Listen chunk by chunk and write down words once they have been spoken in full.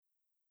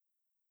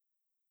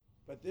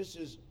But this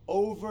is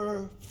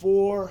over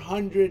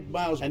 400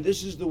 miles. And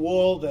this is the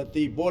wall that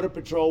the Border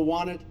Patrol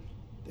wanted.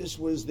 This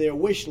was their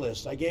wish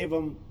list. I gave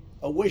them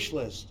a wish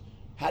list.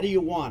 How do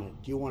you want it?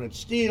 Do you want it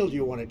steel? Do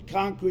you want it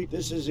concrete?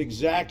 This is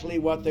exactly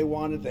what they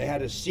wanted. They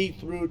had a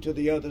see-through to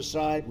the other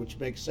side, which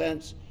makes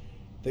sense.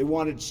 They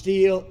wanted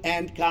steel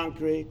and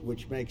concrete,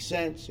 which makes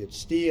sense. It's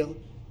steel,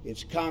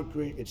 it's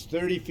concrete, it's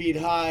 30 feet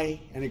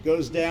high, and it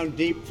goes down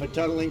deep for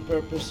tunneling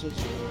purposes.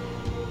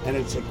 And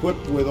it's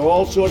equipped with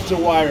all sorts of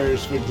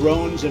wires for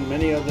drones and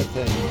many other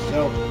things.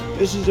 So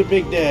this is a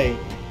big day.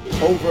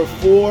 Over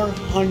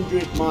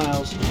 400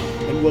 miles,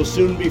 and we'll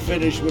soon be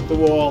finished with the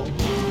wall,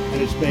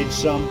 and it's made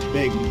some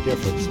big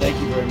difference. Thank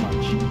you very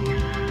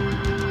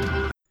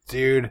much.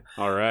 Dude.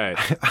 All right.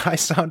 I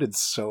sounded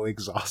so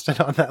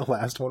exhausted on that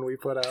last one we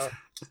put out.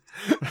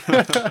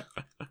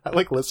 I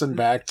listened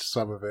back to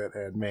some of it,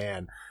 and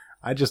man,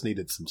 I just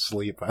needed some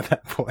sleep at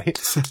that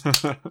point.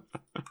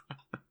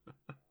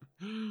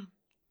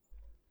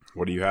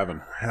 What are you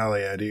having? Hell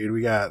yeah, dude.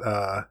 We got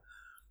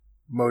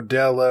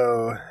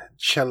Modelo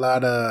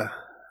Chelada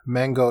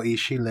Mango y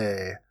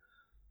Chile,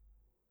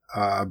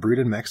 brewed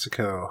in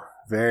Mexico.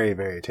 Very,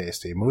 very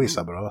tasty. Muy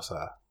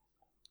sabrosa.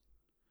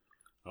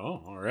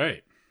 Oh, all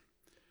right.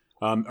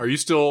 Are you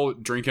still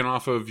drinking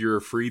off of your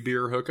free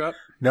beer hookup?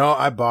 No,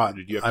 I bought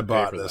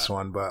this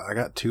one, but I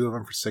got 2 of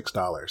them for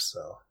 $6.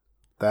 So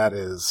that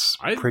is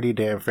pretty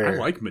damn fair. I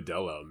like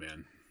Modelo,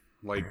 man.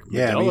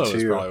 Yeah, Modelo me too.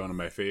 is probably one of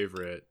my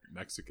favorite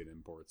Mexican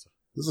imports.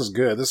 This is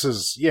good.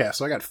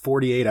 So I got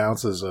 48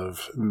 ounces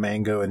of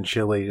mango and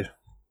chili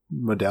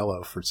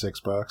Modelo for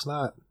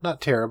 $6. Not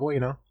terrible, you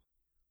know.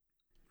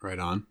 Right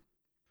on.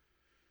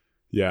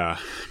 Yeah.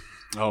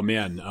 Oh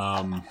man.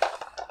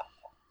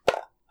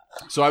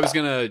 So I was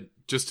gonna,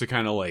 just to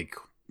kind of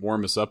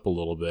warm us up a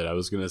little bit, I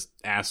was gonna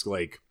ask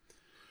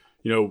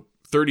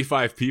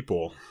 35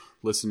 people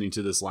listening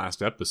to this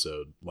last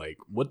episode,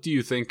 what do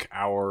you think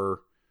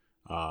our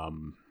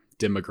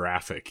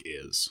demographic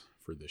is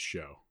for this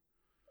show?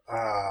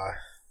 I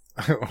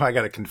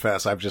gotta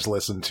confess, I've just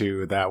listened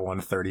to that one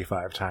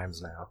 35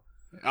 times now.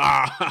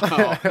 I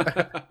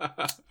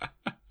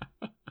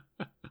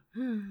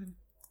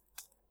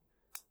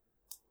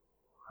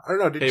don't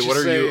know. Did hey, you what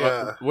say, are you?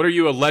 What are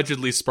you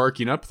allegedly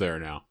sparking up there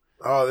now?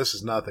 Oh, this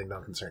is nothing.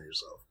 Don't concern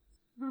yourself.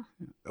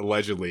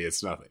 Allegedly,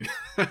 it's nothing.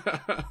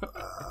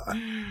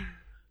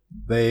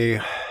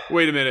 Wait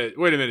a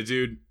minute,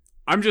 dude.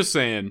 I'm just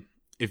saying,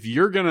 if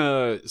you're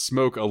gonna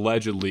smoke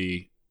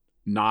allegedly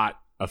not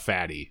a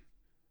fatty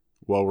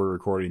while we're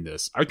recording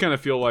this, I kind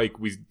of feel like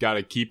we got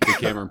to keep the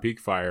Cameron Peak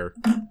fire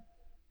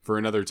for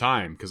another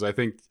time, because I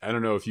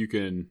don't know if you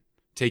can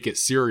take it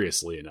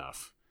seriously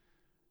enough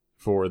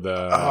for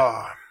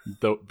the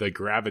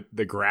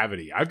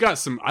gravity. I've got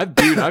some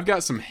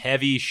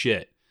heavy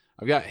shit.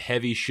 I've got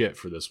heavy shit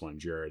for this one,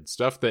 Jared.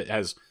 Stuff that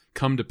has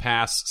come to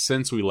pass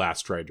since we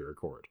last tried to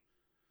record.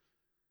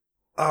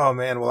 Oh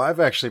man, well I've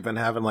actually been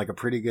having a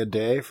pretty good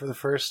day for the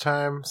first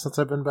time since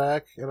I've been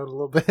back in a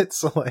little bit.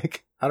 So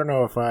I don't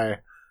know if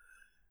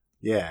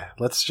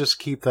let's just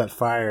keep that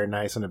fire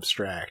nice and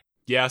abstract.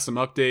 Yeah, some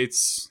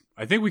updates.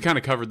 I think we kind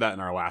of covered that in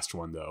our last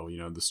one though.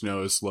 The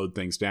snow has slowed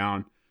things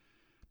down,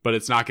 but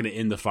it's not going to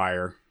end the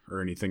fire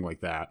or anything like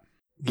that.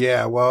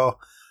 Yeah, well,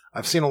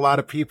 I've seen a lot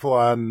of people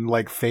on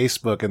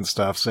Facebook and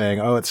stuff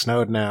saying, "Oh, it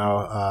snowed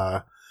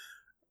now.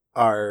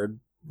 Our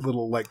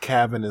little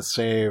cabin is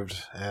saved,"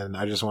 and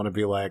I just want to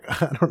be I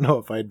don't know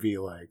if I'd be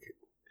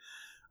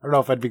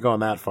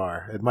going that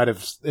far. It might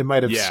have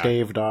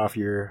staved off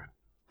your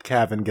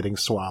cabin getting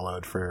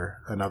swallowed for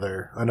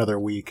another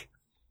week.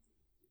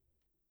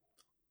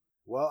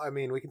 Well, I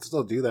mean, we can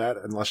still do that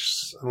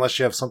unless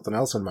you have something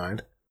else in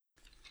mind.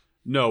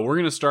 No, we're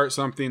going to start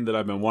something that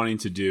I've been wanting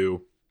to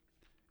do.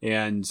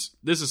 And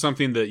this is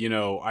something that,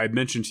 I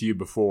mentioned to you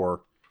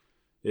before.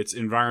 It's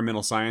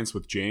environmental science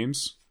with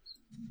James.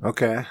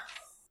 Okay.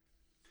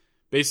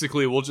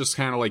 Basically, we'll just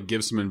kind of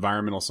give some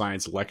environmental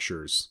science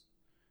lectures.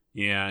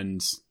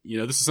 And,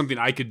 this is something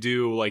I could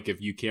do,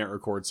 if you can't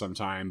record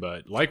sometime.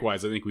 But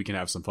likewise, I think we can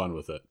have some fun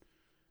with it.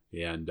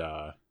 And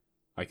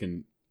I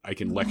can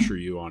lecture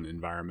you on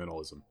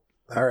environmentalism.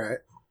 All right.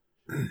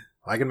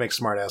 I can make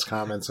smart-ass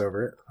comments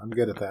over it. I'm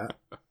good at that.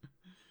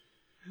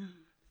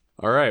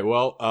 All right.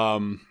 Well,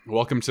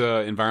 welcome to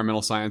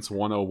Environmental Science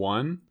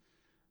 101.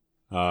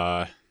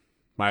 I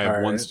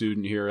have one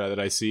student here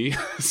that I see.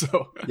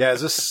 So yeah,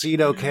 is this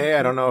seat okay?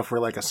 I don't know if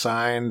we're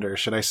assigned, or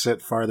should I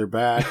sit farther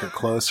back or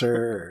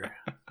closer?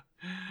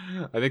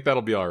 I think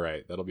that'll be all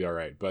right.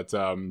 But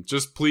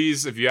just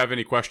please, if you have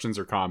any questions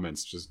or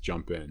comments, just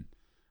jump in.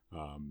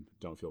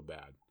 Don't feel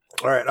bad.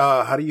 All right.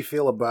 How do you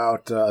feel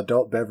about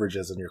adult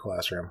beverages in your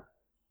classroom?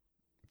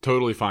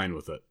 Totally fine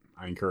with it.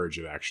 I encourage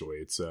it, actually.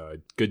 It's a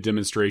good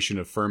demonstration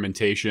of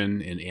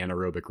fermentation and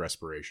anaerobic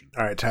respiration.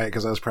 All right, tight,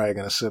 because I was probably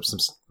going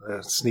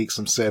to sneak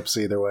some sips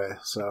either way.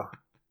 So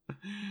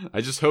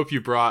I just hope you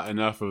brought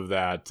enough of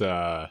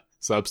that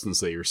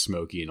substance that you're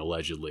smoking,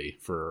 allegedly,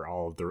 for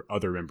all of the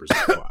other members of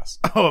the class.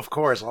 Oh, of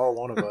course, all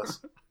one of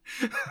us.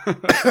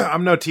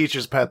 I'm no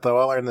teacher's pet, though.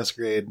 I'll earn this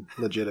grade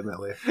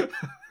legitimately.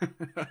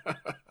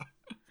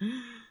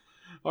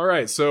 All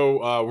right,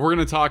 so we're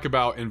going to talk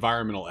about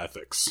environmental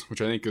ethics,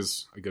 which I think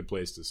is a good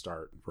place to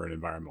start for an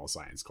environmental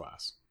science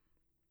class.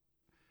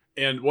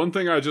 And one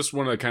thing I just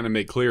want to kind of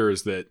make clear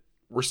is that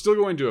we're still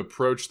going to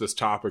approach this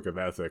topic of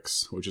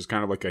ethics, which is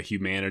kind of like a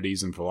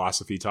humanities and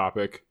philosophy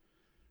topic,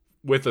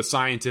 with a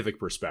scientific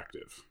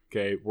perspective.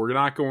 Okay, we're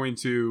not going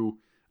to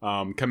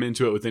come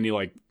into it with any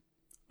like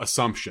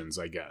assumptions,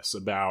 I guess,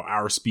 about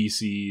our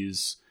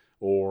species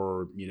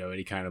or, you know,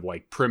 any kind of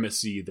like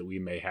primacy that we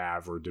may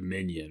have or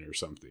dominion or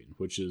something,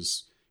 which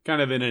is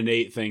kind of an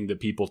innate thing that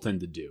people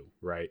tend to do,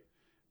 right?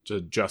 To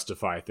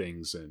justify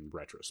things in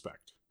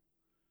retrospect.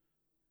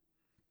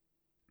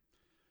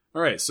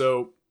 All right,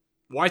 so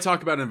why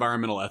talk about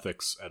environmental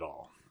ethics at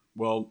all?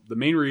 Well, the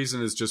main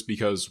reason is just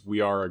because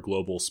we are a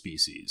global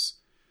species.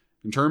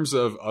 In terms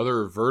of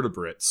other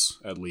vertebrates,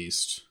 at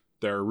least,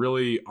 there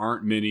really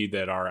aren't many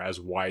that are as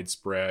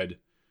widespread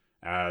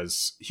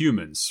as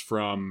humans,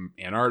 from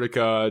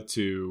Antarctica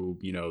to,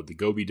 you know, the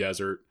Gobi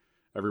Desert,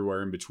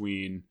 everywhere in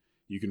between.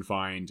 You can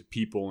find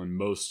people in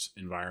most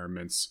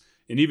environments.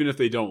 And even if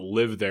they don't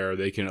live there,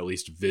 they can at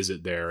least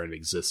visit there and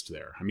exist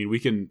there. I mean, we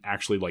can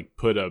actually like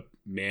put a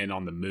man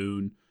on the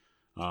moon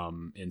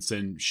and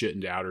send shit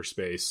into outer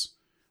space.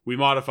 We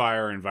modify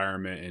our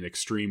environment in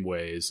extreme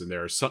ways, and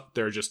there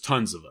are just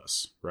tons of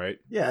us, right?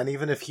 Yeah, and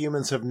even if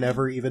humans have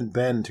never even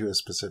been to a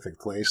specific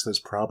place, there's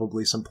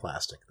probably some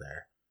plastic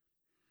there.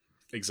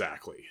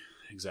 Exactly.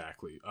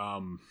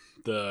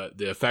 The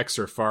effects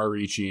are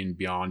far-reaching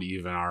beyond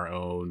even our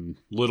own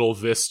little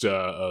vista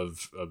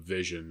of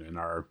vision in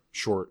our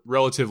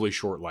relatively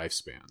short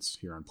lifespans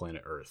here on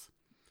planet Earth.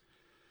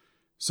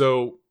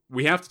 So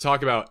we have to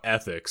talk about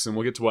ethics, and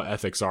we'll get to what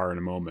ethics are in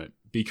a moment,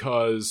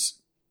 because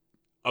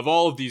of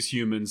all of these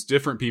humans,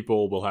 different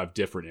people will have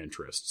different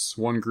interests.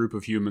 One group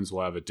of humans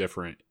will have a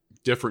different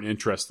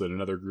interest than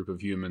another group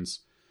of humans.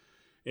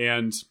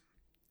 And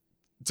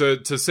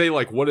to say,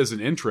 like, what is an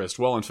interest?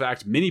 Well, in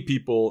fact, many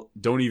people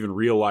don't even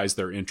realize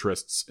their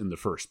interests in the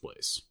first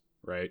place,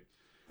 right?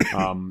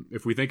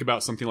 If we think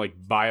about something like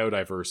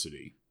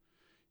biodiversity,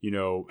 you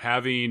know,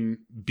 having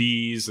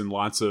bees and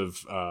lots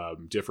of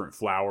different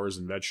flowers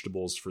and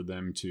vegetables for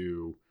them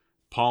to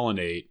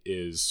pollinate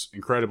is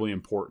incredibly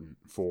important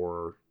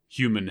for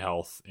human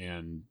health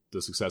and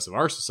the success of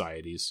our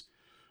societies.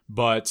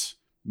 But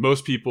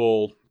most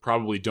people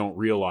probably don't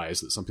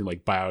realize that something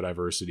like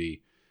biodiversity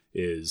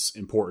is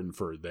important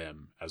for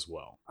them as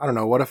well. I don't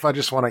know. What if I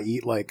just want to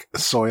eat like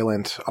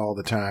Soylent all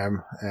the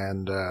time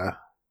and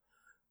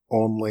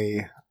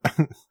only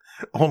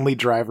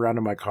drive around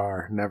in my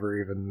car, never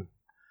even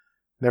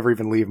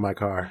leave my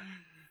car?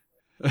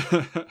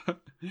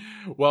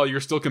 Well, you're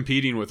still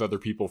competing with other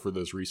people for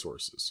those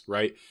resources,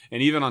 right?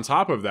 And even on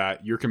top of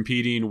that, you're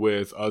competing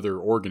with other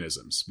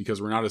organisms,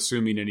 because we're not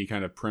assuming any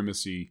kind of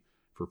primacy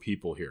for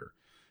people here.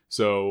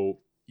 So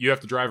you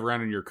have to drive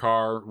around in your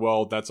car.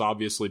 Well, that's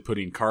obviously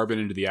putting carbon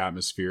into the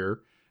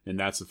atmosphere, and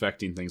that's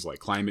affecting things like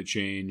climate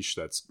change.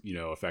 That's, you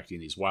know, affecting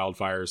these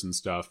wildfires and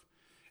stuff.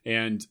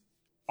 And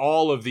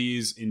all of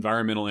these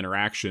environmental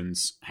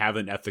interactions have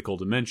an ethical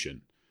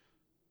dimension.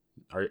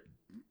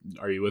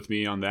 Are you with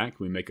me on that?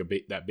 Can we make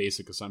that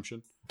basic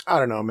assumption? I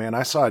don't know, man.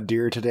 I saw a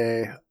deer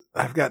today.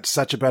 I've got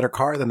such a better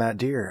car than that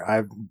deer.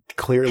 I'm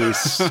clearly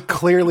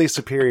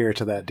superior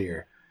to that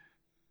deer.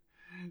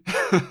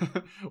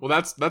 Well,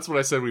 that's what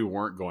I said we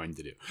weren't going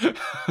to do.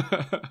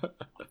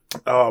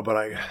 Oh, but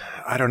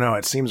I don't know.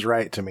 It seems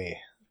right to me.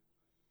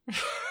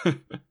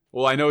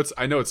 Well, I know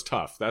it's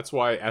tough. That's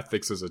why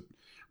ethics is a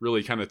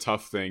really kind of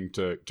tough thing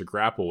to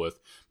grapple with,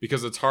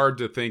 because it's hard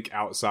to think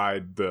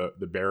outside the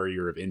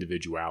barrier of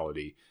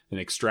individuality and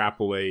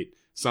extrapolate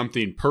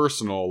something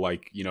personal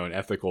like, you know, an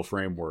ethical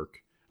framework,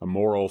 a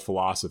moral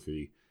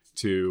philosophy,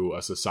 to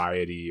a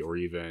society or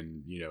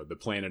even, you know, the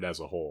planet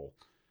as a whole.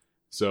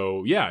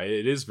 So yeah,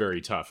 it is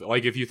very tough.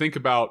 Like if you think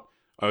about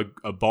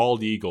a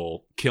bald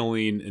eagle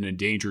killing an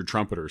endangered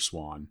trumpeter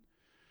swan,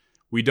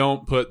 we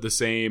don't put the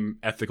same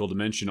ethical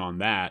dimension on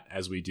that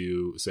as we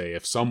do, say,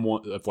 if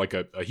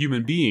a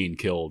human being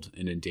killed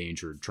an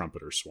endangered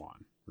trumpeter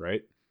swan,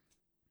 right?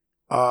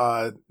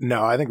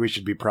 No, I think we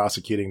should be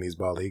prosecuting these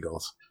bald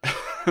eagles.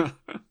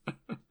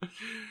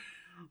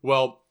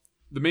 Well,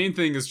 the main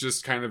thing is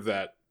just kind of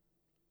that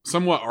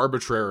somewhat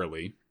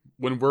arbitrarily,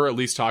 when we're at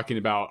least talking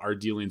about our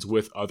dealings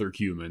with other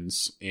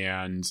humans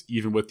and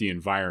even with the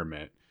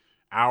environment,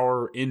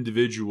 our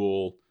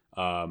individual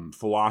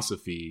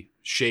philosophy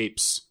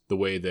shapes the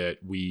way that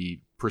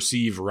we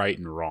perceive right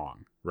and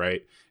wrong,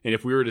 right? And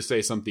if we were to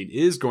say something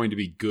is going to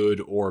be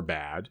good or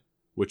bad,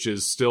 which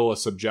is still a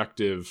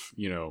subjective,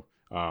 you know,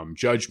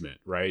 judgment,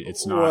 right?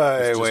 It's not.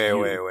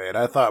 Wait.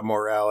 I thought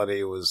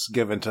morality was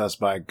given to us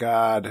by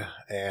God,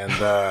 and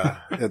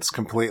it's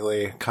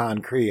completely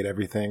concrete.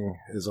 Everything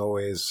is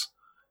always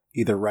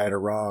either right or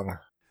wrong.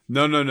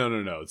 No.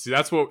 See,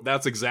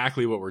 that's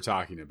exactly what we're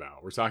talking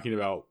about. We're talking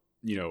about,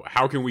 you know,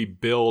 how can we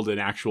build an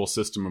actual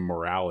system of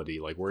morality?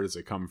 Like, where does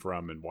it come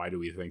from, and why do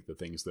we think the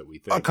things that we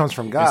think? Oh, it comes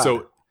from God. And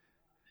so,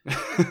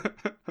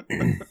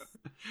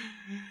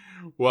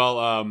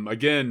 Well,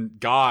 again,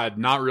 God,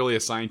 not really a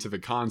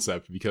scientific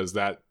concept, because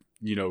that,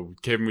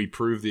 can we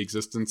prove the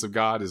existence of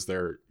God? Is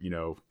there,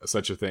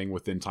 such a thing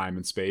within time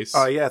and space?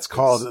 Oh, yeah, it's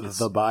called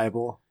the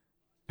Bible.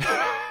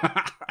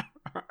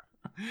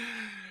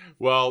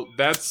 Well,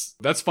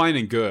 that's fine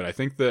and good. I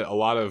think that a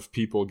lot of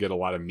people get a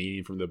lot of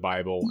meaning from the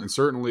Bible, and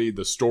certainly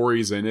the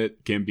stories in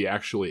it can be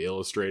actually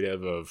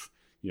illustrative of,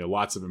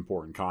 lots of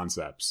important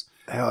concepts.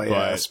 Hell yeah,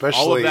 but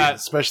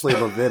especially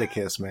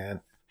Leviticus,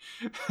 man.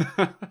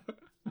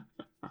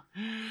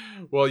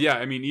 Well, yeah,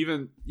 I mean,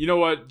 even, you know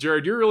what,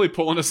 Jared, you're really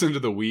pulling us into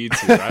the weeds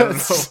here.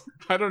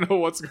 I don't know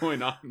what's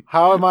going on.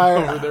 How am I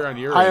over there on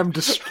your end?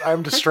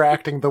 I'm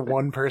distracting the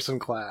one person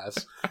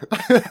class.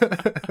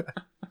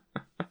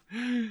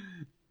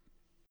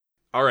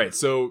 All right,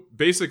 so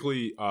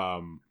basically,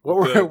 what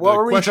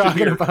were we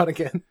talking about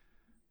again?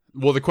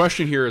 Well, the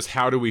question here is,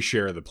 how do we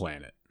share the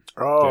planet?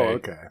 Oh,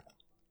 okay.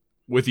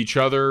 With each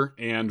other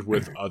and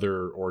with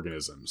other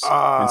organisms.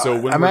 And so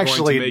when I'm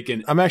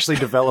actually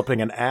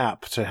developing an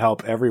app to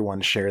help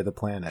everyone share the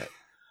planet.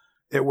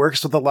 It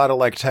works with a lot of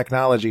like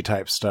technology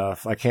type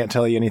stuff. I can't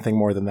tell you anything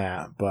more than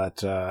that.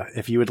 But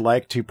if you would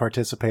like to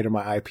participate in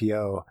my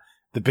IPO,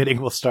 the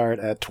bidding will start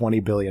at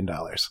 $20 billion.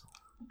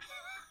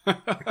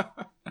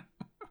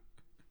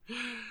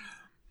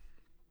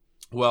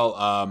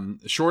 Well,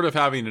 short of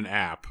having an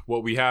app,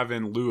 what we have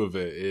in lieu of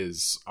it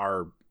is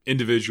our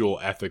individual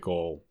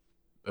ethical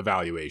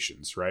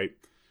evaluations, right?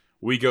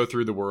 We go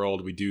through the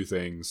world, we do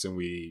things, and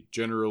we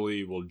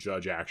generally will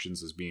judge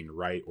actions as being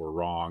right or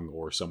wrong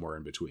or somewhere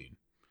in between.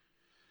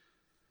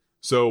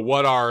 So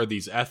what are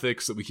these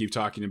ethics that we keep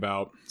talking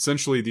about?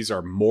 Essentially, these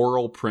are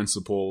moral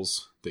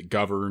principles that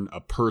govern a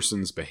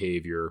person's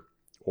behavior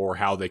or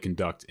how they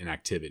conduct an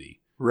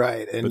activity.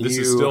 Right. But this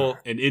is still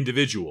an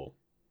individual.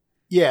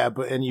 Yeah,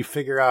 and you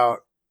figure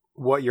out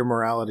what your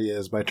morality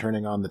is by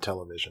turning on the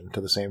television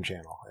to the same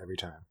channel every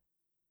time.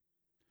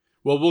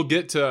 Well, we'll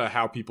get to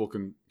how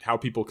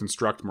people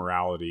construct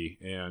morality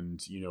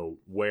and,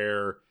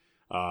 where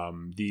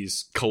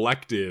these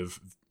collective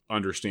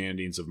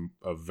understandings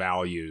of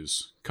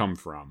values come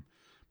from.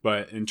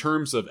 But in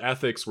terms of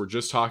ethics, we're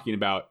just talking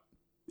about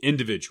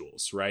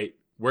individuals, right?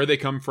 Where they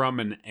come from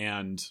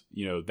and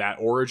that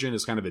origin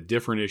is kind of a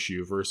different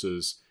issue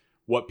versus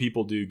what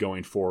people do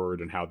going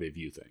forward and how they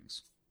view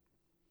things.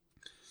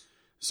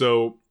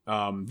 So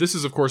this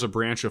is, of course, a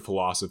branch of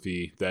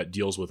philosophy that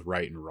deals with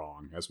right and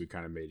wrong, as we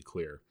kind of made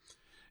clear.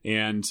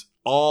 And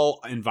all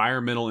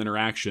environmental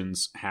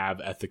interactions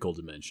have ethical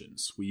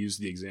dimensions. We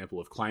used the example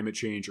of climate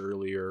change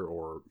earlier,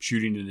 or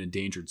shooting an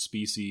endangered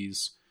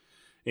species.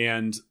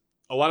 And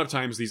a lot of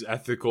times these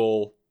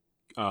ethical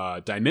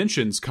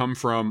dimensions come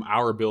from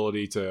our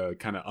ability to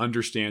kind of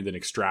understand and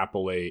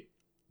extrapolate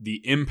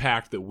the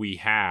impact that we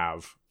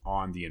have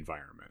on the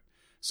environment.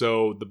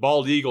 So the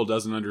bald eagle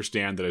doesn't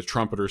understand that a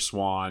trumpeter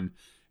swan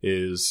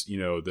is,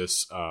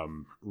 this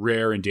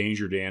rare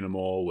endangered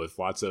animal with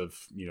lots of,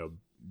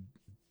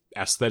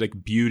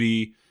 aesthetic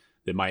beauty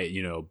that might,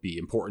 be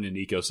important in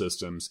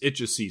ecosystems. It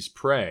just sees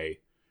prey.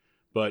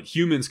 But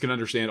humans can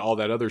understand all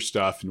that other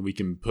stuff, and we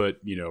can put,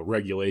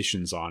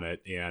 regulations on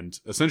it and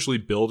essentially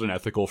build an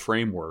ethical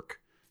framework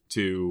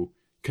to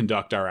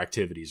conduct our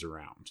activities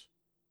around.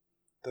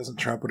 Doesn't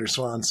trumpeter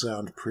swan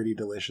sound pretty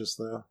delicious,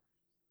 though?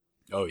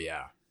 Oh,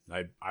 yeah.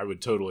 I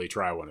would totally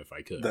try one if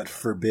I could. That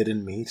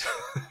forbidden meat.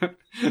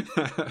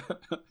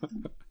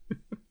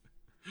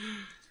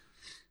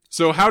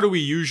 So how do we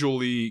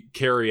usually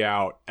carry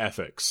out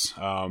ethics?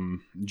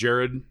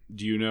 Jared,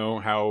 do you know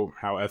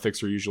how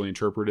ethics are usually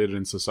interpreted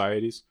in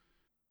societies?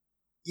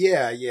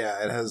 Yeah.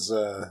 It has,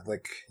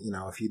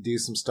 if you do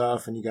some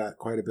stuff and you got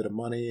quite a bit of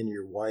money and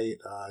you're white,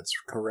 it's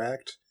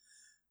correct.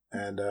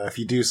 And if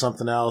you do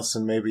something else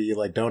and maybe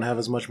you don't have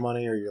as much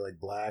money or you're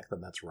black,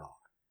 then that's wrong.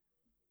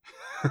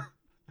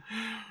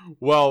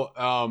 Well,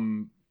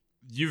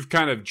 you've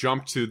kind of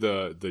jumped to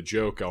the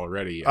joke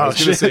already. I was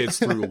going to say it's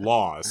through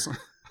laws.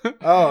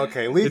 Oh,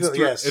 okay.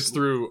 It's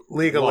through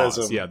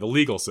legalism. Laws. Yeah, the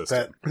legal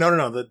system.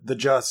 No. The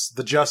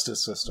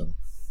justice system.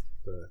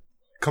 The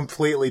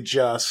completely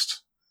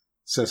just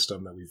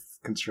system that we've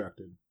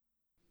constructed.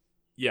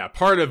 Yeah,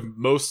 part of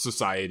most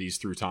societies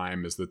through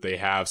time is that they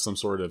have some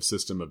sort of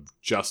system of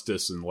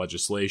justice and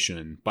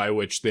legislation by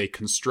which they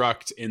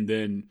construct and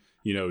then,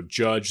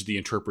 judge the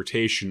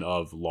interpretation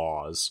of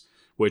laws,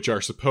 which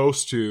are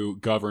supposed to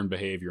govern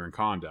behavior and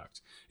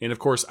conduct. And of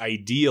course,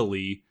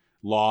 ideally,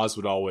 laws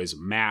would always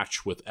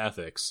match with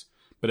ethics.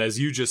 But as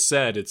you just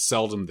said, it's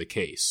seldom the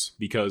case,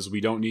 because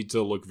we don't need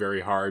to look very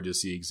hard to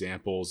see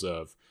examples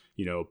of,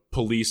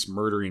 police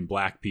murdering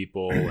black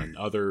people and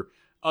other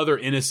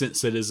innocent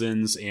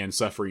citizens and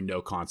suffering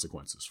no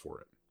consequences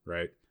for it,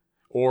 right?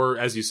 Or,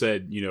 as you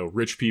said,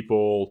 rich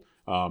people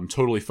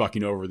totally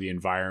fucking over the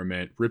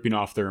environment, ripping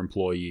off their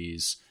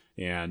employees,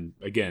 and,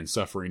 again,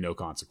 suffering no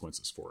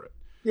consequences for it.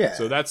 Yeah.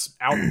 So that's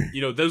out,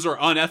 those are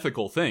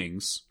unethical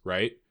things,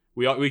 right?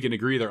 We can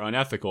agree they're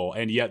unethical,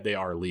 and yet they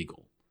are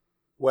legal.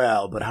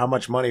 Well, but how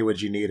much money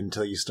would you need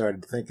until you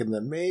started thinking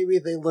that maybe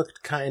they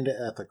looked kind of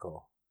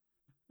ethical?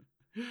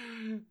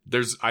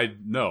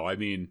 I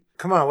mean,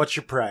 come on, what's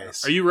your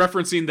price? Are you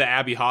referencing the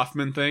Abby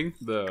Hoffman thing?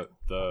 The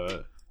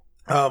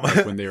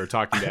like when they were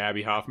talking to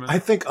Abby Hoffman? I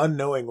think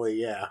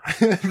unknowingly, yeah.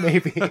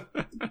 Maybe.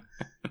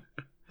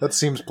 That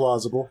seems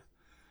plausible.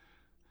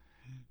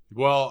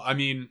 Well, I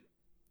mean,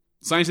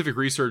 scientific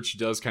research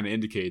does kind of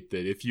indicate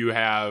that if you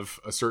have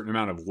a certain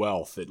amount of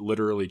wealth, it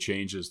literally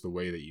changes the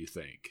way that you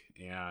think,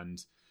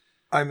 and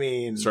I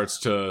mean, starts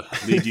to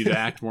lead you to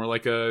act more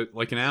like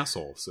an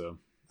asshole. So,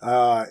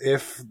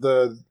 if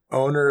the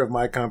owner of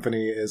my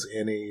company is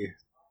any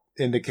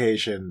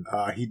indication,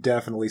 he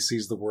definitely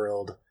sees the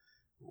world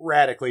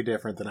radically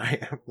different than I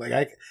am.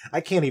 Like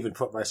I can't even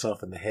put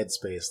myself in the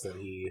headspace that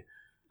he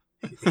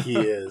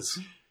is.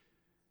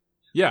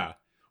 Yeah.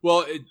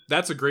 Well,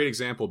 that's a great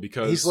example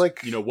because he's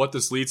like, what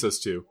this leads us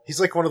to. He's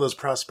like one of those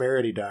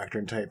prosperity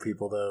doctrine type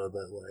people, though,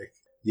 that like,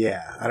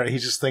 yeah, I don't. He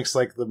just thinks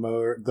like the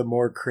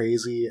more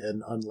crazy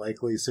and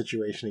unlikely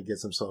situation he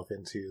gets himself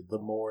into, the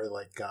more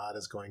like God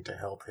is going to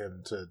help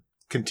him to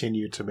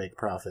continue to make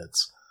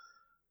profits.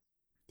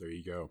 There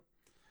you go.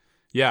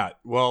 Yeah.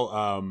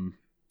 Well,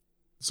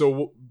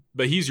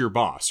 but he's your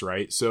boss,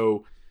 right?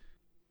 So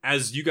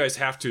as you guys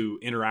have to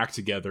interact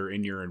together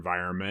in your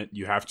environment,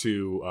 you have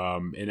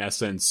to, in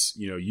essence,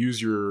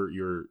 use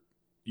your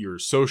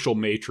social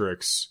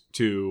matrix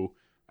to,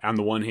 on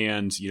the one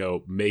hand,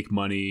 make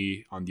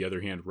money, on the other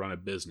hand, run a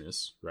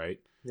business, right?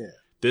 Yeah.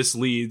 This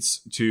leads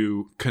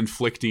to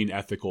conflicting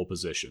ethical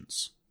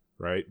positions,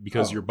 right?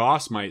 Because your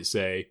boss might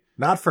say,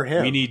 not for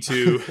him. We need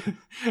to.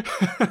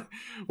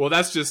 Well,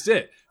 that's just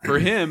it. For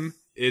him,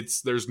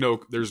 there's no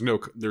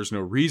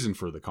reason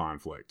for the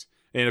conflict.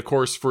 And of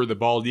course, for the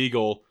bald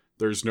eagle,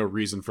 there's no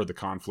reason for the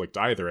conflict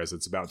either, as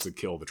it's about to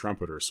kill the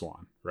trumpeter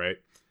swan, right?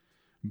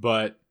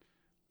 But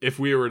if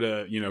we were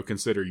to,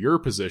 consider your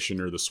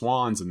position or the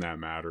swans in that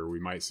matter, we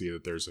might see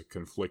that there's a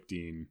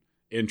conflicting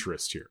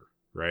interest here,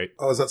 right?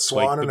 Oh, is that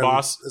swan? Like the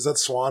boss? Is that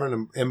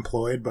swan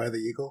employed by the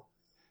eagle?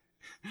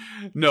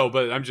 No,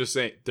 but I'm just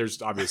saying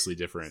there's obviously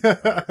different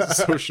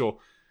social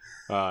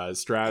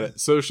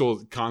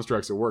social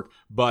constructs at work,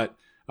 but.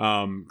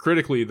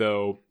 Critically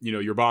though,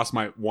 your boss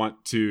might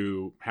want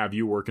to have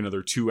you work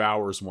another 2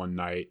 hours one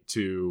night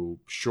to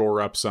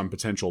shore up some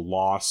potential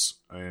loss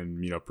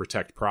and,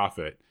 protect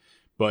profit.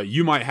 But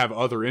you might have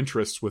other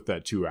interests with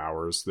that 2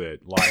 hours that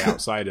lie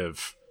outside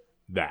of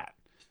that.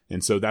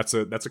 And so that's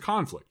a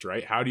conflict,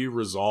 right? How do you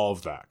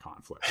resolve that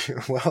conflict?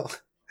 Well,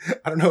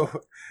 I don't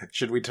know.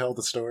 Should we tell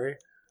the story?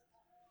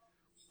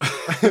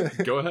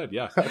 Go ahead.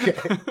 Yeah. Okay.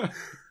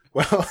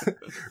 Well,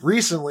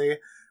 recently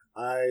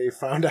I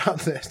found out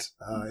that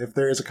if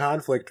there is a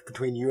conflict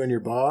between you and your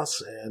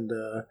boss and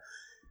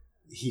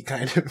he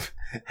kind of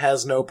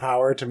has no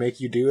power to make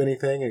you do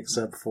anything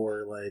except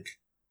for like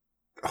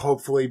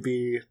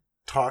hopefully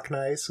talk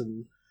nice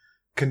and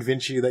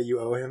convince you that you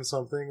owe him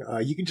something,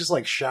 you can just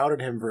like shout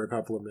at him for a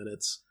couple of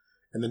minutes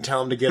and then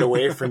tell him to get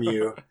away from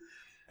you.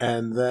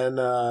 And then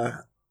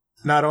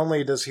not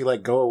only does he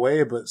like go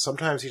away, but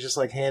sometimes he just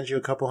like hands you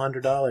a couple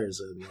 $100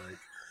 and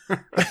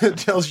like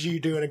tells you you're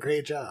doing a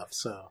great job.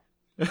 So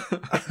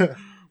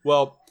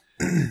well,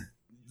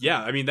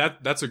 yeah, I mean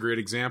that's a great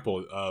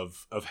example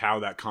of how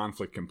that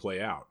conflict can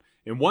play out.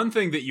 And one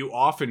thing that you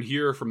often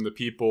hear from the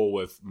people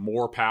with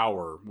more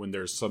power when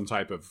there's some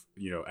type of,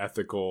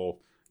 ethical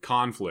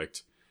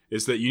conflict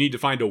is that you need to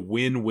find a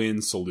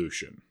win-win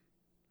solution.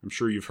 I'm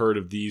sure you've heard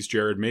of these,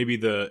 Jared. Maybe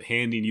the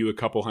handing you a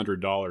couple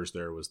 $100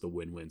 there was the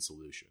win-win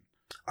solution.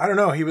 I don't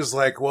know. He was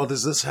like, well,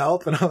 does this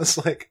help? And I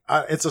was like,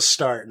 it's a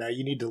start. Now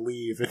you need to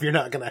leave if you're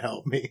not going to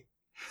help me.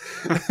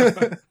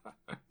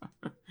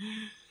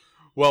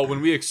 Well,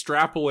 when we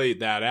extrapolate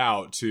that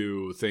out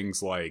to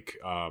things like,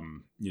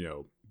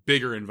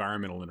 bigger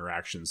environmental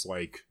interactions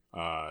like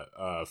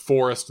a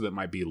forest that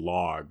might be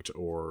logged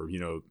or,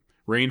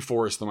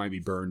 rainforest that might be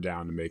burned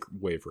down to make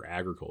way for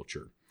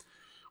agriculture,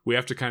 we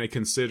have to kind of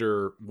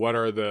consider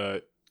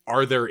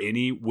are there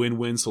any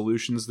win-win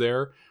solutions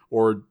there?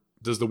 Or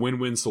does the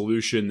win-win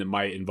solution that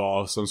might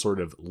involve some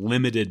sort of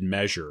limited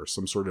measure,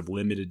 some sort of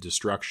limited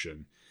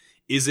destruction,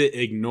 is it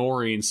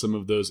ignoring some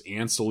of those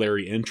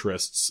ancillary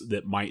interests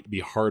that might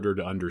be harder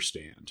to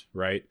understand,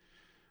 right?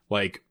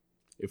 Like,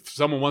 if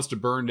someone wants to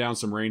burn down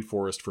some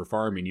rainforest for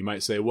farming, you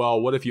might say,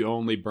 well, what if you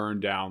only burn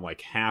down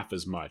like half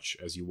as much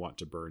as you want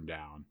to burn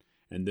down?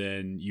 And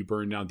then you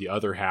burn down the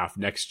other half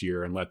next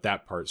year and let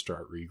that part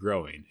start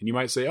regrowing. And you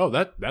might say, oh,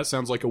 that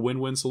sounds like a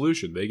win-win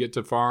solution. They get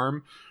to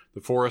farm,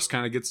 the forest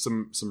kind of gets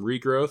some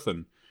regrowth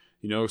and,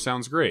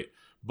 sounds great.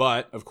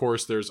 But, of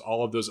course, there's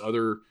all of those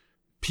other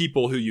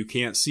people who you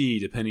can't see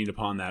depending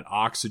upon that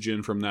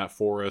oxygen from that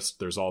forest.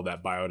 There's all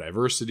that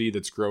biodiversity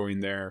that's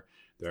growing there.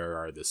 There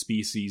are the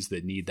species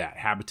that need that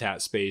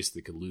habitat space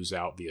that could lose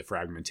out via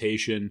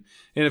fragmentation.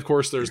 And of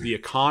course, there's the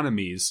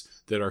economies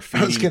that are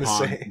feeding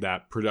upon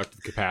that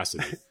productive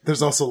capacity.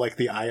 There's also like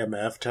the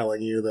IMF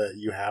telling you that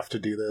you have to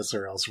do this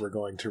or else we're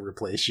going to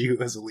replace you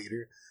as a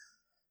leader.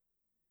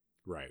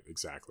 Right,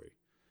 exactly.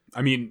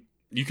 I mean,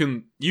 you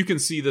can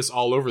see this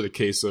all over the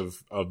case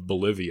of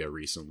Bolivia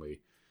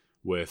recently,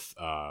 with,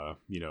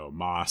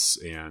 Moss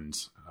and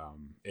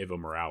Evo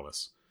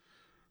Morales.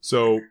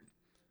 So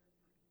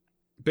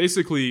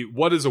basically,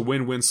 what is a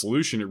win-win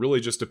solution? It really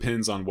just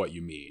depends on what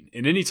you mean.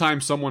 And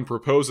anytime someone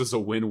proposes a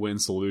win-win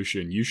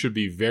solution, you should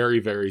be very,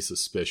 very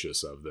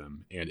suspicious of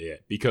them and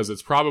it, because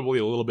it's probably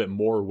a little bit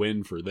more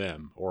win for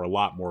them, or a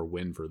lot more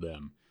win for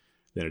them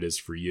than it is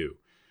for you.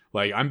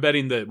 Like, I'm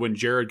betting that when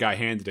Jared got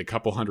handed a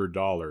couple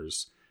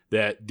 $100,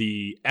 that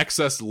the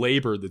excess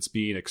labor that's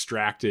being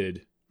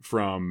extracted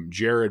from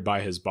Jared by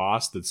his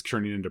boss that's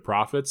turning into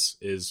profits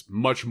is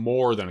much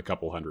more than a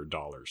couple $100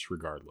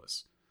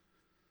 regardless.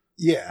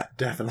 Yeah,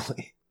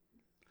 definitely.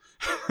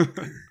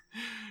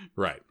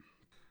 Right.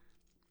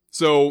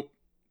 So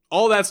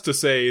all that's to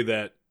say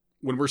that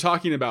when we're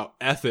talking about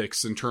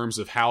ethics in terms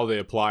of how they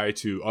apply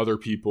to other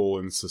people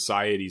and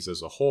societies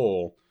as a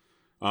whole,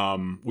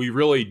 we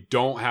really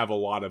don't have a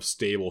lot of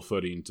stable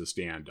footing to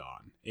stand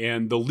on.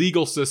 And the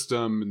legal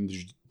system and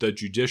the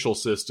judicial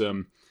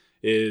system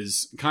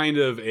is kind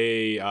of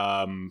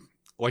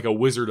like a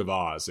Wizard of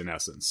Oz in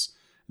essence,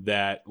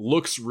 that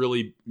looks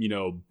really,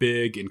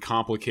 big and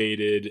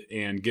complicated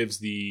and gives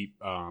the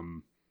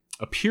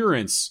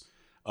appearance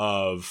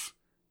of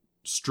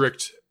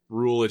strict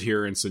rule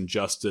adherence and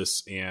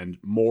justice and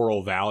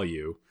moral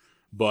value,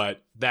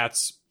 but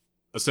that's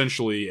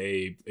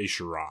essentially a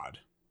charade,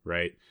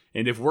 right?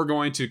 And if we're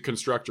going to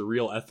construct a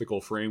real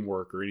ethical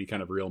framework or any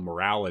kind of real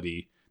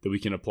morality that we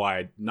can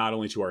apply not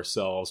only to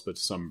ourselves, but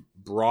to some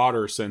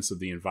broader sense of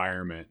the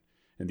environment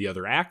and the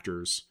other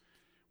actors,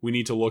 we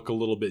need to look a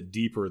little bit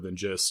deeper than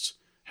just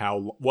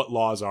what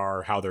laws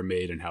are, how they're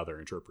made, and how they're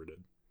interpreted.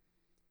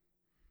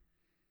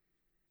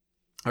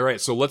 All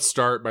right, so let's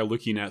start by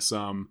looking at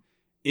some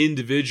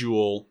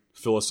individual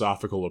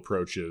philosophical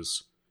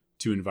approaches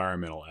to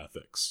environmental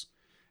ethics.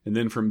 And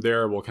then from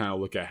there, we'll kind of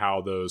look at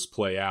how those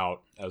play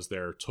out as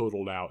they're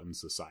totaled out in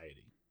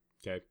society.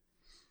 Okay?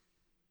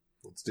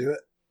 Let's do it.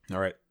 All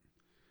right.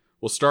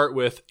 We'll start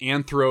with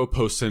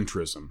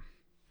anthropocentrism,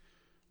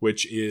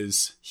 which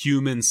is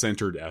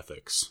human-centered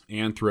ethics.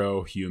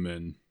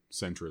 Human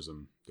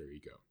centrism. There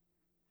you go.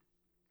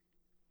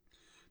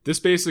 This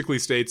basically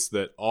states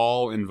that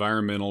all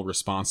environmental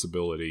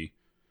responsibility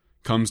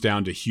comes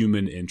down to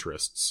human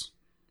interests.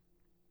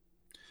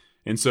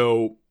 And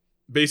so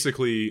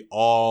basically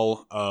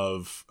all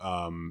of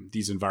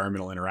these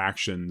environmental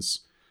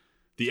interactions,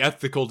 the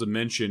ethical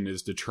dimension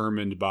is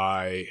determined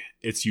by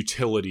its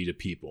utility to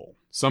people.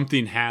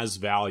 Something has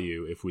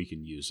value if we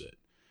can use it.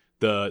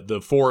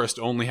 The forest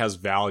only has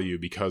value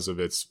because of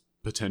its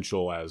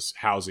potential as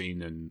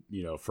housing and,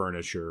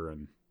 furniture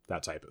and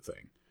that type of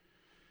thing.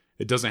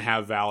 It doesn't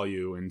have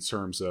value in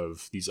terms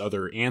of these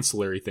other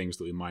ancillary things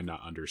that we might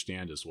not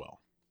understand as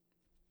well.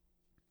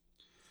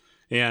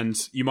 And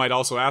you might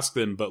also ask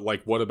them, but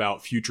what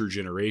about future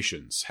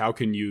generations? How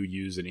can you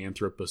use an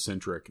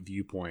anthropocentric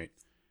viewpoint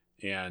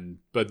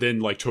but then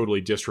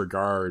totally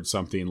disregard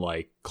something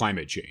like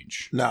climate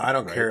change? No, I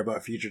don't care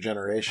about future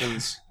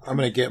generations. I'm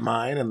going to get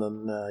mine, and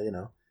then,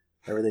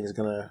 everything's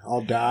going to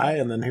all die,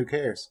 and then who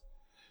cares?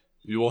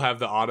 You will have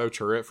the auto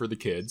turret for the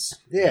kids.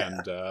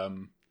 Yeah.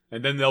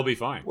 And then they'll be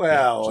fine.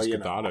 Well, just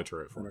get the auto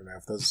turret for them. I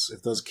don't know.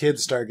 If those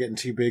kids start getting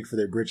too big for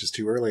their britches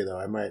too early, though,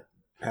 I might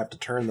have to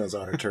turn those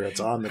auto turrets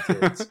on the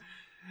kids.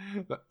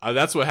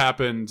 That's what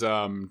happened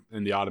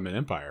in the Ottoman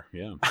Empire.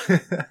 Yeah.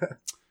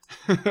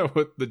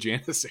 With the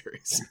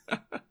Janissaries.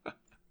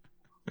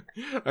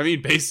 I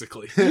mean,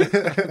 basically.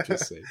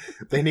 Just saying.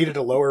 They needed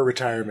a lower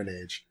retirement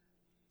age.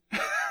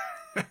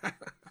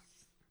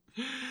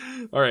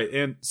 All right.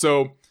 And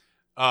so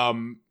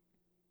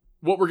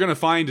what we're going to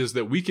find is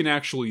that we can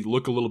actually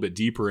look a little bit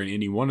deeper in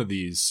any one of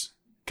these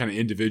kind of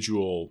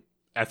individual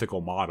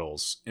ethical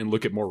models and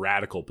look at more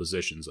radical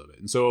positions of it.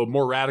 And so a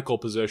more radical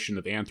position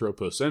of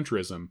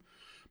anthropocentrism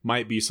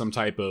might be some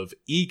type of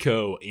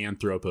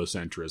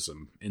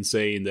eco-anthropocentrism, in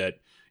saying that,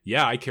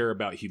 yeah, I care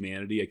about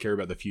humanity, I care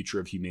about the future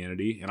of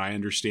humanity, and I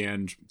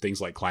understand things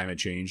like climate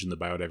change and the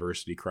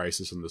biodiversity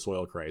crisis and the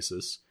soil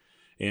crisis.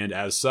 And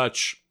as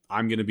such,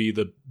 I'm going to be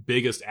the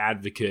biggest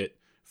advocate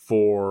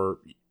for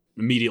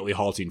immediately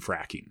halting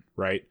fracking,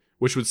 right?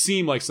 Which would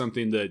seem like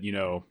something that,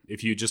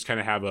 if you just kind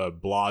of have a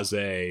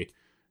blasé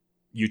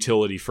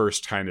utility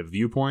first kind of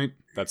viewpoint,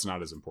 that's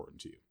not as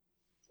important to you.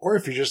 Or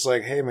if you're just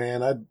like, hey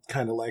man, I'd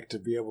kind of like to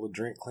be able to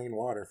drink clean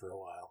water for a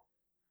while.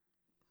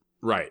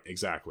 Right,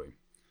 exactly.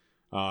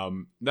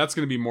 That's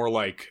going to be more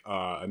like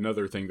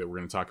another thing that we're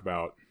going to talk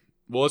about.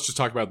 Well, let's just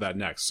talk about that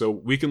next. So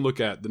we can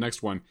look at the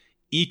next one,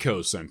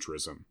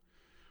 ecocentrism,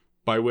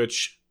 by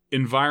which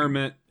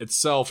environment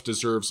itself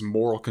deserves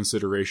moral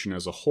consideration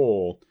as a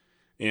whole,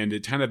 and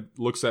it kind of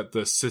looks at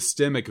the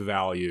systemic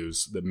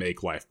values that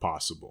make life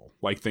possible,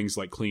 like things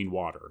like clean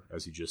water,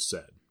 as you just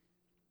said.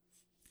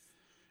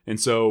 And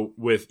so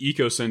with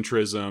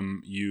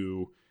ecocentrism,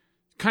 you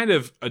kind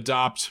of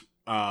adopt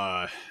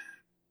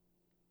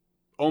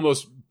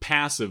almost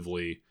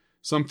passively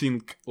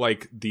something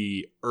like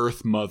the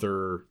Earth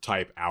Mother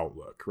type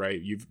outlook,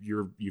 right?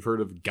 You've heard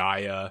of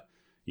Gaia,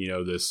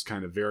 this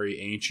kind of very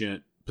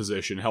ancient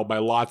position held by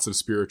lots of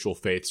spiritual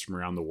faiths from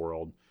around the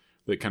world,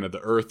 that kind of the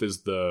earth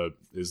is the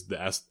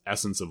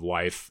essence of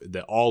life,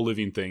 that all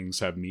living things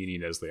have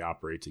meaning as they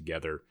operate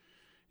together.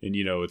 And,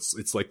 you know,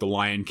 it's like the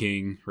Lion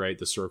King, right?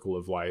 The circle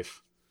of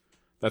life.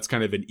 That's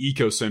kind of an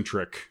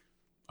ecocentric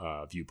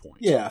viewpoint.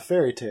 Yeah,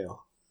 fairy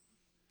tale.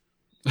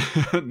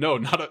 No,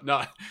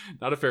 not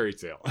a fairy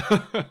tale.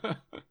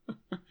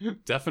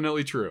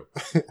 Definitely true.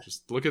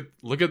 Just look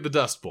at the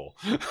Dust Bowl.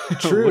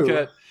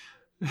 True.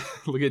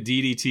 look at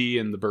DDT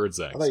and the bird's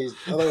eggs. I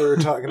thought we were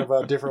talking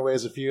about different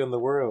ways of viewing the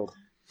world.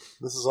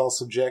 This is all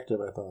subjective,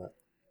 I thought.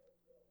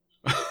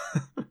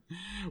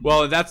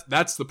 Well,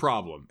 that's the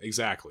problem.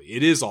 Exactly.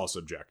 It is all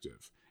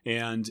subjective.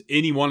 And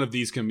any one of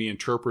these can be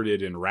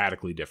interpreted in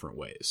radically different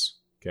ways.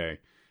 Okay.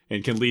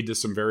 And can lead to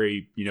some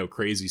very, you know,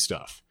 crazy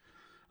stuff.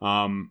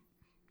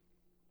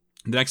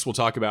 Next we'll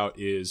talk about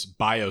is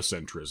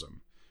biocentrism,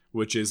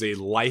 which is a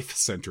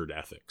life-centered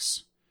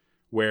ethics,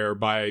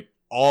 whereby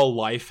all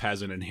life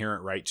has an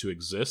inherent right to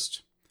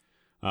exist.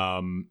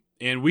 And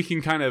we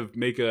can kind of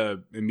make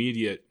a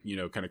immediate, you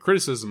know, kind of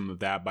criticism of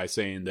that by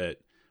saying that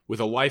with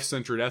a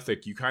life-centered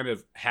ethic, you kind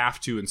of have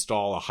to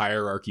install a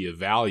hierarchy of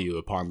value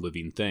upon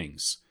living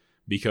things,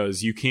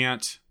 because you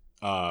can't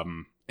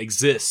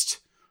exist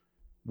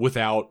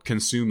without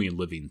consuming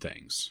living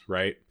things,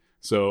 right?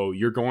 So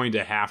you're going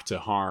to have to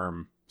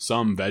harm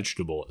some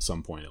vegetable at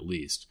some point at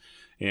least.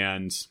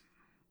 And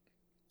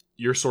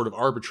you're sort of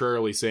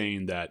arbitrarily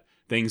saying that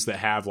things that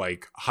have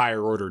like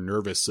higher order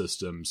nervous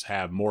systems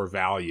have more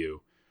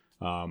value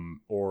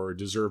or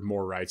deserve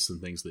more rights than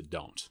things that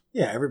don't.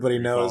 Yeah, everybody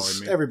knows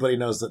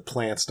that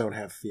plants don't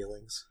have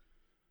feelings.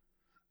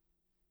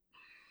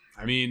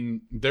 I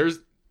mean,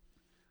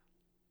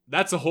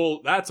 that's a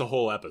whole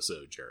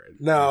episode, Jared.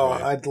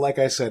 No, like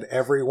I said,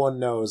 everyone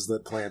knows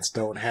that plants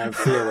don't have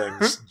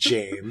feelings,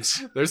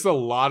 James. There's a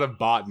lot of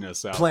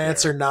botanists out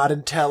Plants there. are not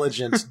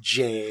intelligent,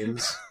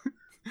 James.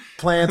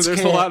 Plants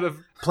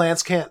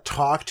can't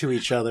talk to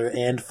each other,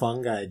 and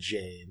fungi,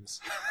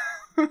 James.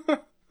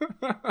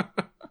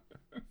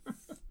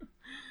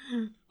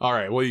 All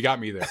right, well, you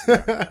got me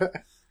there.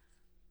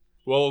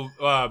 Well,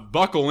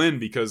 buckle in,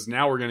 because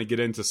now we're going to get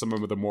into some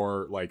of the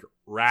more like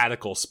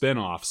radical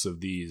spin-offs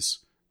of these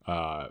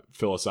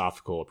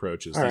philosophical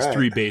approaches. These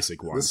three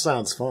basic ones. This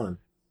sounds fun.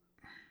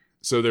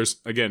 So there's,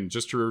 again,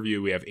 just to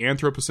review, we have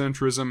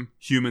anthropocentrism,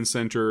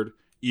 human-centered,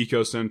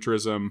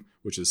 ecocentrism,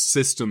 which is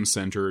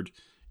system-centered,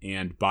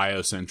 and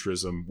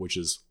biocentrism, which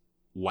is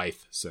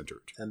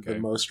life-centered. And the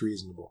most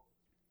reasonable.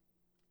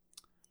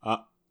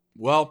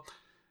 Well,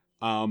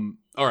 all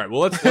right.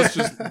 Well, let's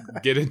just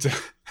get into.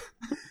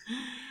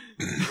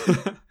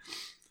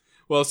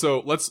 Well,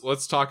 so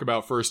let's talk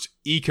about first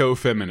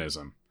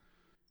ecofeminism.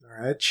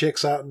 All right,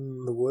 chicks out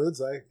in the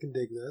woods, I can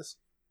dig this.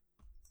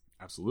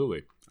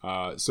 Absolutely.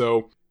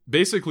 So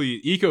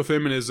basically,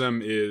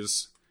 ecofeminism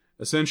is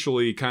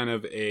essentially kind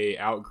of a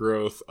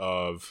outgrowth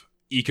of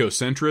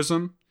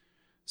ecocentrism.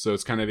 So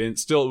it's kind of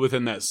still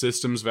within that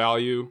systems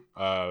value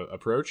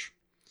approach.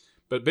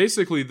 But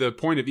basically, the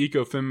point of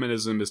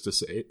ecofeminism is to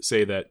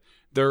say that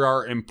there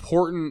are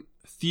important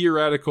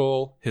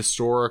theoretical,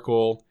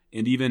 historical,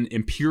 and even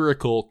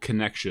empirical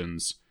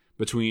connections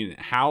between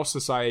how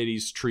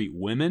societies treat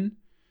women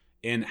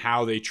and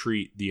how they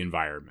treat the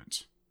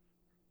environment.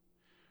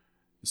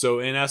 So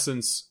in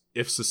essence,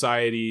 if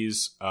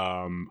societies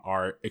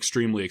are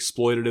extremely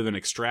exploitative and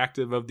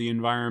extractive of the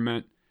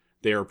environment,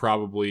 they are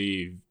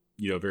probably,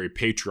 you know, very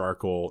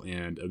patriarchal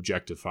and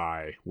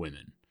objectify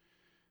women.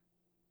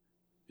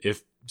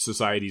 If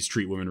societies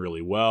treat women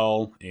really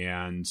well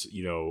and,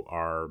 you know,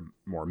 are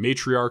more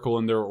matriarchal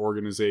in their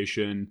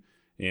organization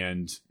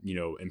and, you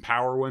know,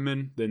 empower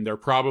women, then they're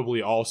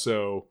probably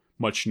also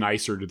much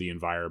nicer to the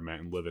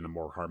environment and live in a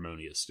more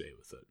harmonious state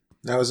with it.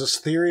 Now, is this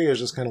theory or is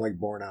this kind of like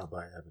borne out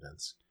by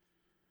evidence?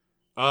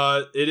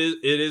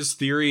 It is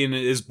theory, and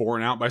it is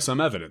borne out by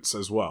some evidence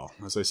as well.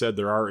 As I said,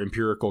 there are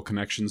empirical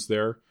connections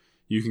there.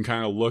 You can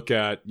kind of look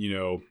at, you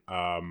know,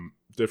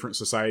 different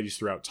societies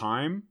throughout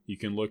time. You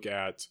can look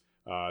at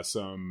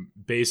some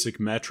basic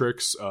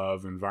metrics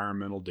of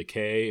environmental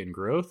decay and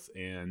growth,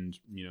 and,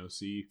 you know,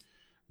 see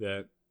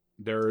that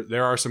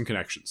there are some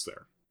connections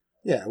there.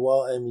 Yeah,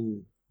 well, I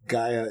mean,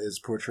 Gaia is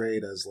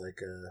portrayed as like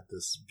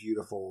this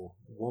beautiful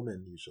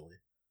woman usually.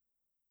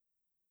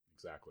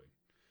 Exactly.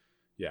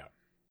 Yeah.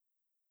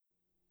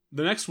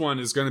 The next one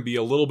is going to be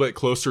a little bit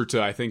closer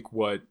to, I think,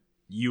 what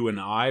you and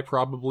I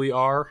probably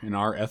are in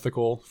our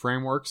ethical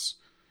frameworks.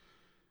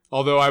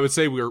 Although I would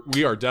say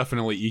we are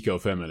definitely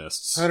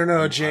eco-feminists. I don't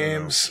know,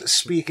 James.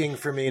 Speaking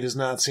for me does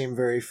not seem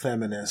very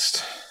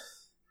feminist.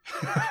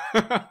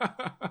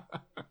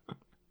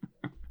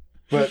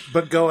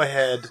 But go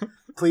ahead.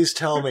 Please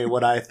tell me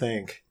what I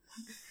think.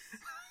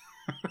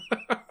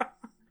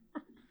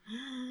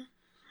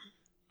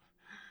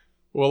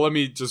 Well, let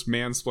me just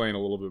mansplain a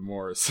little bit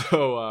more.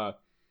 So,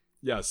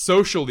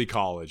 social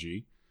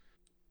ecology.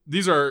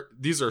 These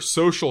are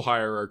social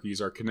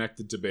hierarchies are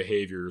connected to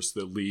behaviors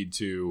that lead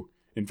to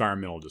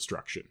environmental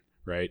destruction,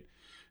 right?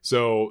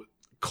 So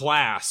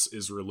class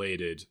is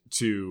related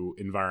to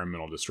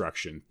environmental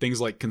destruction. Things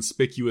like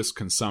conspicuous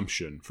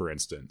consumption, for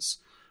instance,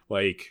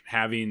 like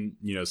having,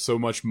 so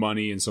much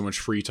money and so much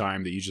free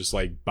time that you just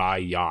like buy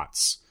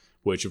yachts,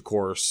 which of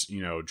course,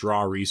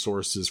 draw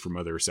resources from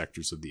other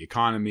sectors of the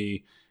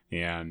economy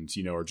and,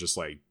 are just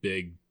like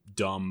big,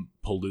 dumb,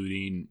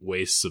 polluting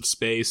wastes of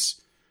space.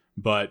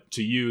 But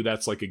to you,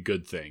 that's like a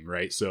good thing,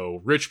 right?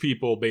 So rich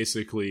people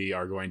basically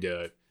are going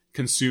to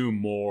consume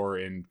more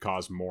and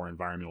cause more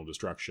environmental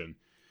destruction,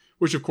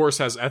 which of course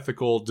has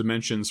ethical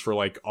dimensions for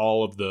like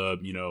all of the,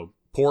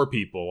 poor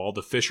people, all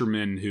the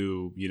fishermen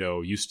who,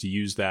 used to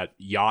use that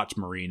yacht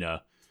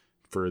marina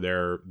for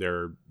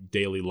their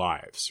daily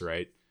lives,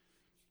 right?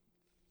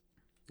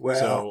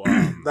 Well,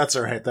 that's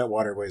all right. That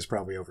waterway is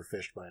probably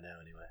overfished by now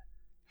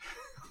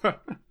anyway.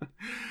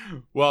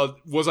 Well,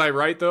 was I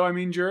right though? I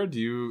mean, Jared,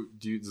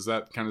 does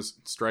that kind of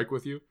strike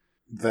with you?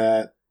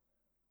 That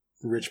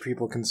rich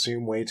people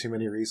consume way too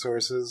many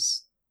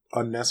resources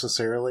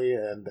unnecessarily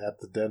and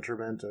at the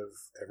detriment of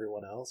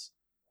everyone else?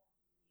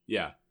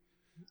 Yeah.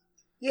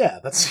 Yeah,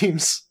 that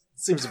seems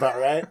about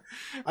right.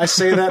 I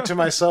say that to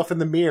myself in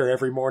the mirror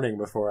every morning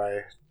before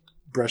I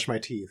brush my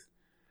teeth.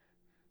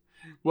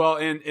 Well,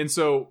 and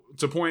so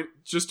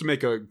just to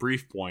make a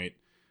brief point,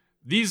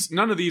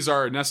 none of these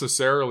are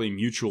necessarily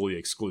mutually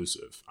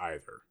exclusive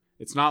either.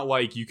 It's not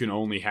like you can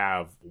only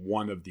have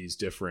one of these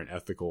different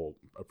ethical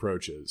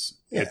approaches.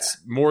 Yeah. It's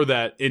more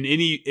that in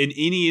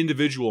any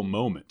individual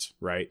moment,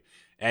 right,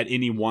 at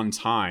any one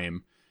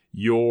time,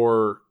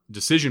 your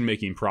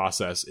decision-making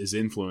process is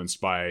influenced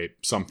by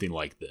something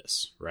like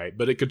this, right?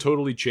 But it could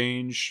totally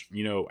change,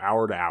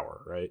 hour to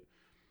hour, right?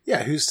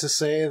 Yeah, who's to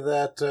say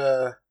that,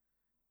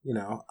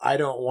 I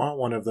don't want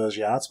one of those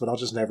yachts, but I'll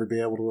just never be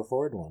able to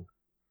afford one.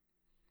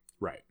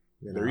 Right.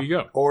 There you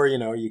go. Or,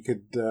 you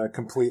could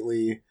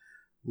completely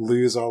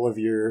lose all of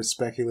your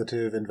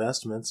speculative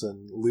investments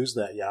and lose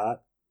that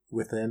yacht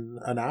within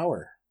an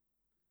hour.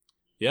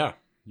 Yeah.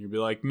 You'd be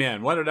like,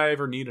 man, why did I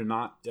ever need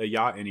a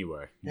yacht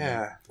anyway?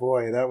 Yeah,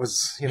 boy, that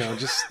was,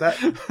 just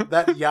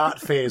that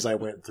yacht phase I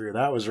went through.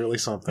 That was really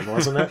something,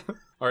 wasn't it?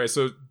 All right,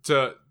 so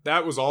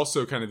that was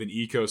also kind of an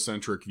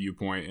eco-centric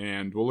viewpoint,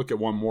 and we'll look at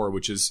one more,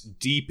 which is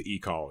deep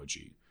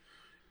ecology.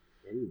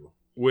 Ooh.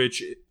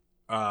 Which,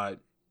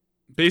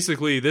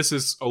 basically, this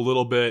is a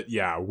little bit,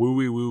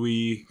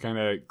 wooey kind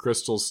of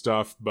crystal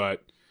stuff,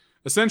 but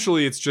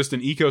essentially it's just an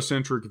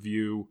eco-centric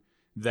view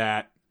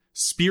that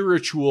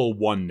spiritual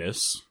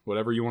oneness,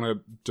 whatever you want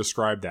to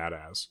describe that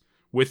as,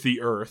 with the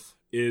earth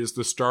is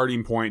the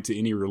starting point to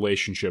any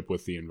relationship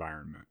with the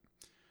environment.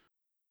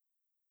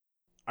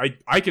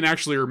 I can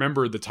actually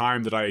remember the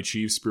time that I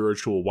achieved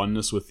spiritual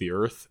oneness with the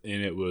earth,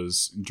 and it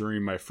was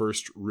during my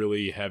first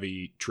really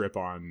heavy trip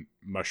on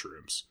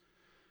mushrooms.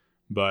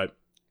 But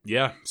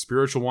yeah,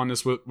 spiritual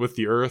oneness with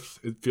the earth,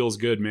 it feels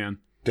good, man.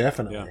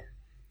 Definitely. Yeah.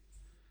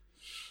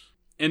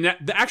 And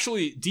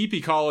actually, deep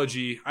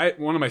ecology,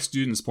 one of my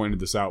students pointed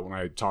this out when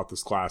I taught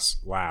this class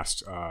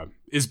last,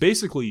 is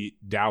basically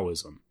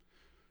Taoism.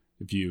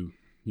 If you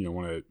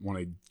want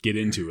to get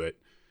into it,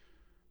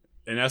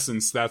 in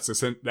essence,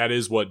 that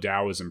is what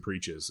Taoism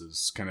preaches,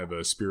 is kind of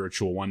a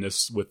spiritual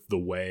oneness with the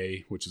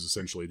way, which is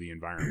essentially the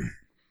environment.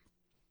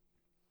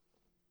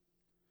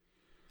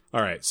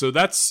 All right, so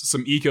that's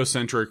some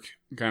ecocentric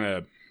kind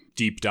of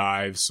deep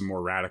dives, some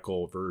more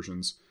radical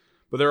versions.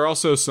 But there are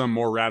also some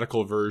more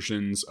radical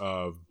versions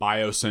of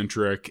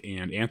biocentric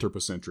and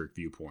anthropocentric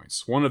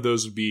viewpoints. One of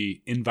those would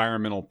be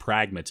environmental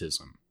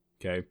pragmatism.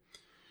 Okay.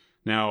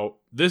 Now,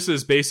 this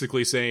is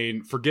basically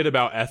saying, forget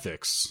about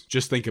ethics.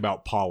 Just think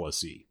about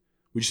policy.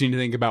 We just need to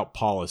think about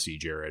policy,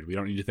 Jared. We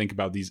don't need to think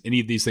about any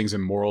of these things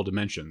in moral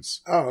dimensions.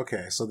 Oh,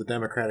 okay. So the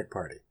Democratic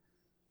Party.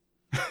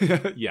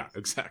 Yeah,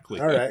 exactly.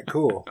 All right,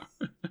 cool.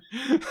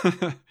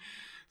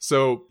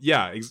 So,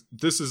 yeah,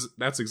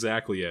 that's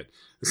exactly it.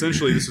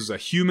 Essentially, this is a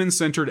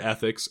human-centered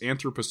ethics,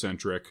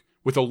 anthropocentric,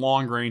 with a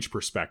long-range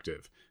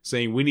perspective,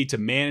 saying we need to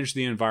manage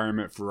the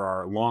environment for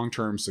our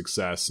long-term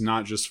success,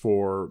 not just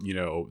for,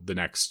 the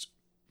next,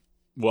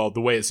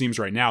 the way it seems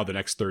right now, the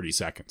next 30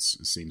 seconds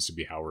seems to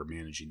be how we're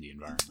managing the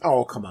environment.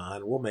 Oh, come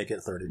on. We'll make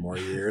it 30 more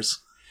years.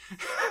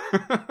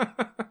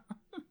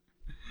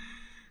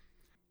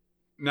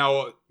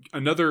 Now,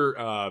 another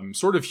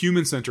sort of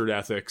human-centered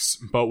ethics,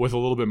 but with a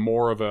little bit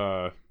more of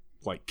a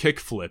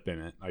kickflip in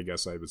it, I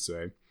guess I would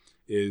say,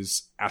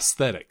 is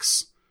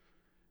aesthetics.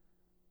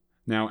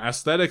 Now,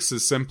 aesthetics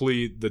is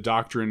simply the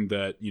doctrine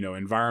that,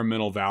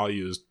 environmental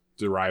value is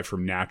derived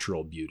from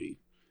natural beauty,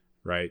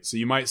 right? So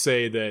you might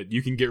say that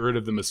you can get rid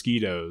of the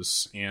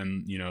mosquitoes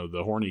and,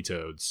 the horny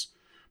toads,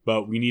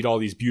 but we need all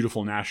these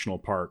beautiful national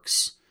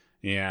parks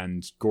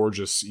and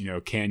gorgeous,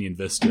 canyon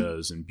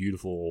vistas and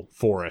beautiful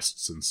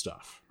forests and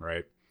stuff,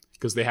 right?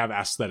 Because they have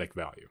aesthetic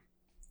value.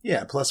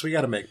 Yeah, plus we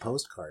got to make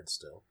postcards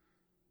still.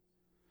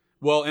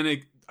 Well,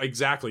 and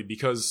exactly,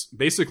 because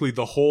basically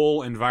the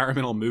whole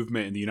environmental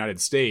movement in the United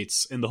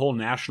States and the whole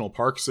national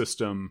park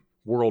system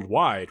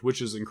worldwide,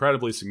 which is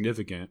incredibly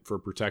significant for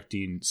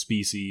protecting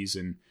species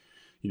and,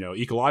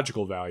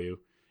 ecological value,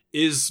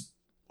 is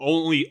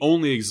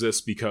only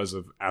exists because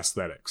of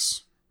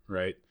aesthetics,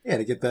 right? Yeah,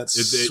 to get that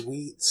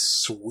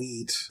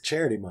sweet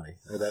charity money,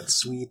 or that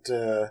sweet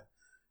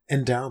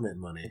endowment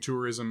money,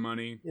 tourism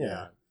money.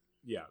 Yeah.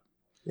 Yeah.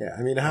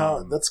 I mean,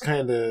 that's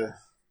kind of,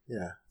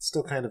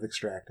 still kind of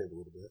extractive a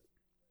little bit.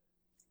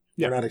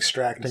 Yeah, we're not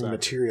extracting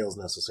materials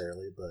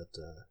necessarily, but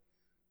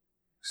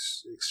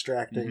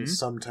extracting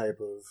some type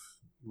of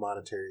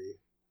monetary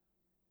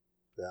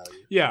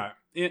value. Yeah,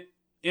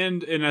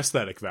 and an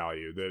aesthetic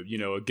value that,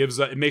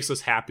 it makes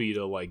us happy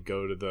to like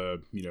go to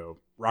the,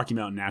 Rocky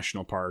Mountain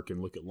National Park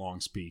and look at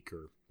Long's Peak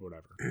or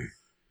whatever.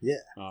 Yeah.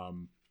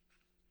 All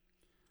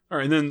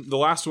right, and then the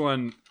last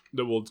one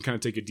that we'll kind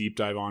of take a deep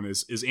dive on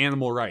is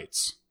animal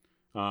rights,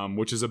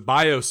 which is a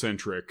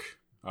biocentric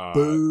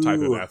type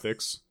of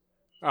ethics.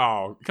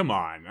 Oh, come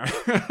on.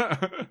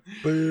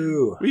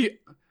 Boo.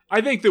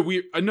 I think that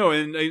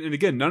and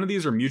again, none of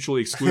these are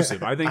mutually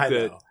exclusive. I think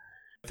I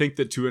think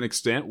that to an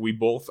extent we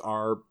both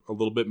are a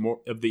little bit more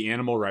of the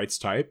animal rights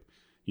type,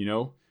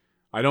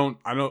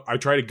 I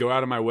try to go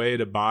out of my way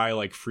to buy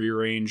like free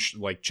range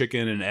like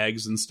chicken and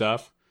eggs and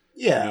stuff.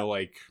 Yeah.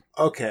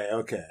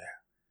 Okay.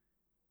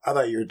 I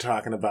thought you were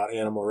talking about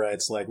animal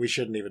rights, like we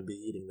shouldn't even be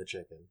eating the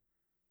chicken.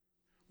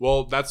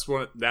 Well, that's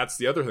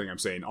the other thing I'm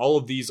saying. All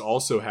of these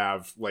also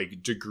have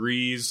like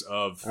degrees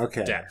of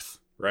depth,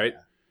 right?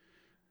 Yeah.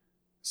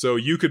 So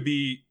you could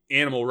be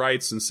animal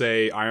rights and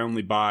say, I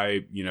only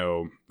buy,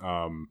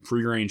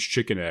 free range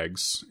chicken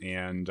eggs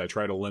and I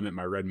try to limit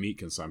my red meat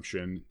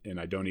consumption and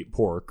I don't eat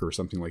pork or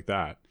something like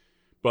that,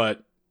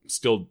 but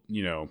still,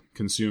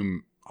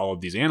 consume all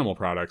of these animal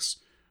products.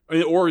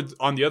 Or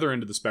on the other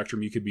end of the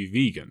spectrum, you could be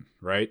vegan,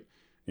 right?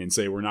 And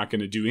say, we're not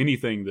going to do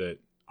anything that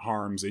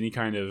harms any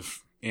kind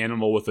of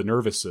animal with a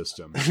nervous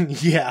system.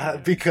 Yeah,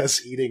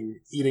 because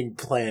eating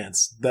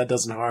plants, that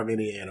doesn't harm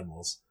any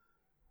animals.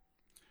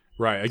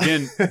 Right.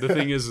 Again, the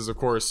thing is of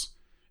course,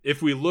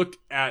 if we look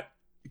at,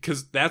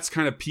 because that's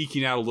kind of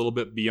peeking out a little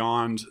bit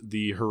beyond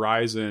the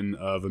horizon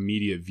of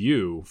immediate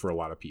view for a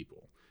lot of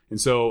people. And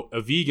so a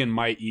vegan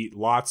might eat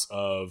lots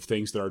of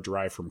things that are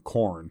derived from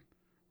corn,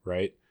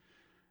 right?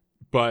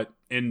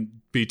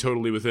 And be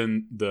totally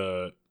within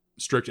the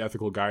strict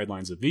ethical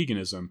guidelines of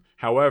veganism.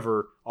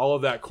 However, all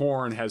of that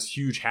corn has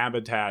huge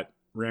habitat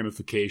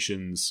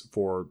ramifications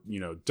for,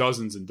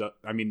 dozens and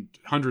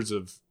hundreds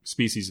of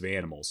species of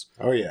animals.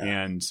 Oh yeah.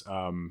 And,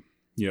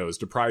 is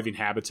depriving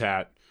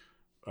habitat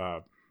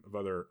of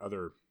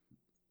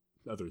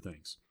other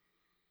things.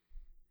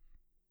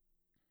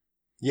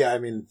 Yeah.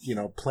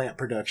 Plant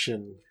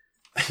production,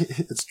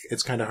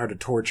 it's kind of hard to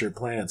torture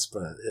plants,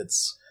 but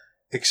it's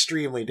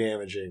extremely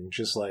damaging,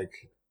 just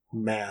like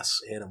mass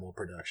animal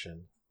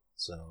production.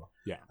 So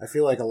yeah, I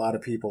feel like a lot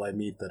of people I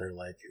meet that are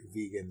like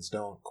vegans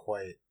don't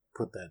quite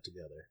put that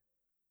together.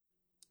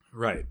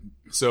 Right.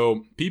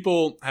 So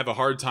people have a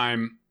hard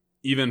time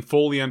even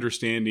fully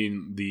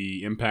understanding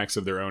the impacts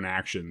of their own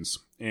actions.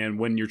 And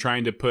when you're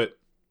trying to put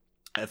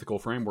ethical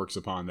frameworks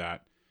upon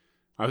that,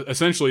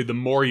 essentially the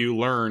more you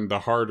learn,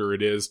 the harder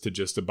it is to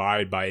just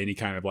abide by any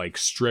kind of like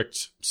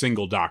strict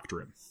single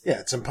doctrine.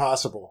 Yeah, it's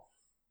impossible.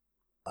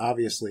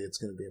 Obviously, it's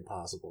going to be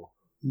impossible.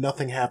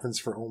 Nothing happens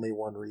for only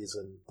one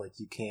reason. Like,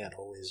 you can't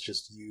always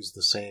just use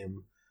the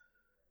same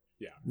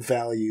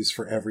values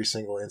for every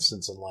single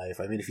instance in life.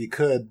 I mean, if you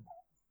could,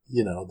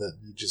 that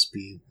you'd just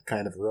be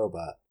kind of a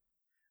robot.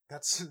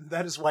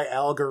 That is why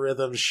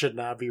algorithms should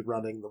not be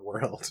running the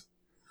world.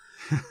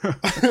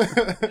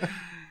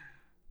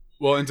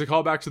 Well, and to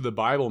call back to the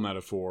Bible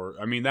metaphor,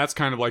 that's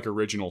kind of like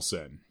original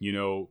sin.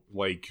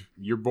 Like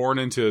you're born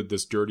into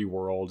this dirty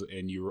world,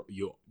 and you're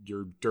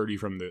dirty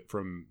from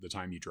the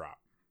time you drop,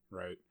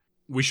 right?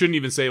 We shouldn't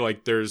even say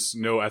like there's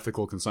no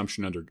ethical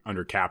consumption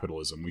under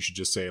capitalism. We should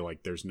just say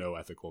like there's no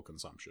ethical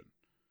consumption.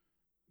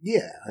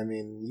 Yeah,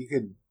 you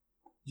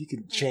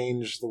could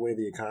change the way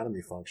the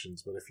economy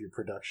functions, but if your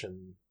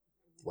production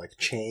like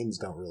chains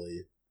don't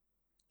really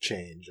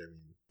change,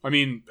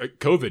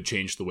 COVID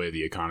changed the way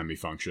the economy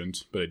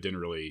functioned, but it didn't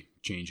really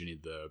change any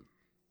of the,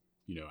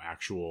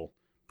 actual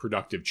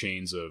productive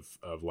chains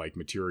of like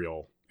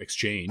material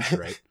exchange,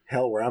 right?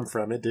 Hell, where I'm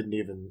from, it didn't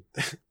even...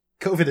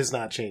 COVID has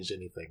not changed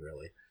anything,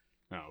 really.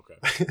 Oh,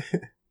 okay.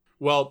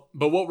 Well,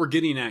 but what we're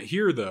getting at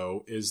here,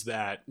 though, is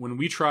that when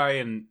we try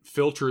and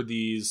filter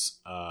these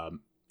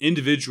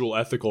individual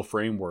ethical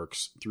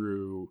frameworks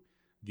through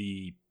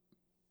the,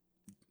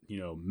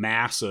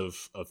 mass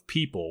of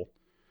people,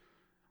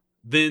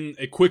 then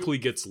it quickly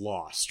gets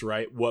lost,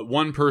 right? What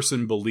one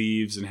person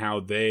believes and how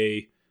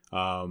they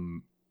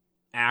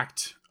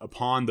act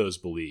upon those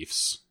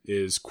beliefs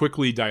is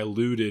quickly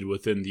diluted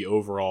within the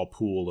overall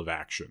pool of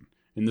action.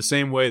 In the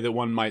same way that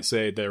one might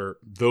say their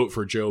vote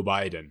for Joe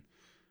Biden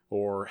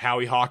or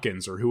Howie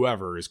Hawkins or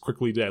whoever is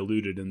quickly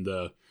diluted in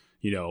the,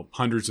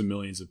 hundreds of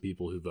millions of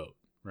people who vote,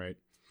 right?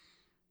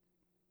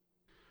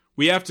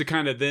 We have to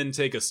kind of then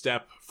take a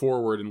step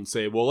forward and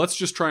say, well, let's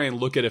just try and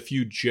look at a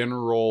few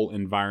general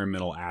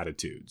environmental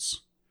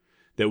attitudes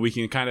that we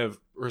can kind of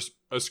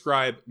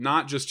ascribe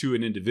not just to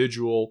an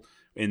individual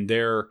and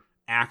their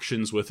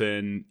actions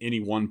within any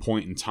one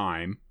point in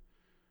time,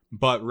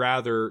 but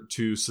rather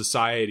to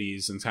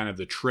societies and kind of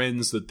the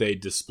trends that they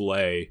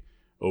display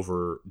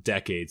over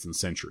decades and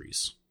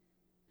centuries.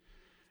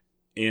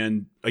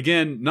 And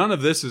again, none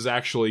of this is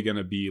actually going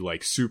to be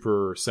like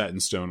super set in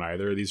stone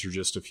either. These are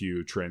just a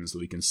few trends that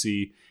we can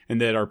see and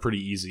that are pretty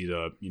easy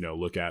to,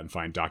 look at and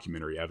find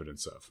documentary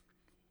evidence of.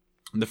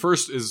 And the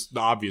first is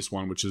the obvious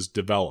one, which is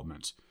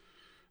development.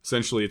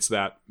 Essentially, it's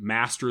that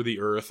master the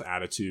earth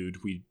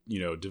attitude. We,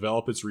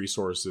 develop its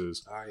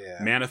resources,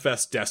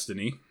 manifest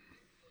destiny.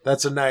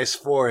 That's a nice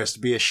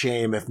forest. Be a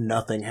shame if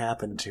nothing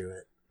happened to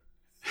it.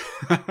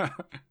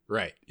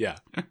 Right, yeah.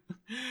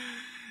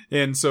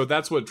 And so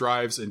that's what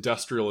drives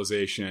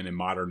industrialization and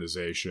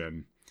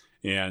modernization.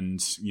 And,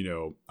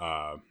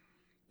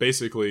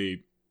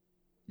 basically,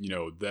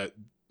 that,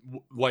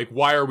 like,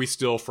 why are we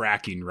still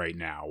fracking right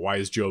now? Why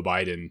is Joe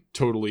Biden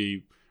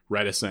totally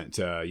reticent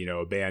to,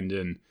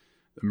 abandon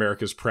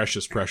America's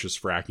precious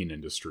fracking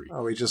industry?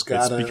 Oh, we just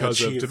got to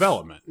because of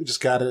development. We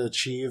just got to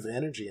achieve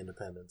energy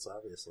independence,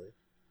 obviously.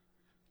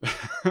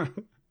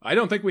 I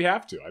don't think we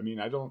have to. I mean,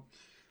 I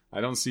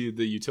don't see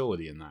the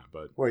utility in that.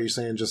 But what are you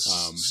saying? Just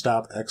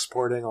stop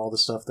exporting all the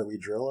stuff that we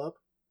drill up?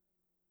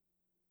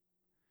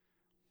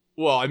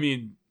 Well, I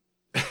mean,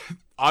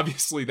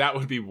 obviously that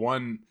would be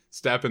one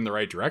step in the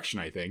right direction,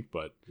 I think.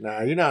 But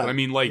no, you're not. I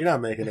mean, like, you're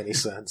not making any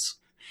sense.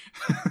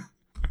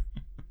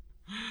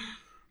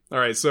 All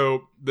right,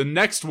 so the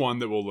next one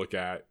that we'll look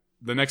at,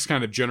 the next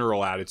kind of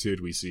general attitude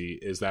we see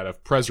is that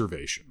of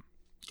preservation,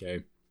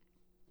 okay,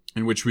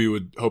 in which we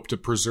would hope to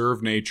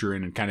preserve nature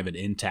in kind of an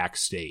intact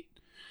state.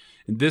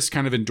 And this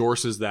kind of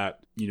endorses that,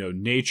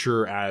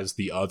 nature as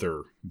the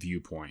other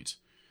viewpoint.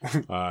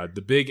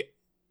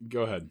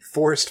 Go ahead.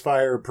 Forest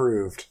fire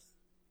approved.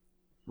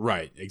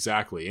 Right,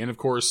 exactly. And of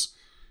course,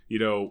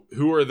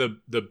 who are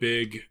the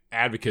big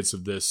advocates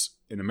of this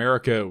in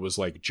America? It was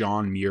like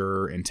John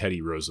Muir and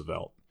Teddy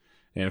Roosevelt.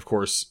 And of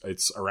course,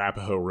 it's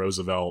Arapaho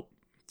Roosevelt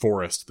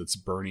forest that's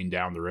burning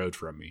down the road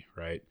from me,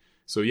 right?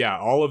 So yeah,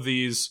 all of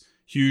these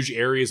huge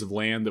areas of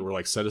land that were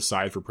like set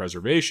aside for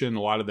preservation,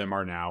 a lot of them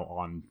are now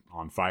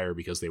on fire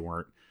because they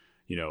weren't,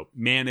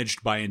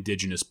 managed by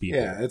indigenous people.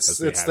 Yeah, it's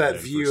that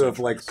view of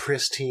like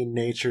pristine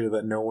nature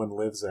that no one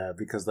lives at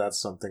because that's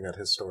something that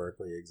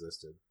historically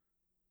existed.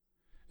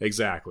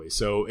 Exactly.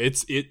 So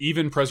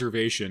even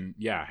preservation,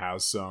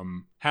 has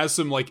some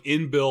like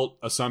inbuilt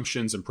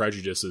assumptions and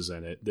prejudices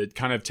in it that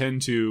kind of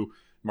tend to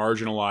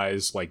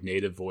marginalize like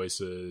native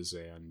voices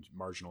and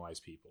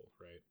marginalize people,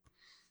 right?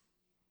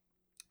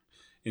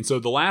 And so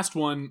the last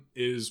one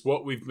is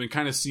what we've been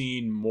kind of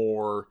seeing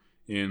more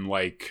in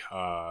like,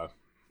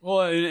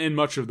 in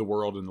much of the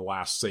world in the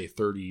last, say,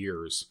 30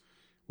 years,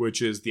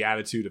 which is the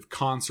attitude of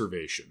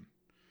conservation,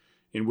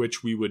 in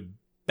which we would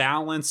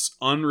balance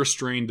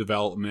unrestrained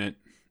development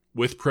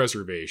with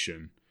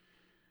preservation.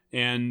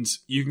 And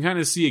you can kind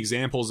of see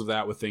examples of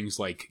that with things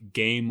like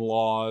game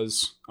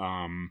laws,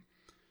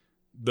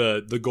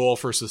 the goal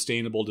for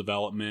sustainable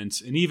development,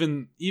 and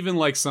even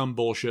like some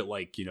bullshit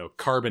like,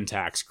 carbon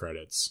tax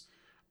credits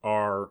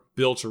are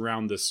built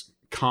around this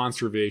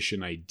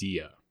conservation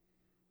idea.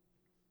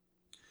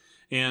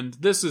 And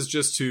this is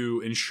just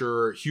to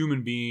ensure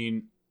human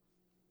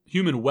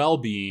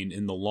well-being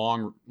in the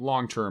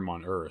long term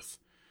on Earth.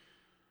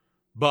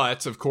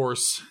 But of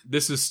course,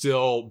 this is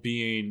still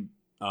being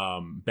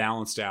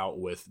balanced out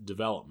with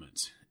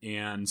development.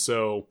 And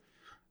so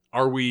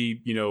are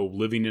we,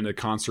 living in a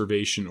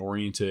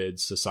conservation-oriented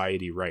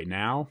society right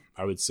now?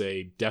 I would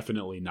say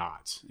definitely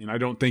not. And I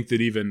don't think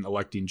that even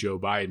electing Joe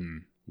Biden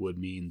would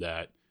mean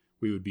that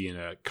we would be in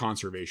a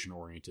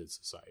conservation-oriented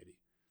society.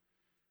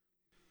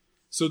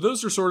 So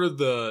those are sort of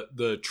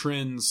the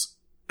trends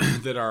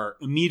that are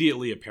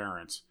immediately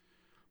apparent.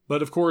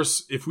 But of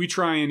course, if we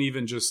try and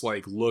even just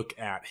like look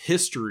at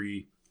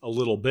history a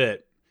little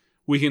bit,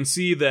 we can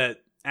see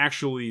that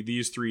actually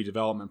these three,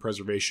 development,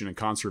 preservation, and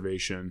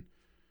conservation,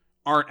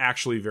 aren't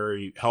actually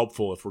very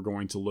helpful if we're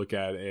going to look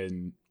at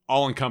an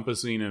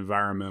all-encompassing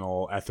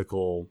environmental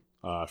ethical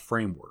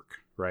framework,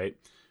 right?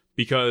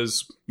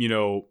 Because,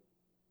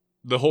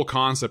 the whole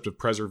concept of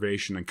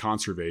preservation and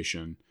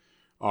conservation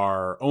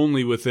are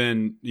only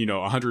within,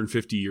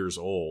 150 years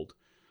old.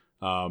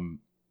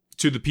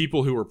 To the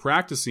people who were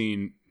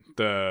practicing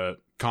the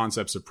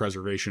concepts of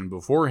preservation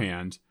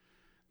beforehand,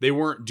 they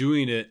weren't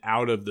doing it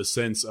out of the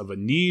sense of a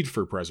need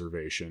for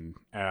preservation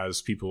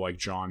as people like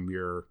John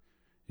Muir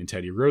and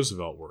Teddy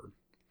Roosevelt were.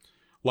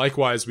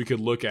 Likewise, we could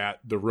look at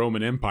the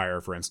Roman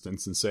Empire, for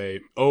instance, and say,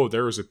 oh,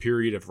 there was a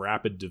period of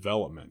rapid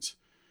development.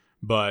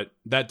 But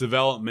that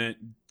development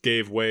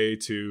gave way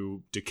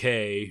to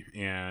decay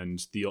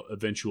and the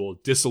eventual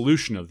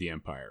dissolution of the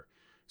empire.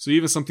 So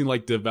even something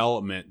like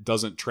development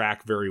doesn't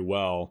track very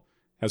well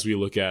as we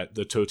look at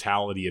the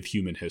totality of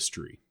human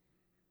history.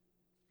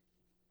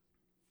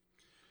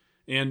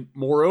 And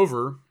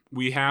moreover,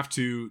 we have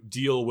to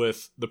deal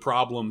with the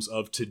problems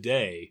of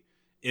today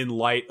in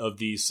light of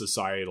these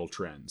societal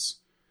trends.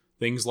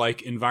 Things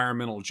like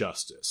environmental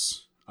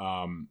justice,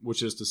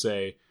 which is to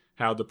say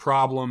how the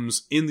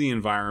problems in the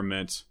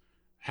environment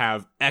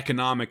have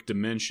economic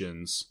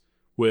dimensions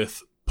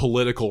with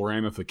political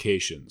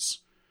ramifications.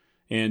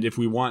 And if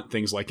we want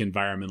things like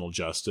environmental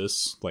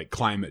justice, like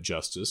climate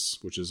justice,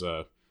 which is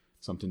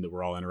something that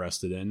we're all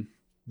interested in,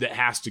 that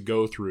has to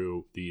go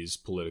through these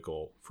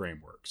political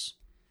frameworks.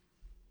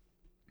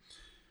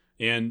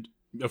 And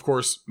of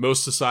course,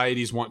 most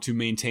societies want to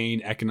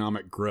maintain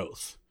economic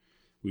growth.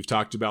 We've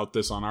talked about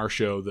this on our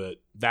show,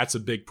 that's a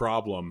big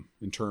problem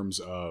in terms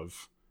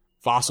of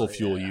fossil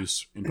fuel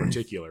use in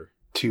particular.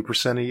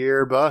 2% a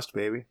year bust,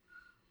 baby.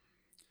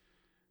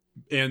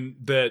 And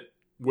that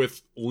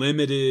with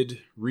limited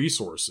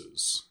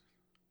resources,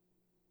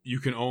 you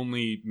can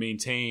only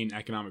maintain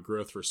economic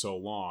growth for so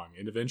long.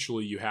 And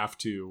eventually you have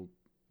to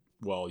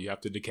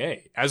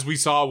decay. As we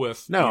saw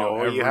with...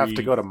 you have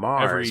to go to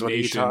Mars. Every what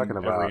nation, are you talking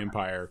about? every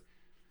empire.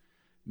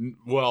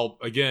 Well,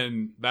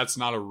 again, that's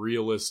not a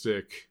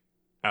realistic...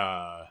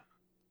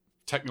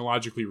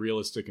 technologically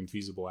realistic and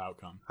feasible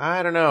outcome.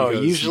 I don't know.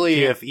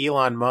 Usually if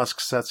Elon Musk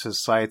sets his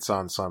sights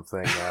on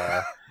something,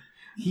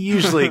 he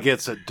usually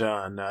gets it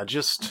done.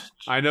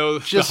 I know the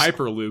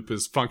Hyperloop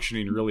is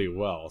functioning really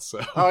well. So.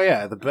 Oh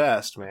yeah, the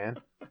best, man.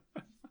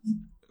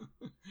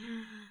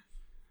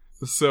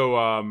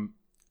 So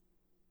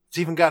it's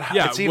even got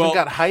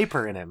got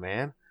hyper in it,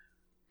 man.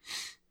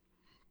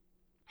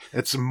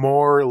 It's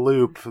more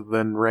loop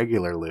than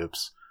regular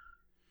loops.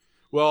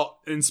 Well,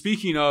 and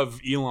speaking of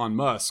Elon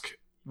Musk,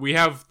 we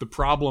have the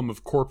problem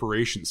of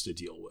corporations to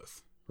deal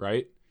with,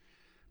 right?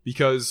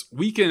 Because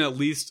we can at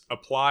least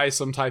apply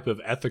some type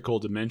of ethical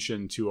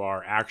dimension to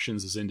our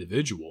actions as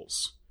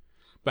individuals.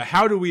 But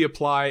how do we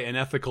apply an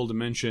ethical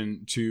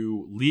dimension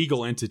to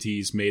legal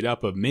entities made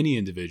up of many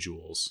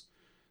individuals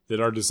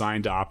that are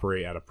designed to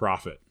operate at a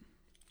profit?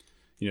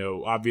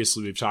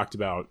 Obviously we've talked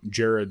about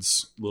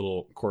Jared's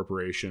little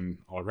corporation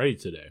already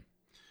today.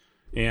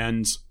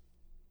 And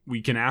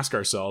we can ask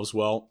ourselves,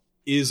 well,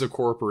 is a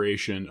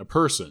corporation a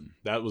person?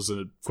 That was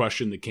a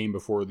question that came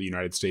before the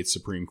United States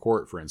Supreme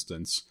Court, for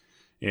instance.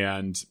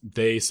 And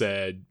they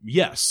said,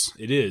 yes,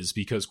 it is,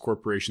 because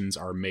corporations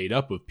are made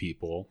up of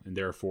people, and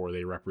therefore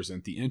they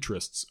represent the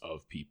interests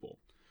of people.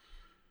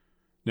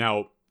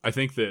 Now, I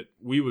think that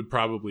we would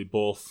probably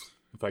both,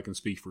 if I can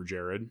speak for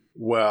Jared.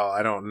 Well,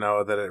 I don't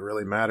know that it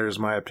really matters,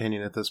 my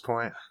opinion at this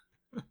point.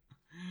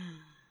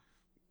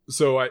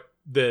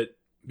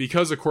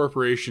 Because a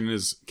corporation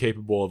is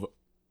capable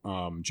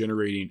of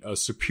generating a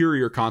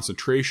superior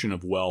concentration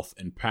of wealth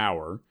and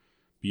power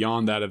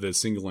beyond that of a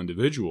single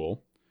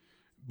individual,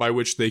 by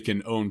which they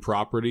can own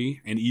property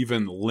and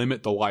even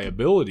limit the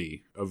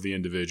liability of the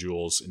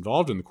individuals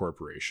involved in the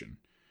corporation,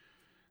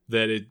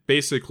 that it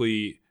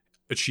basically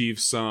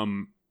achieves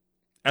some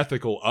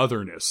ethical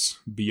otherness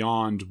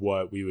beyond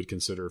what we would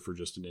consider for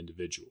just an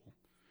individual.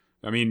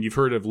 I mean, you've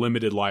heard of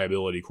limited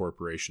liability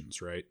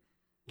corporations, right?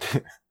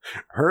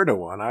 Heard of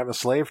one. I'm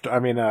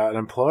an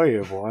employee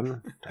of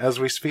one as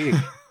we speak.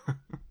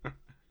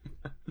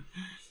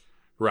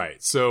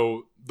 Right.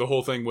 So the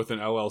whole thing with an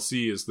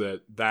LLC is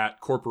that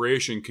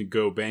corporation could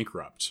go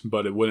bankrupt,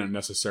 but it wouldn't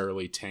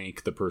necessarily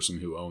tank the person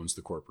who owns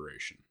the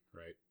corporation,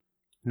 right?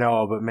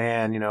 No, but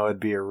man, it'd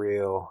be a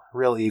real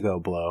ego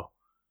blow.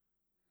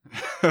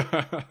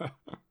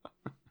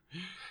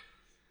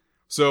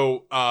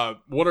 So,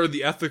 what are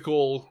the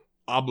ethical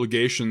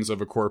obligations of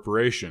a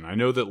corporation? I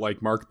know that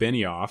like Mark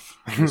Benioff,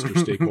 Mr.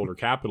 Stakeholder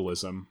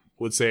Capitalism,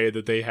 would say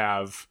that they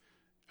have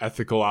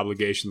ethical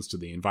obligations to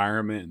the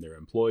environment and their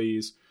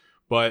employees.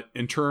 But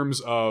in terms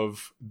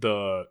of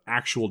the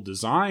actual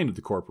design of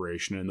the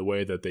corporation and the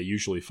way that they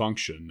usually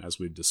function, as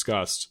we've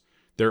discussed,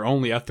 their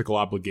only ethical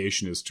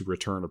obligation is to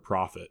return a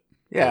profit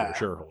to their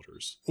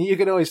shareholders. You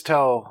can always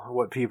tell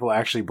what people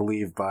actually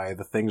believe by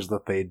the things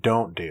that they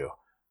don't do.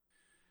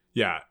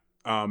 Yeah.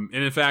 And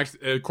in fact,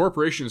 a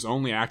corporation is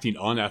only acting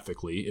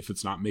unethically if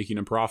it's not making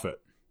a profit.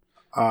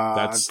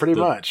 That's pretty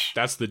much.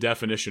 That's the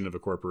definition of a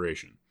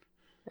corporation.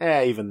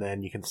 Even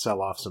then, you can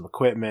sell off some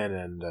equipment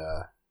and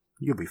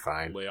you'll be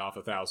fine. Lay off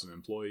 1,000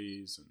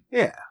 employees. And...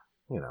 Yeah.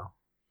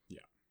 Yeah.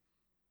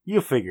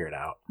 You'll figure it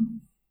out.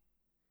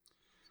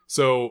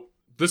 So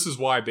this is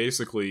why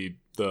basically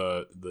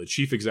the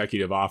chief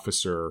executive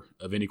officer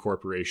of any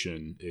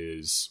corporation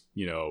is,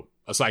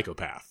 a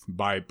psychopath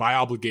by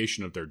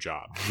obligation of their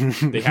job.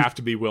 They have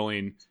to be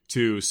willing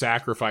to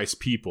sacrifice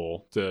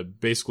people to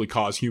basically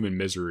cause human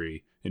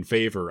misery in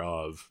favor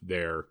of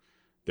their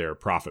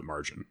profit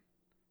margin.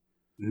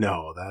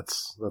 No,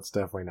 that's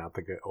definitely not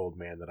the good old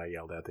man that I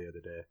yelled at the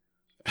other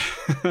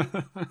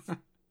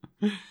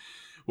day.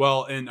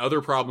 Well, and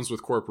other problems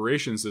with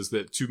corporations is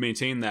that to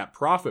maintain that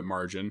profit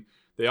margin,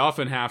 they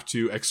often have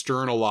to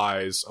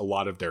externalize a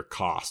lot of their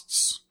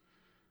costs,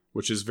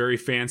 which is a very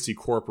fancy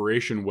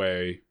corporation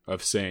way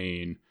of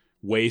saying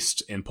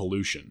waste and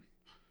pollution.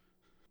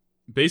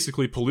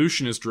 Basically,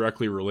 pollution is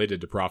directly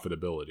related to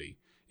profitability.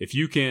 If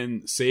you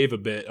can save a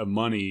bit of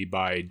money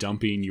by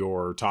dumping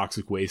your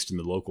toxic waste in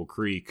the local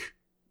creek,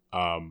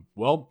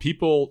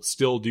 people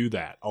still do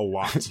that a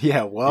lot.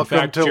 Yeah, welcome.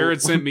 In fact,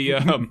 Jared sent me. You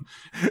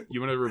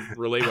want to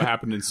relay what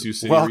happened in Sioux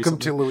City? Welcome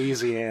recently? to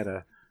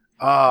Louisiana.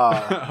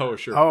 Oh,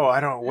 sure. Oh, I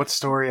don't. What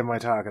story am I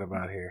talking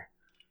about here?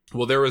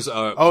 Well, there was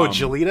a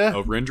Gelita?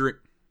 a rendering.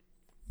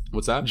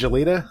 What's that?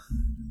 Gelita?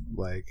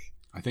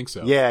 I think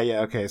so. Yeah.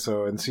 Okay.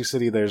 So in Sioux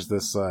City, there's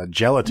this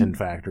gelatin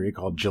factory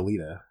called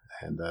Gelita,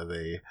 and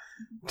they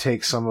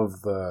take some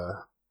of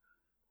the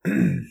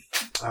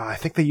I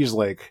think they use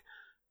like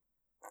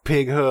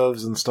pig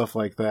hooves and stuff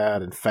like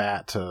that and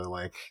fat to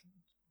like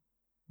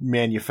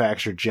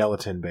manufacture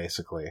gelatin,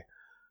 basically.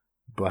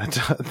 But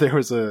there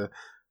was an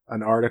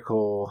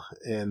article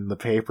in the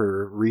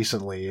paper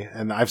recently,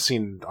 and I've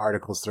seen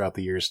articles throughout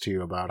the years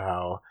too, about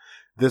how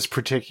this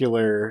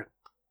particular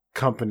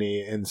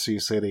company in Sioux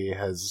City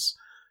has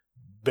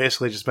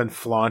basically just been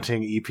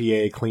flaunting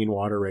EPA clean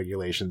water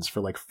regulations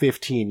for like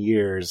 15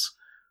 years,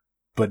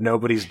 but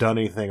nobody's done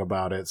anything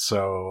about it.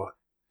 So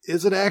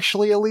is it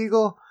actually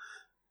illegal?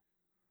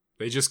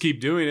 They just keep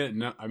doing it.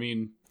 No, I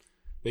mean,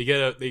 they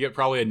get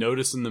probably a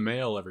notice in the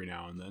mail every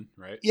now and then,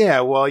 right?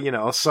 Yeah, well, you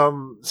know,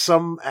 some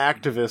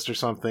activist or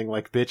something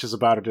like bitches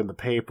about it in the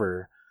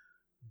paper,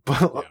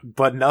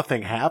 but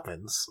nothing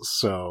happens.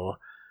 So,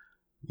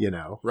 you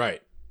know.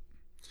 Right.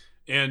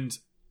 And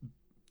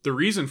the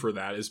reason for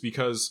that is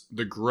because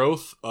the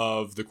growth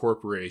of the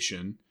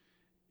corporation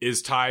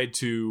is tied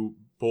to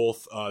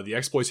both the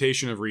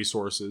exploitation of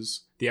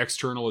resources, the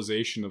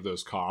externalization of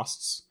those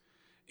costs,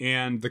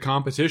 and the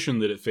competition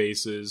that it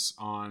faces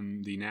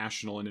on the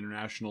national and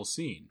international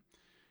scene.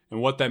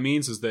 And what that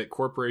means is that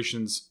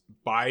corporations,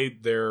 by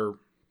their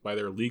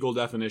legal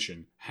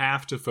definition,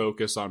 have to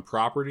focus on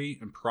property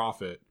and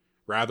profit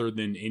rather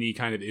than any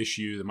kind of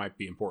issue that might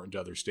be important to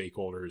other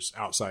stakeholders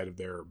outside of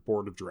their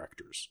board of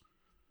directors.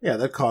 Yeah,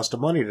 that cost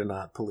them money to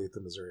not pollute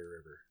the Missouri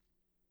River.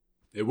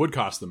 It would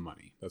cost them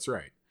money. That's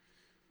right.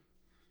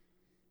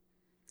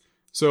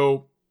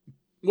 So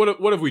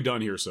what have we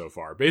done here so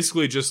far?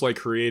 Basically just like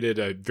created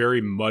a very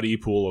muddy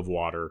pool of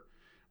water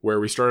where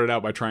we started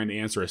out by trying to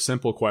answer a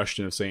simple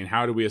question of saying,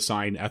 how do we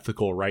assign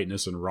ethical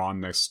rightness and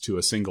wrongness to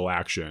a single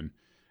action?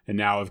 And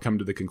now I've come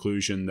to the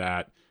conclusion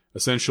that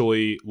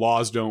essentially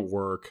laws don't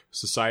work,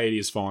 society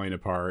is falling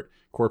apart,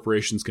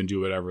 corporations can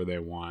do whatever they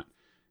want,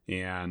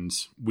 and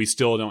we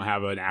still don't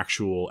have an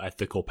actual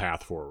ethical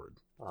path forward.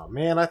 Oh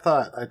man, I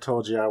thought I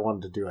told you I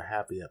wanted to do a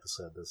happy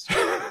episode this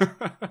time.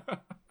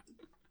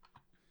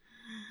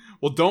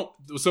 Well,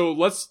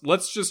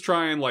 let's just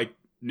try and like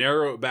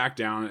narrow it back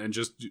down and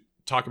just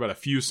talk about a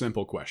few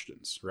simple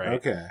questions, right?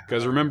 Okay.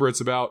 Because remember,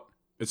 it's about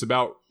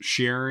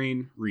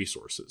sharing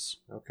resources.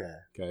 Okay.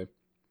 Okay.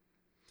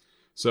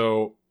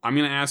 So I'm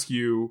going to ask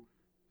you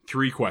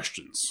 3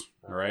 questions.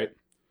 All right.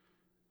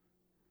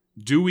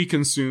 Do we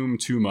consume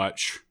too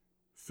much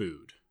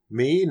food?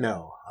 Me?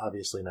 No,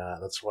 obviously not.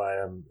 That's why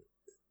I'm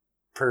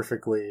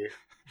perfectly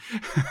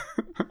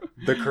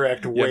the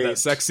correct weight. Yeah, that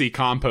sexy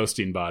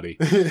composting body.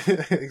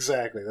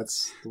 Exactly.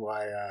 That's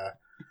why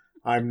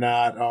I'm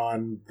not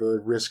on the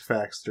risk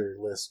factor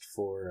list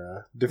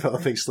for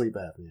developing sleep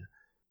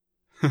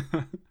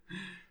apnea.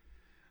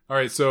 All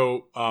right.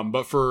 So,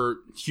 but for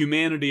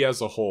humanity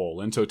as a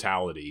whole, in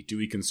totality, do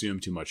we consume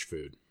too much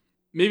food?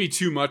 Maybe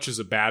too much is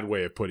a bad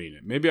way of putting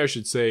it. Maybe I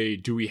should say,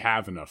 do we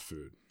have enough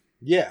food?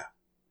 Yeah.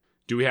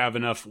 Do we have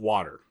enough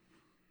water?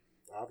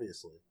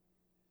 Obviously.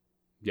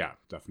 Yeah,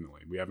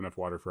 definitely. We have enough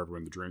water for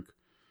everyone to drink.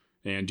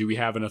 And do we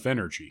have enough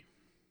energy?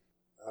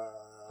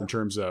 In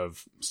terms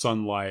of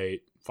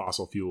sunlight,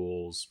 fossil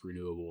fuels,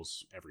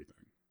 renewables, everything.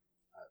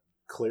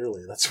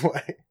 Clearly, that's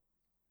why.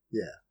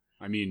 Yeah.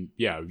 I mean,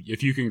 yeah,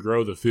 if you can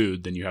grow the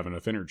food, then you have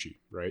enough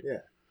energy, right? Yeah.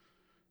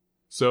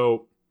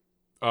 So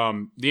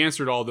the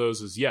answer to all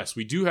those is yes,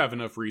 we do have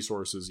enough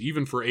resources,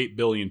 even for 8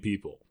 billion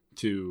people,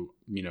 to,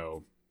 you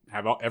know,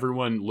 have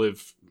everyone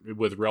live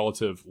with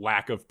relative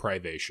lack of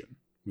privation,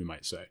 we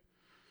might say.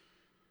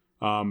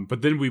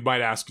 But then we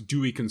might ask,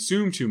 do we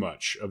consume too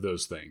much of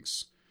those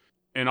things?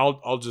 And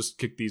I'll just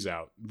kick these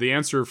out. The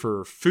answer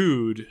for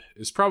food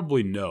is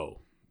probably no.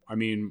 I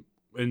mean,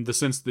 in the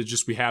sense that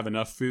just we have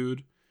enough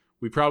food,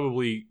 we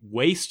probably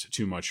waste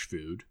too much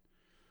food,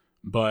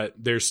 but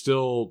there's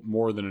still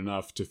more than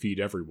enough to feed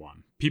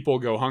everyone. People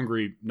go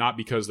hungry not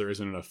because there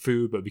isn't enough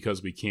food, but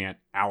because we can't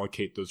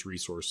allocate those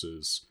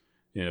resources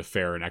in a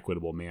fair and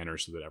equitable manner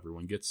so that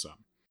everyone gets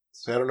some.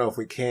 So I don't know if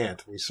we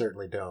can't. We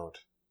certainly don't.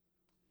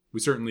 We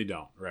certainly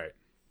don't, right?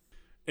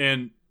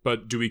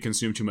 But do we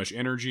consume too much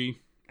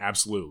energy?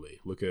 Absolutely.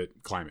 Look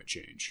at climate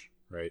change,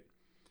 right?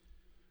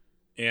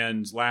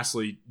 And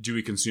lastly, do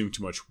we consume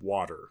too much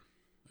water?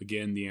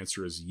 Again, the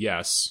answer is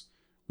yes.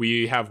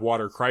 We have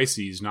water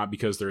crises not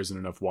because there isn't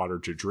enough water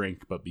to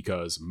drink, but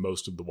because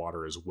most of the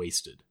water is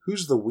wasted.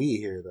 Who's the we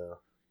here, though?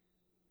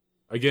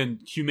 Again,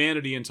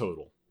 humanity in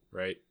total,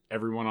 right?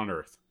 Everyone on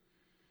Earth.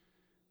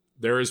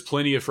 There is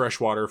plenty of fresh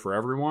water for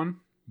everyone,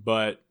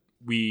 but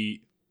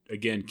we,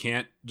 again,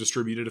 can't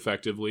distribute it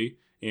effectively,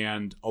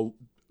 and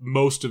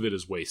most of it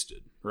is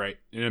wasted, right?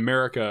 In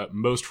America,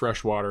 most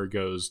fresh water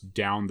goes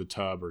down the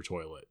tub or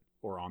toilet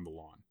or on the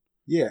lawn.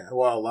 Yeah,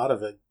 well, a lot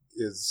of it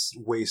is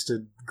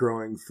wasted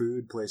growing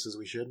food places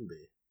we shouldn't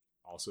be.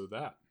 Also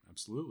that,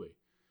 absolutely.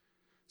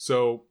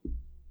 So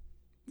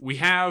we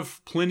have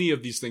plenty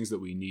of these things that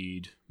we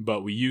need,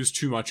 but we use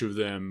too much of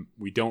them.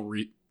 We don't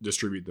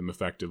redistribute them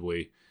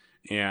effectively,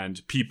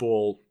 and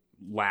people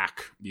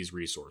lack these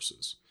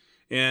resources.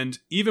 And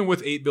even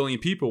with 8 billion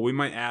people, we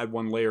might add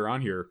one layer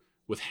on here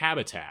with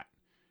habitat.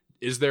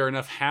 is there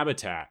enough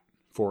habitat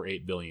for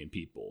 8 billion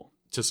people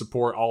to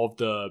support all of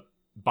the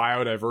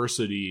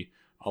biodiversity,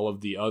 all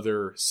of the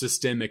other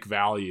systemic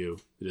value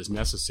that is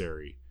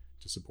necessary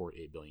to support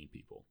 8 billion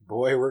people?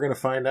 Boy, we're going to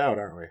find out,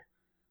 aren't we?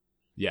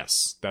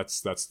 Yes,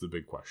 that's the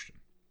big question.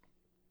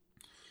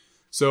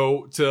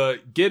 So to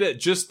get at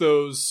just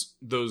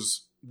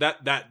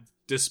that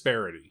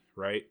disparity,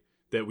 right?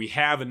 That we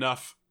have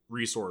enough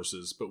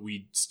resources, but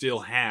we still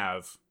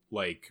have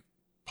like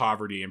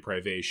poverty and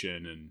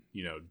privation and,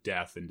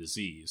 death and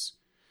disease.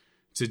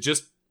 To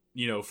just,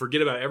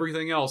 forget about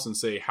everything else and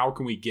say, how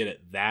can we get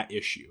at that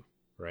issue,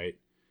 right?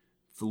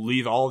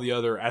 Leave all the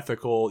other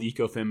ethical,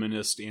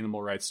 ecofeminist,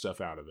 animal rights stuff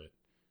out of it.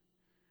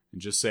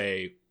 And just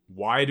say,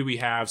 why do we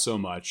have so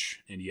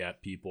much and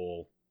yet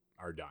people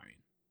are dying,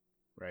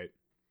 right?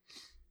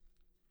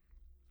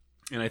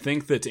 And I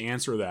think that to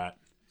answer that,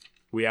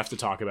 we have to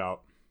talk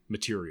about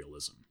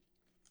materialism.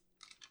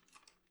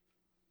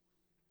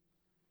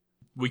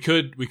 We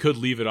could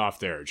leave it off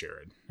there,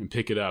 Jared, and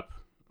pick it up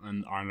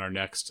on our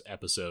next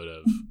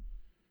episode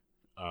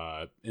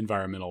of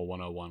Environmental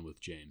 101 with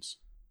James.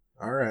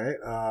 All right.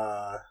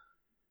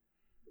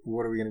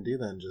 What are we going to do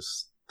then?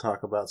 Just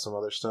talk about some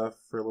other stuff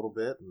for a little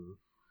bit? And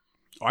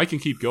I can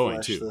keep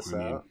going, too. This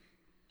out.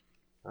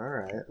 All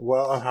right.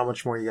 Well, how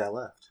much more you got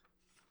left?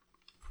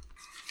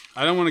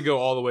 I don't want to go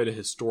all the way to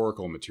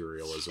historical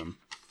materialism.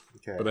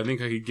 Okay. But I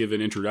think I could give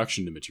an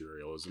introduction to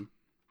materialism.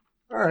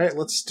 All right,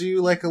 let's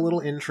do like a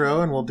little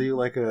intro, and we'll do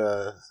like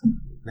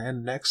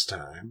and next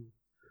time.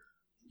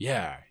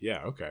 Yeah,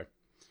 okay.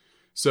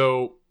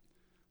 So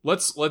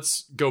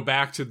let's go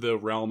back to the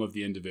realm of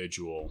the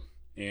individual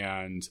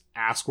and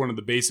ask one of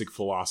the basic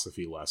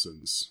philosophy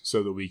lessons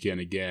so that we can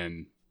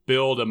again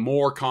build a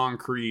more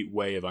concrete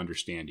way of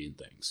understanding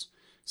things.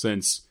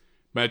 Since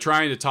by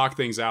trying to talk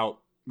things out,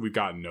 we've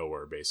gotten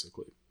nowhere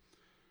basically.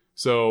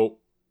 So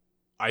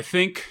I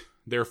think,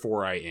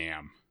 therefore I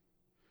am.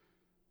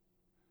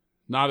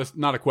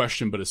 Not a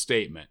question, but a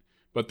statement.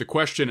 But the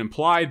question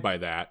implied by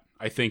that,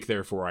 I think,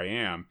 therefore I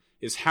am,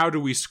 is how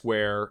do we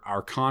square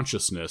our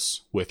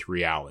consciousness with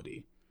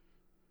reality?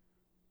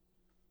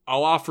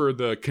 I'll offer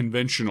the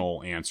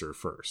conventional answer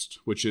first,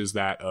 which is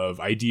that of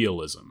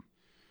idealism.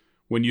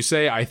 When you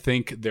say, I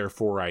think,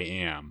 therefore I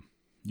am,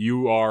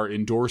 you are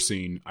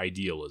endorsing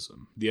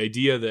idealism. The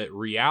idea that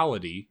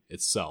reality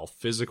itself,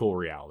 physical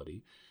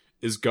reality,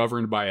 is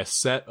governed by a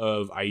set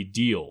of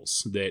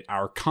ideals that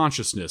our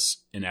consciousness,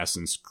 in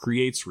essence,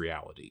 creates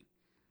reality.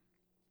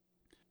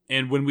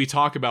 And when we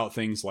talk about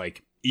things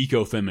like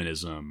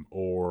ecofeminism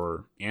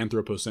or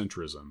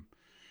anthropocentrism,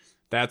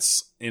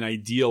 that's an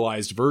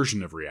idealized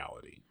version of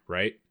reality,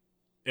 right?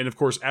 And of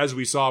course, as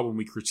we saw when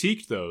we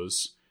critiqued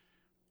those,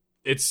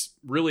 it's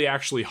really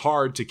actually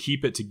hard to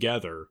keep it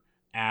together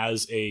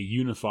as a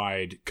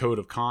unified code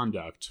of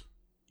conduct,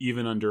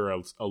 even under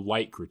a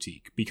light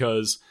critique,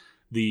 because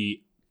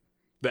the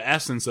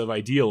essence of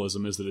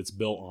idealism is that it's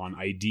built on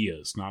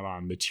ideas, not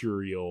on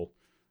material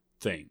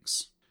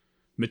things.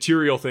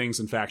 Material things,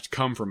 in fact,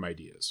 come from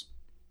ideas.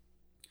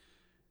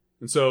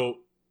 And so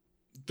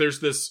there's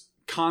this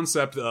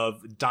concept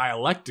of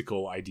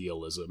dialectical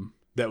idealism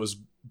that was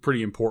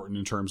pretty important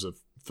in terms of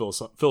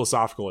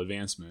philosophical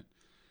advancement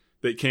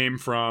that came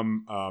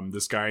from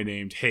this guy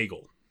named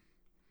Hegel.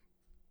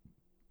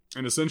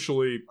 And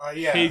essentially,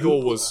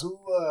 Hegel was...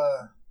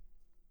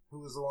 Who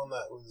was the one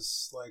that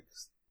was, like,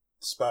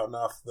 spouting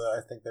off the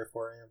I think,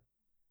 therefore I am?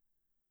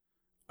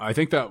 I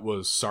think that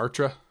was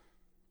Sartre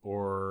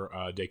or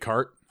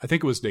Descartes. I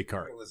think it was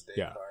Descartes. It was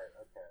Descartes,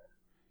 yeah. Okay.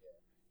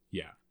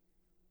 Yeah.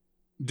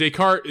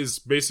 Descartes is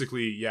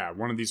basically,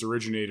 one of these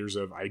originators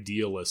of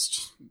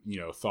idealist,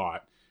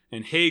 thought.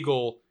 And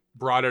Hegel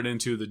brought it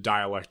into the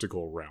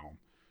dialectical realm.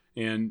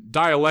 And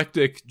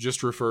dialectic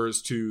just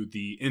refers to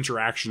the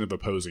interaction of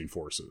opposing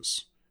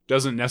forces.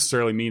 Doesn't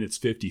necessarily mean it's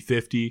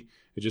 50-50.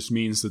 It just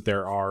means that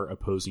there are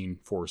opposing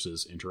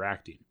forces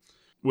interacting.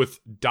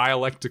 With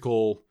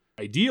dialectical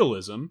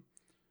idealism,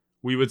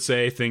 we would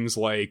say things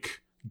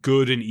like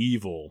good and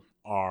evil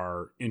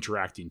are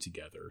interacting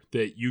together.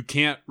 That you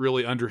can't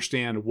really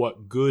understand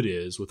what good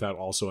is without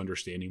also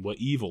understanding what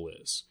evil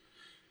is.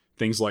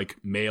 Things like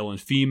male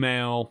and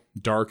female,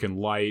 dark and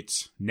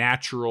light,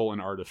 natural and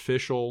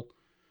artificial.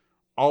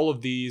 All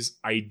of these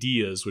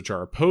ideas, which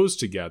are opposed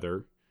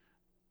together,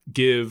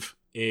 give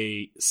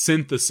a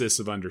synthesis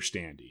of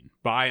understanding.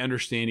 By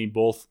understanding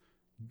both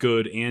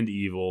good and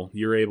evil,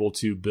 you're able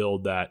to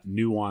build that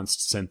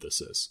nuanced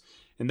synthesis.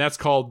 And that's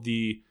called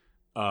the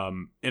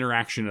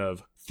interaction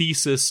of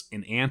thesis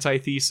and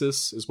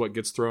antithesis is what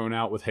gets thrown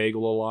out with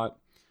Hegel a lot.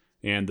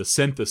 And the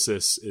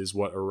synthesis is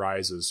what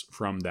arises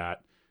from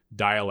that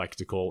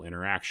dialectical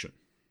interaction.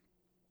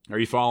 Are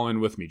you following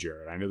with me,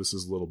 Jared? I know this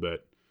is a little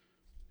bit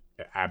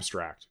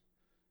abstract.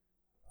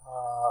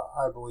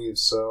 I believe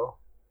so.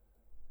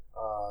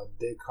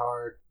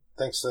 Descartes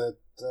thinks that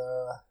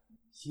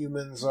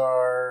humans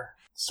are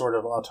sort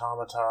of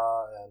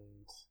automata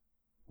and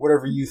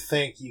whatever you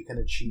think you can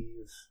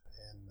achieve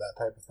and that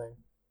type of thing.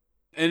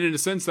 And in a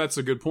sense, that's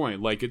a good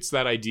point. Like, it's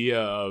that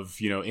idea of,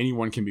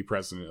 anyone can be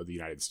president of the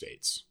United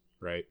States,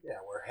 right? Yeah,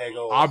 where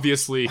Hegel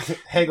obviously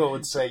Hegel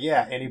would say,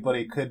 yeah,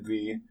 anybody could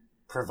be,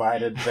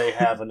 provided they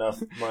have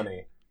enough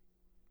money.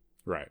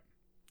 Right.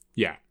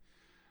 Yeah.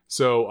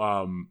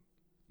 So,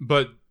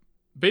 but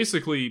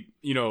basically,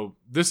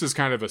 this is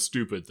kind of a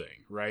stupid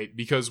thing, right?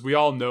 Because we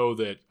all know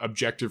that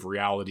objective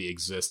reality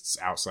exists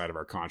outside of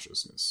our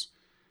consciousness.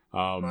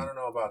 I don't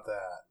know about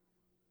that.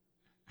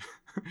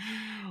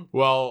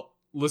 Well,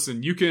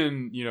 listen, you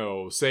can,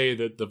 say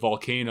that the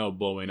volcano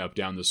blowing up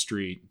down the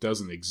street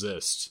doesn't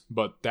exist,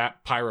 but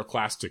that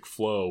pyroclastic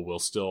flow will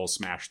still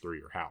smash through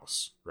your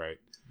house, right?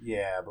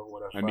 Yeah, but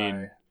what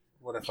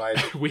if I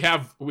we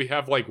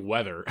have like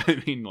weather.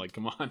 I mean, like,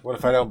 come on. What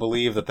if I don't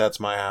believe that that's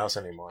my house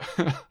anymore?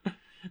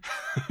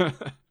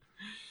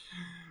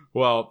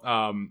 Well,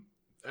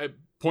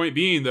 point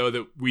being, though,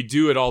 that we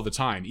do it all the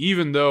time.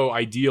 Even though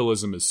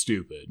idealism is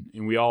stupid,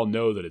 and we all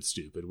know that it's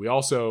stupid, we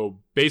also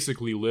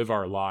basically live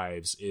our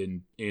lives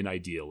in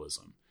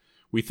idealism.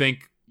 We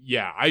think,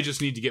 yeah, I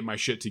just need to get my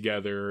shit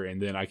together,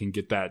 and then I can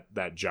get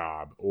that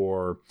job.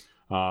 Or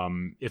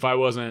if I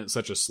wasn't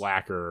such a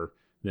slacker,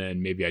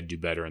 then maybe I'd do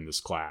better in this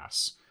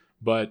class.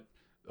 But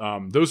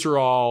those are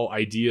all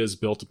ideas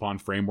built upon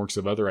frameworks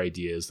of other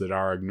ideas that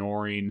are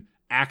ignoring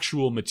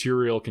actual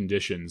material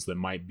conditions that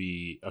might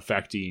be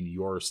affecting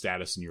your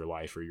status in your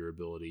life or your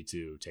ability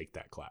to take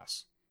that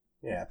class.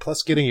 Yeah,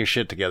 plus getting your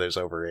shit together is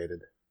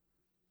overrated.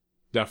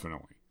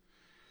 Definitely.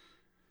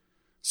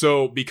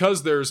 So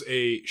because there's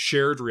a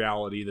shared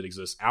reality that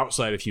exists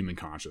outside of human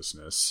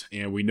consciousness,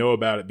 and we know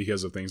about it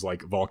because of things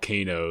like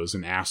volcanoes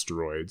and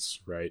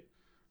asteroids, right?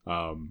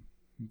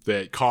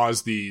 That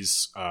cause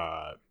these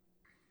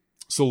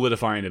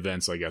solidifying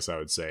events, I guess I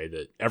would say,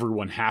 that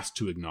everyone has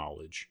to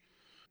acknowledge.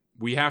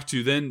 We have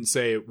to then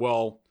say,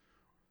 well,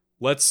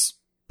 let's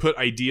put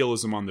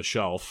idealism on the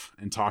shelf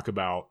and talk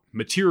about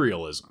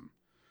materialism,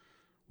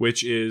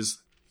 which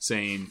is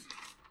saying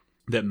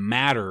that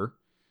matter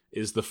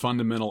is the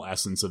fundamental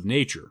essence of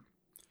nature,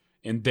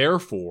 and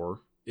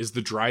therefore is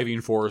the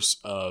driving force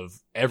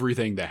of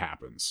everything that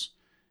happens.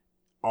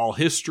 All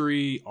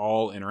history,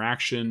 all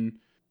interaction,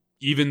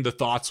 even the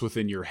thoughts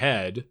within your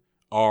head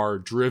are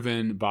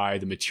driven by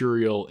the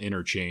material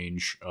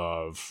interchange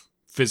of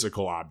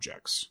physical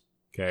objects.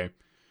 Okay.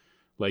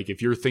 Like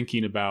if you're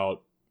thinking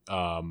about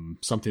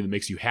something that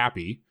makes you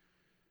happy,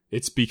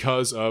 it's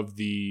because of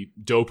the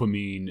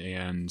dopamine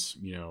and,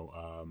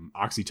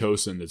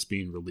 oxytocin that's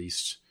being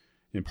released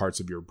in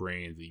parts of your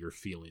brain that you're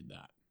feeling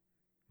that.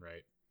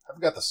 Right. I've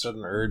got the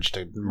sudden urge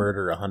to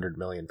murder 100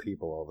 million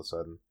people all of a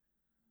sudden.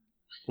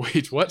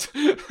 Wait, what?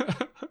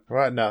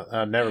 What?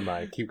 No, never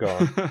mind. Keep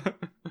going.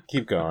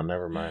 Keep going.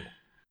 Never mind.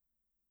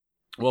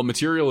 Well,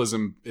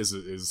 materialism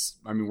is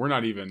I mean, we're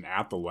not even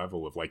at the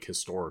level of like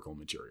historical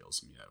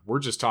materialism yet. We're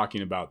just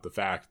talking about the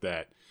fact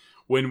that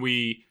when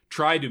we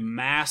try to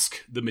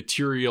mask the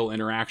material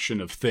interaction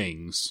of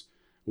things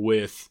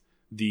with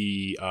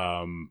the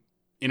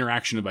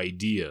interaction of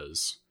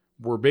ideas,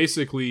 we're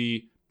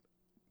basically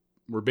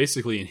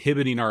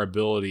inhibiting our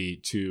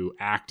ability to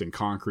act in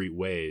concrete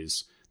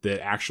ways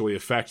that actually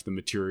affect the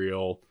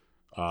material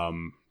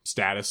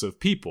status of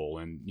people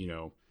and,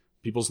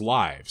 people's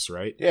lives,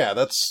 right? Yeah,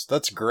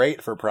 that's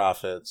great for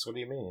profits. What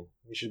do you mean?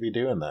 You should be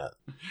doing that.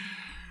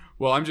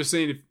 Well, I'm just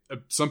saying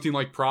if something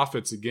like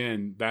profits,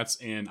 again, that's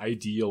an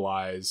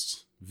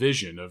idealized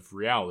vision of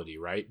reality,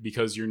 right?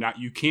 Because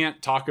you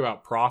can't talk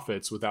about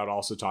profits without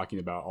also talking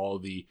about all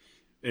of the,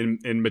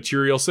 in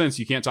material sense,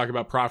 you can't talk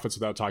about profits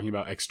without talking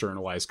about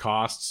externalized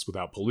costs,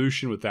 without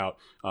pollution, without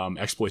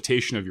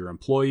exploitation of your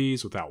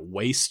employees, without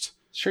waste.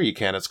 Sure you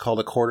can. It's called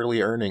a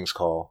quarterly earnings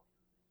call.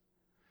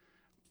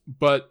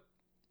 But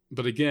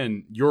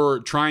again,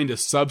 you're trying to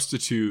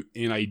substitute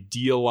an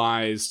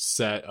idealized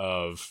set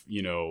of,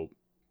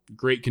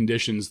 great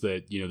conditions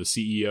that, the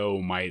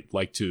CEO might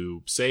like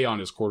to say on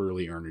his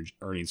quarterly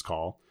earnings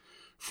call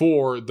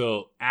for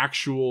the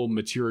actual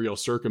material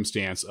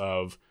circumstance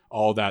of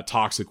all that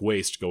toxic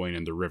waste going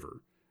in the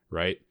river,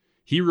 right?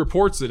 He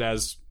reports it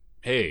as,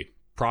 hey,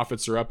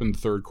 profits are up in the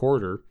third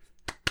quarter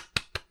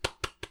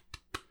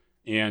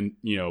and,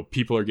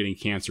 people are getting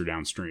cancer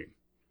downstream.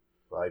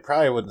 Well, he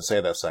probably wouldn't say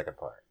that second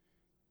part.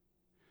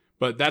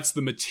 But that's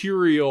the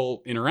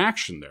material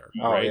interaction there,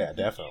 right? Oh, yeah,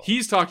 definitely.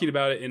 He's talking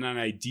about it in an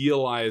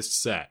idealized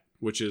set,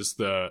 which is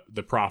the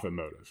profit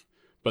motive.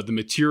 But the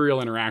material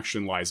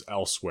interaction lies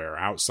elsewhere,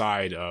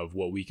 outside of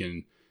what we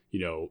can,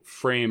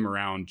 frame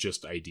around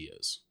just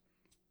ideas.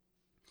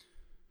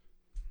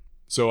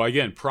 So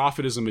again,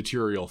 profit is a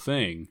material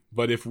thing.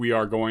 But if we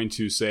are going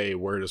to say,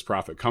 where does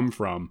profit come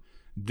from?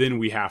 Then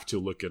we have to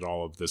look at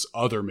all of this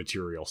other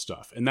material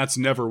stuff. And that's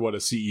never what a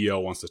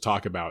CEO wants to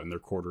talk about in their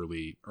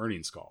quarterly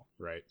earnings call,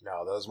 right?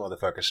 No, those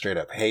motherfuckers straight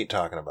up hate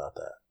talking about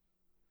that.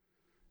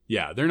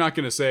 Yeah, they're not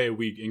going to say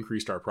we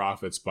increased our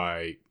profits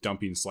by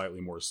dumping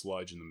slightly more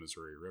sludge in the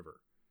Missouri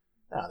River.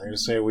 No, they're going to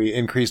say we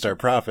increased our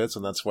profits,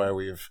 and that's why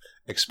we've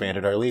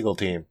expanded our legal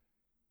team.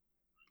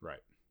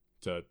 Right.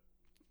 To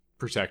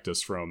protect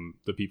us from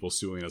the people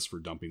suing us for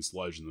dumping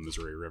sludge in the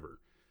Missouri River.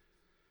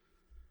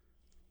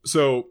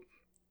 So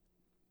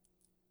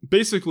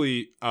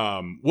basically,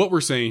 what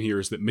we're saying here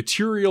is that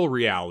material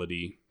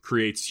reality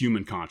creates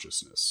human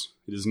consciousness.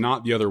 It is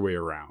not the other way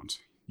around.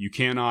 You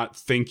cannot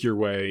think your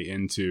way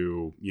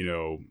into,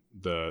 the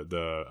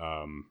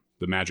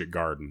magic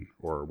garden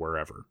or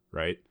wherever,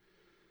 right?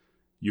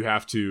 You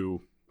have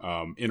to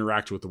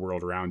interact with the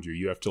world around you.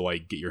 You have to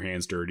like get your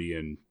hands dirty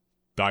and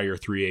buy your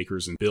 3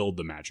 acres and build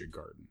the magic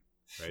garden,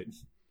 right?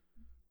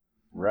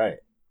 Right.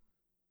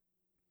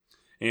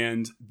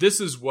 And this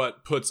is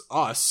what puts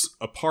us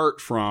apart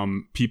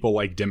from people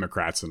like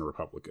Democrats and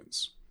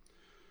Republicans.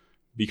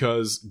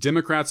 Because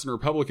Democrats and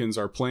Republicans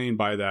are playing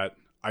by that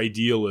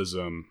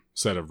idealism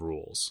set of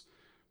rules.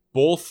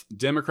 Both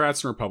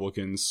Democrats and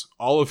Republicans,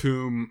 all of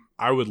whom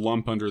I would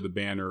lump under the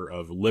banner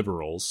of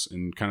liberals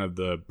in kind of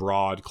the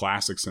broad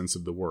classic sense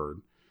of the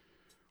word,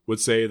 would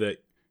say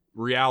that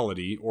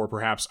reality, or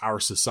perhaps our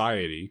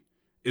society,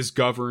 is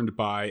governed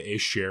by a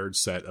shared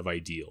set of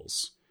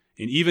ideals.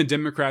 And even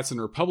Democrats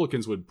and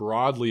Republicans would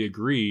broadly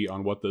agree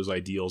on what those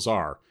ideals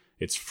are.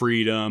 It's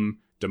freedom,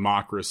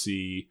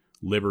 democracy,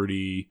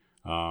 liberty,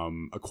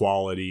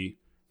 equality,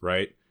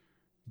 right?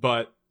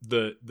 But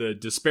the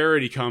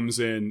disparity comes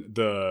in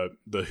the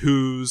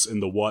who's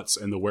and the what's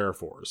and the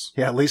wherefores.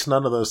 Yeah, at least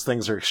none of those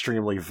things are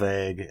extremely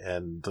vague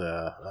and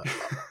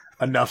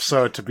enough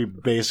so to be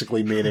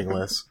basically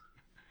meaningless.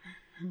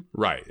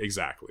 Right,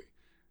 exactly.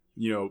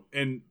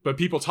 But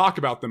people talk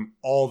about them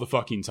all the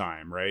fucking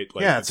time, right?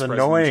 Like, yeah, it's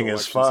annoying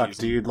as fuck,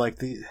 season. Dude. Like,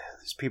 these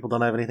people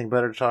don't have anything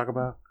better to talk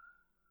about.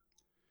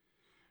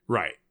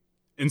 Right.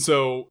 And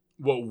so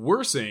what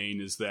we're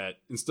saying is that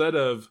instead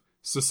of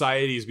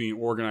societies being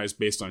organized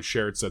based on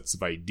shared sets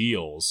of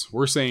ideals,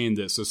 we're saying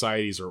that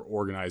societies are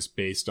organized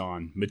based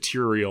on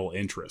material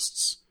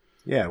interests.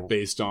 Yeah.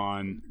 Based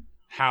on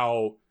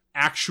how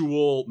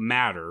actual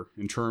matter,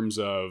 in terms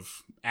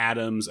of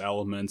atoms,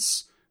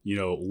 elements,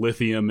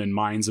 lithium in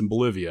mines in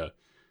Bolivia,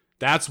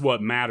 that's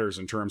what matters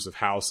in terms of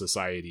how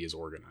society is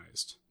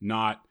organized,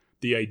 not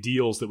the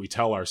ideals that we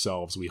tell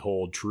ourselves we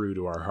hold true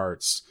to our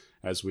hearts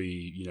as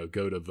we,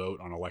 go to vote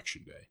on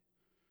election day.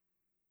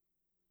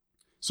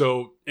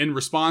 So in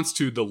response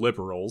to the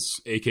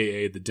liberals,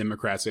 aka the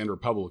Democrats and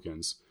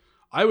Republicans,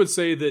 I would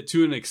say that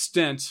to an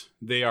extent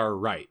they are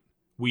right.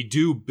 We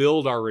do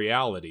build our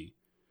reality.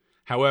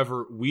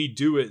 However, we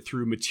do it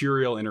through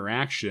material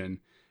interaction,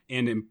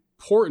 and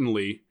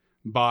importantly,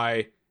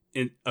 by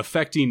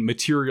affecting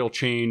material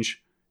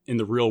change in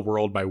the real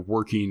world by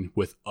working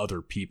with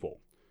other people.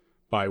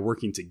 By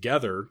working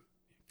together,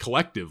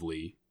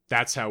 collectively,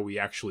 that's how we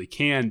actually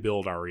can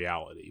build our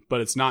reality.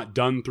 But it's not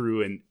done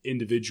through an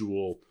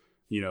individual,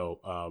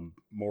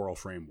 moral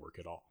framework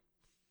at all.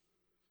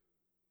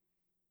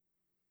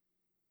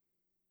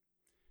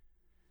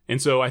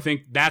 And so I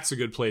think that's a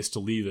good place to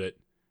leave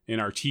it in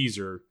our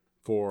teaser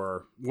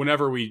for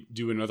whenever we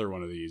do another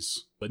one of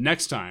these. But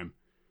next time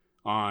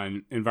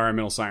on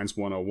Environmental Science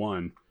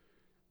 101,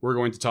 we're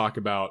going to talk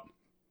about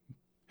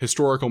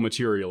historical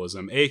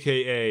materialism,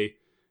 aka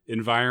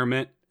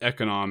environment,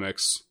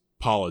 economics,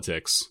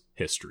 politics,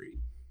 history.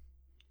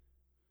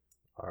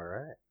 All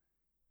right.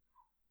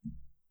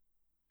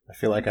 I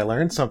feel like I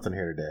learned something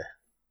here today.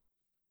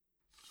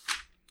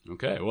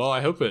 Okay, well,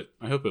 I hope it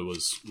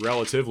was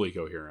relatively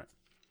coherent.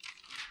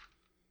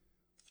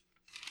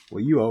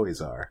 Well, you always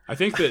are. I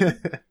think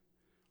that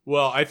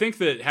I think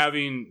that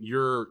having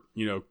your,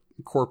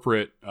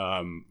 corporate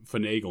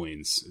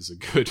finaglings is a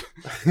good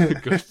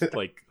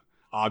like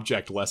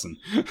object lesson.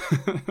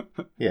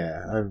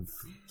 Yeah,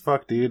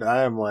 fuck, dude.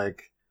 I am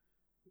like,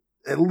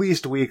 at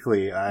least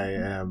weekly, I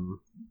am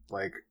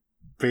like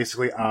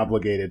basically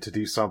obligated to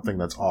do something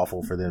that's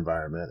awful for the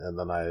environment, and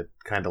then I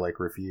kind of like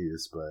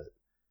refuse. But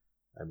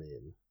I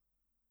mean,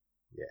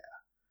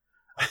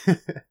 yeah.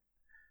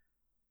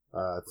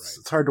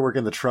 It's hard to work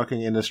in the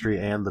trucking industry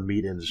and the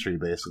meat industry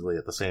basically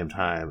at the same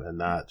time and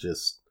not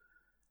just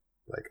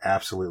like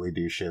absolutely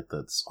do shit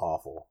that's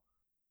awful.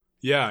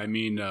 Yeah, I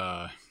mean,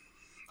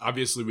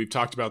 obviously we've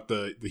talked about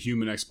the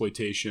human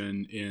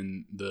exploitation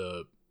in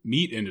the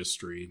meat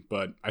industry,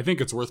 but I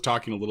think it's worth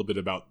talking a little bit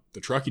about the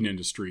trucking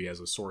industry as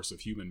a source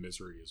of human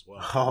misery as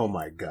well. Oh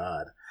my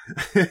God.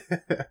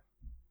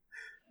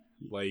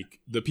 Like,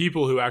 the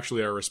people who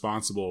actually are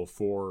responsible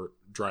for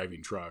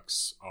driving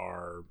trucks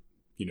are,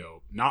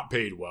 not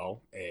paid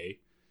well, A.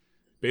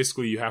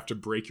 Basically, you have to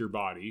break your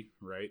body,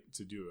 right,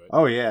 to do it.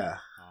 Oh, yeah.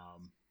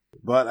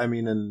 But, I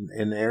mean,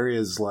 in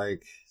areas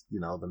like,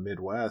 the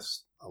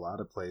Midwest, a lot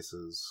of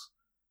places,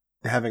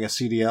 having a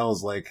CDL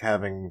is like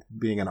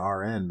being an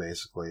RN,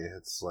 basically.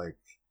 It's like,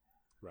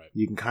 right,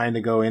 you can kind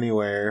of go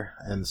anywhere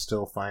and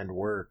still find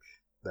work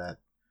that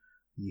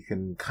you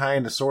can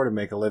kind of sort of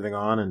make a living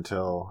on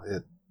until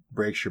it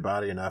breaks your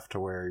body enough to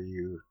where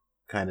you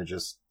kind of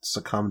just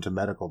succumb to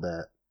medical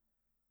debt.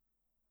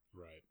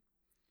 Right.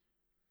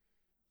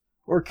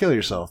 Or kill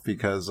yourself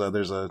because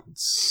there's a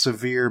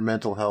severe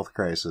mental health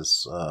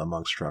crisis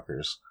amongst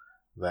truckers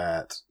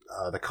that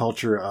the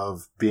culture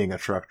of being a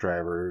truck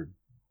driver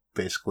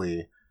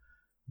basically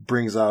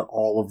brings out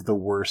all of the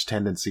worst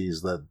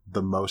tendencies that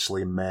the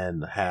mostly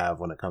men have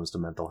when it comes to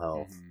mental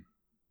health. Mm-hmm.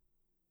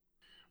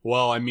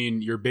 Well, I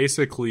mean, you're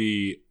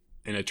basically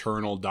an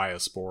eternal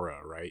diaspora,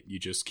 right? You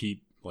just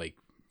keep, like,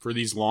 for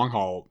these long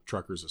haul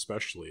truckers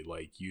especially,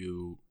 like,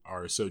 you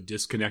are so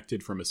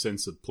disconnected from a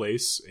sense of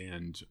place,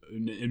 and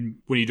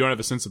when you don't have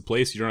a sense of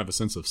place, you don't have a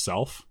sense of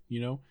self,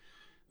 you know?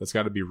 That's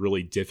got to be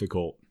really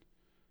difficult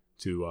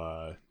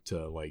to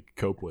like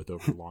cope with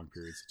over long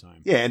periods of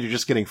time. Yeah, and you're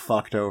just getting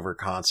fucked over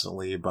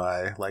constantly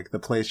by like the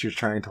place you're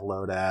trying to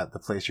load at, the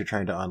place you're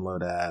trying to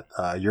unload at,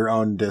 your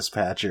own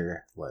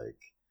dispatcher. Like,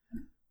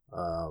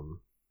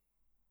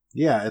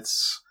 yeah,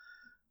 it's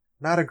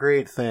not a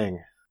great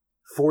thing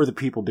for the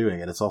people doing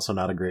it. It's also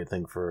not a great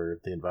thing for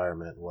the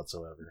environment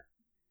whatsoever.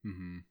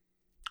 Mm-hmm.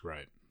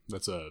 Right.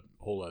 That's a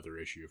whole other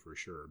issue for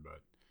sure,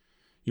 but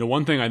you know,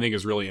 one thing I think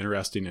is really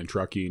interesting in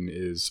trucking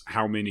is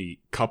how many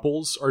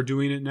couples are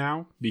doing it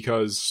now,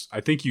 because I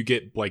think you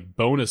get like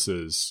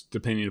bonuses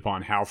depending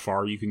upon how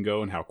far you can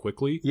go and how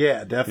quickly.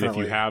 Yeah, definitely. And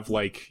if you have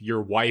like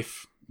your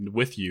wife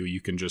with you, you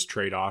can just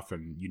trade off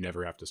and you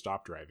never have to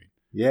stop driving.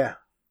 Yeah.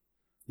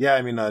 Yeah,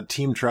 I mean,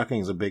 team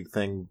trucking is a big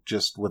thing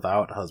just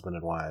without husband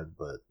and wife,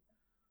 but,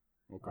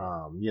 Okay.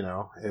 You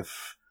know,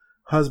 if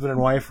husband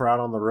and wife are out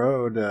on the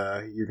road,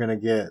 you're going to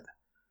get,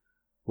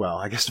 well,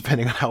 I guess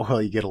depending on how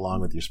well you get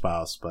along with your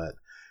spouse, but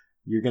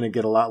you're going to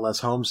get a lot less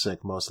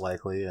homesick most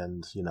likely,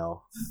 and, you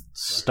know,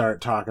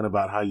 start talking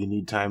about how you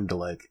need time to,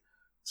 like,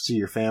 see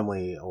your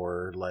family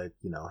or, like,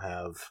 you know,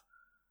 have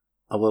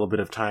a little bit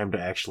of time to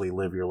actually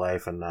live your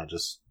life and not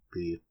just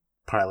be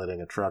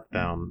piloting a truck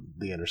down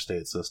the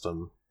interstate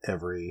system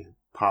every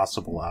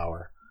possible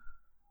hour.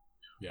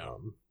 Yeah.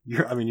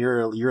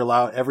 You're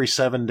allowed every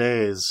 7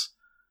 days.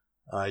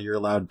 You're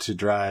allowed to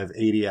drive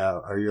 80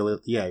 hours, or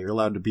you're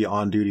allowed to be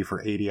on duty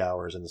for 80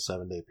 hours in a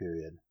 7-day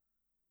period.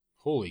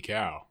 Holy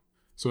cow.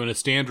 So in a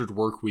standard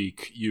work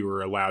week, you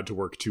are allowed to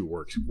work 2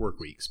 work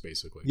weeks,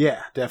 basically.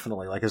 Yeah,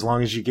 definitely. Like, as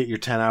long as you get your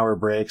 10-hour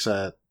breaks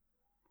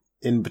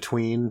in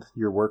between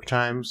your work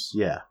times,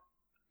 yeah.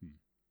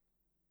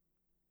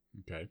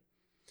 Okay.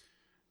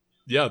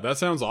 Yeah, that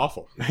sounds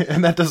awful.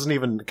 And that doesn't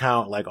even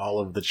count, like, all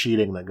of the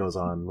cheating that goes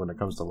on when it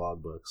comes to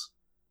logbooks.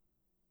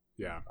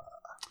 Yeah.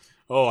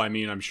 Oh, I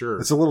mean, I'm sure.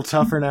 It's a little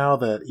tougher now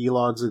that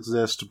e-logs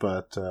exist,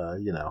 but,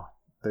 you know,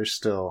 there's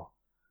still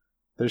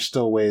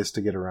ways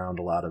to get around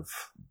a lot of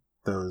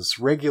those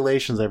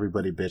regulations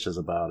everybody bitches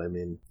about. I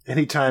mean,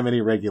 anytime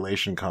any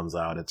regulation comes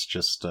out, it's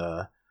just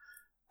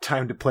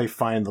time to play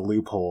find the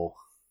loophole.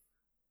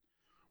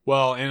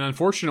 Well, and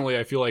unfortunately,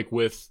 I feel like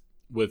with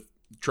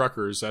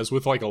truckers, as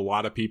with like a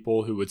lot of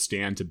people who would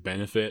stand to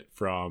benefit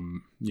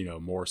from, you know,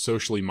 more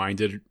socially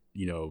minded,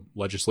 you know,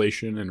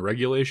 legislation and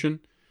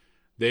regulation,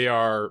 they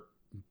are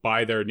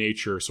by their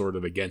nature sort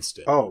of against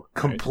it. Oh,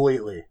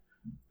 completely. Right?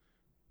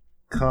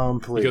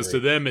 Completely. Because to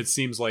them, it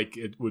seems like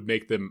it would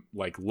make them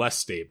like less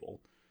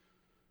stable.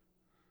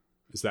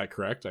 Is that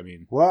correct? I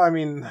mean, well, I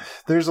mean,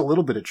 there's a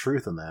little bit of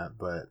truth in that,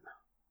 but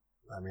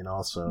I mean,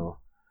 also,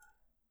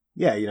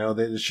 yeah, you know,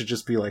 it should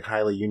just be like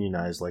highly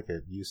unionized like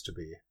it used to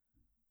be.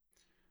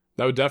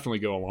 That would definitely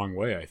go a long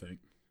way, I think.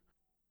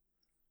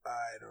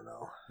 I don't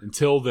know.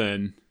 Until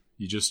then,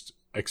 you just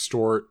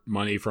extort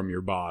money from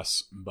your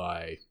boss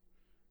by,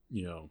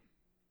 you know,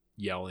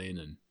 yelling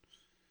and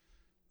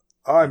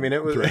I mean,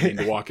 it was threatening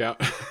to walk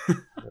out.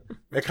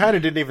 It kind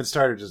of didn't even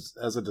start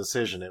as a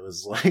decision. It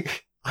was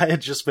like I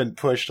had just been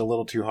pushed a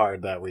little too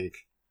hard that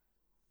week.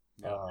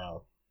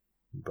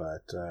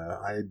 But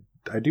I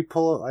do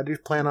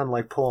plan on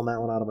like pulling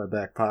that one out of my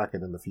back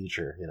pocket in the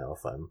future. You know,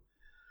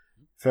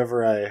 if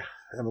ever I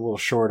am a little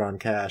short on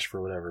cash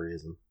for whatever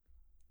reason.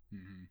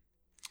 Mm-hmm.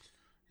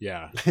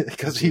 Yeah,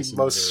 because he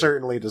most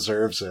certainly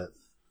deserves it.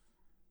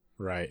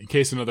 Right. In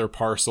case another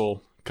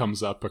parcel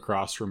comes up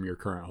across from your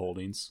current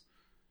holdings,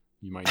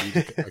 you might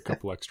need a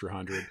couple extra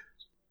 $100.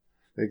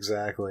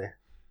 Exactly.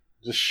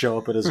 Just show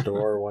up at his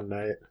door one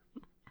night.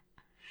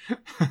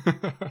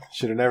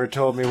 Should have never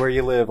told me where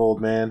you live,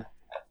 old man.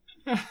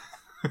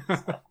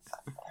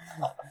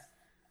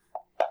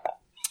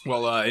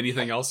 Well,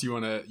 anything else you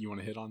wanna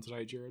hit on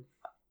tonight, Jared?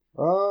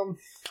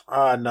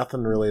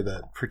 Nothing really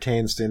that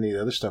pertains to any of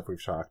the other stuff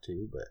we've talked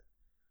to, but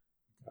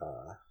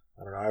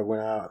I don't know. I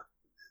went out.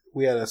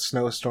 We had a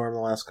snowstorm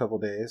the last couple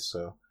of days,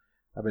 so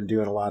I've been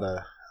doing a lot of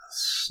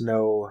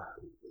snow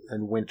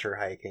and winter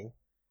hiking.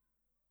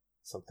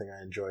 Something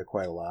I enjoy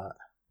quite a lot,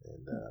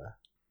 and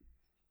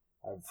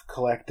I've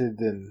collected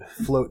and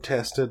float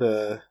tested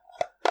a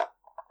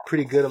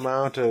pretty good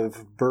amount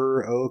of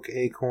bur oak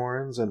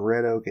acorns and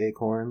red oak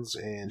acorns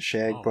and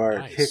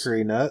shagbark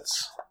hickory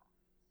nuts.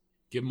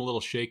 Give them a little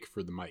shake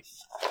for the mic.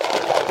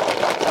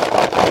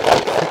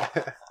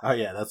 Oh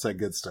yeah, that's that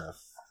good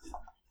stuff.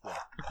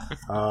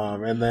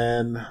 And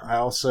then I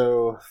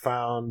also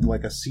found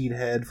like a seed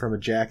head from a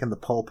jack in the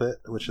pulpit,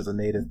 which is a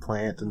native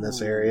plant in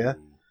this area.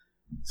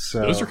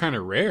 So those are kind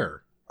of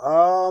rare.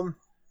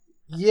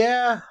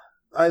 Yeah,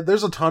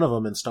 there's a ton of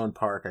them in Stone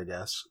Park, I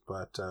guess,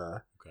 but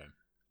okay.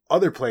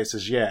 Other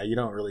places, yeah, you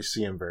don't really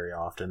see them very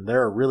often.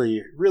 They're a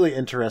really, really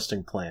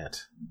interesting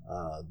plant.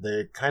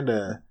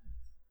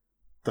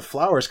 The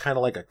flower's kind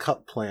of like a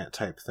cup plant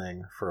type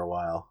thing for a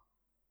while,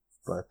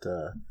 but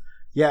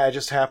Yeah, I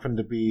just happened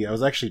to be... I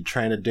was actually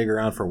trying to dig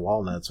around for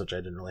walnuts, which I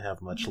didn't really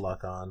have much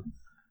luck on.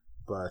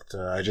 But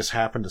I just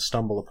happened to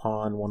stumble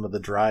upon one of the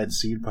dried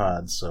seed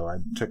pods, so I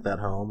took that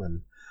home,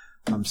 and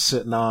I'm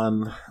sitting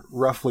on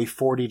roughly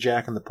 40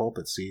 Jack in the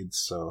Pulpit seeds,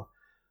 so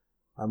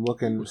I'm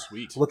looking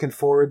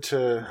forward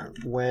to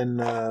when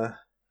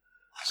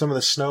some of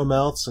the snow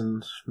melts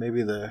and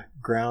maybe the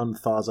ground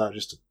thaws out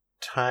just a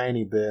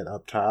tiny bit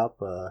up top.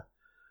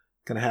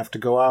 Gonna have to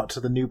go out to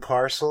the new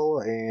parcel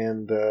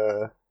and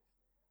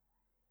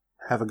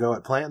have a go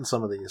at planting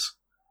some of these.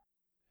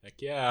 Heck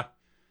yeah.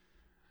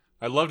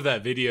 I loved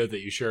that video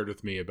that you shared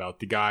with me about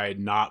the guy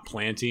not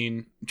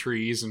planting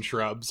trees and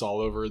shrubs all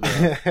over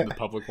the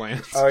public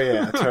lands. Oh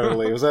yeah,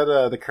 totally. Was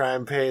that the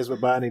Crime Pays But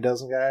Bonnie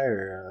Doesn't guy?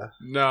 Or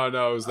No,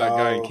 it was that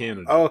guy in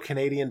Canada. Oh,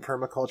 Canadian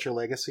Permaculture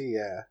Legacy,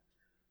 yeah.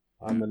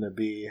 I've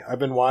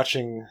been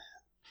watching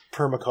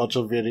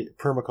permaculture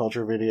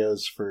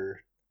videos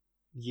for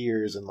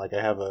years, and like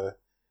I have a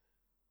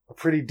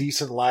pretty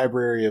decent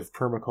library of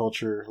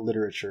permaculture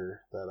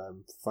literature that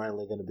I'm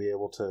finally going to be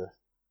able to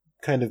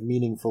kind of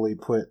meaningfully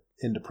put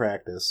into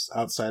practice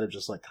outside of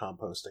just like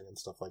composting and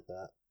stuff like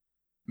that.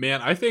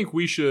 Man, I think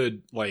we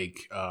should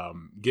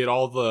get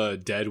all the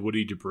dead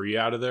woody debris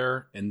out of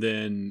there, and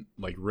then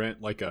like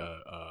rent like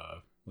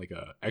a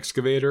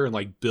excavator and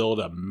like build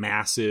a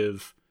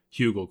massive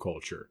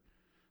hugelkultur,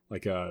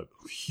 like a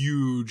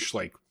huge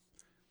like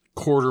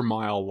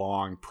quarter-mile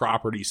long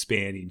property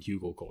spanning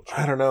hugelkultur.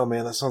 I don't know,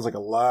 man. That sounds like a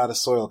lot of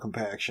soil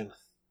compaction.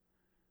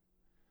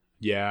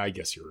 Yeah, I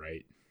guess you're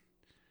right.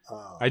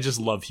 I just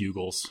love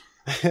hugels.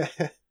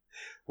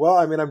 Well,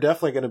 I mean, I'm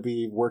definitely going to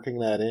be working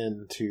that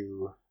in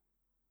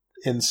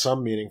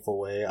some meaningful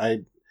way.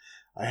 I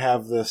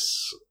have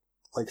this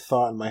like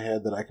thought in my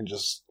head that I can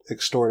just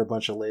extort a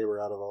bunch of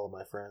labor out of all of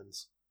my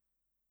friends.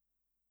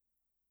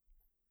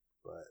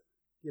 But,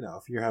 you know,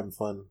 if you're having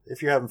fun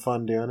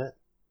doing it,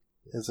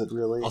 is it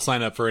really? I'll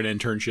sign up for an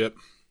internship.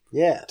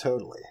 Yeah,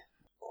 totally.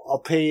 I'll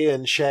pay you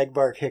in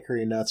shagbark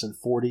hickory nuts in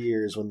 40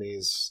 years when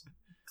these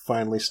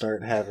finally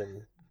start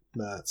having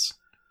nuts.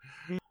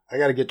 I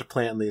got to get to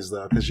planting these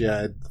though, because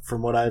yeah,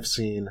 from what I've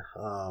seen,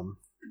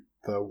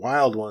 the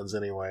wild ones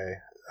anyway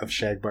of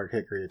shagbark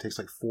hickory, it takes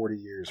like 40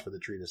 years for the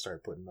tree to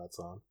start putting nuts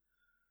on.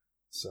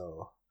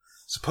 So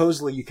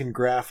supposedly you can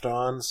graft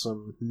on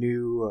some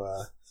new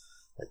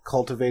like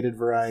cultivated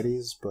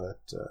varieties,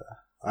 but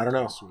I don't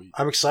know. Sweet.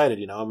 I'm excited.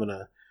 You know, I'm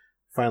gonna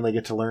finally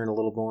get to learn a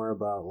little more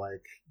about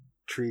like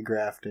tree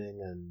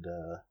grafting and.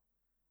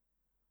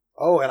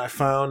 And I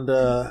found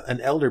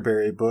an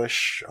elderberry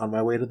bush on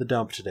my way to the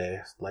dump today,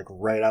 like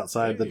right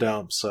outside the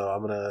dump. So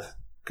I'm going to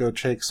go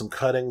take some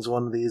cuttings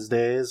one of these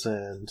days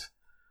and,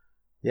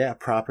 yeah,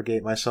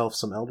 propagate myself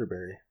some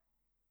elderberry.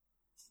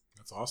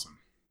 That's awesome.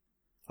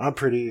 I'm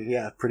pretty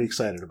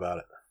excited about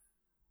it.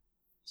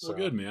 So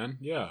good, man.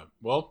 Yeah.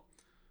 Well,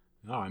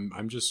 no,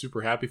 I'm just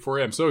super happy for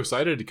you. I'm so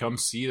excited to come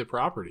see the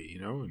property,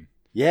 you know, and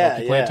help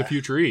you plant a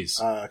few trees.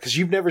 Because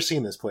you've never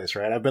seen this place,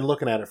 right? I've been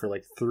looking at it for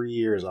like 3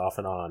 years off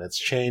and on. It's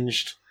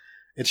changed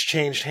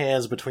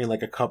hands between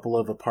like a couple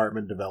of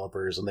apartment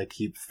developers, and they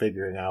keep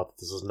figuring out that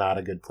this is not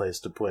a good place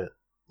to put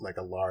like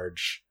a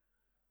large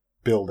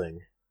building.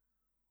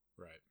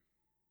 Right.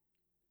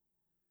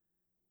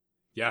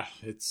 Yeah,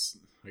 it's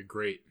like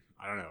great.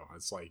 I don't know.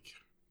 It's like,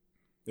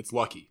 it's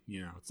lucky, you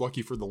know. It's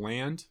lucky for the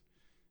land.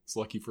 It's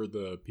lucky for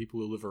the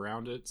people who live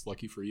around it. It's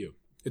lucky for you.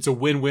 It's a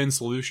win-win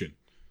solution.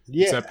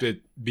 Yeah. Except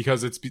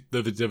because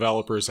the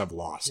developers have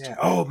lost. Yeah.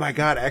 Oh my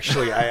God!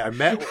 Actually, I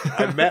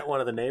met one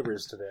of the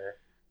neighbors today.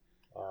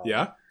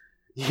 Yeah.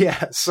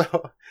 Yeah.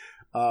 So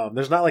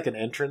there's not like an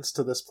entrance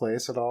to this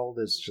place at all.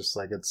 There's just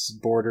like it's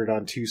bordered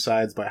on two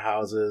sides by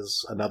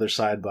houses, another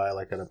side by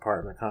like an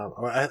apartment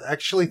I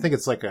actually think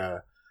it's like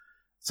a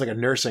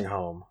nursing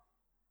home.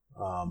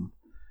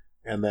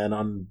 And then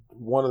on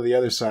one of the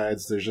other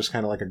sides, there's just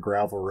kind of like a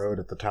gravel road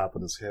at the top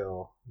of this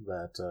hill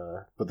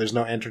but there's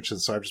no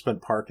entrances. So I've just been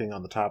parking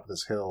on the top of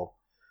this hill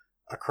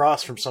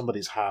across from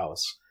somebody's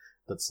house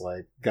that's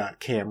like got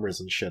cameras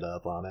and shit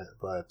up on it.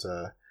 But,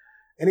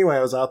 anyway,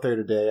 I was out there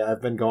today.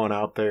 I've been going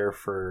out there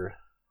for,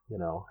 you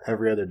know,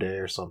 every other day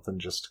or something,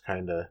 just to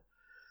kind of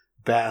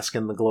bask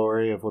in the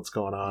glory of what's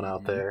going on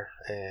out there.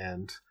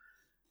 And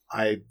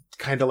I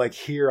kind of like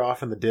hear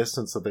off in the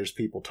distance that there's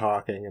people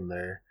talking, and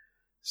they're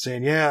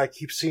saying, "Yeah, I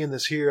keep seeing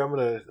this here. I'm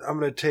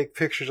gonna take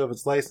pictures of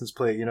its license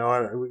plate. You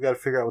know, we got to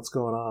figure out what's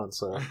going on."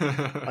 So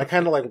I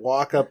kind of like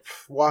walk up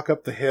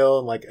the hill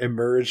and like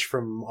emerge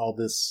from all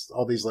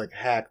these like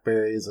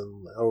hackberries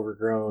and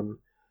overgrown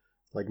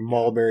like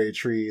mulberry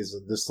trees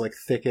and this like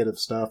thicket of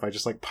stuff. I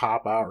just like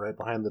pop out right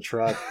behind the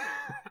truck,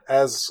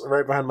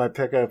 right behind my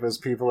pickup as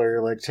people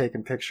are like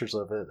taking pictures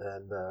of it,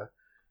 and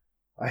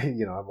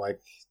I'm like.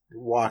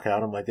 Walk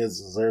out. I'm like,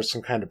 is there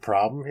some kind of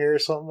problem here or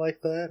something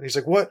like that? And he's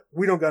like, "What?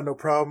 We don't got no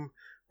problem.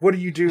 What do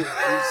you do?"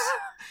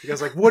 He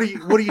goes like, what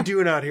are you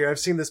doing out here? I've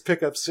seen this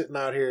pickup sitting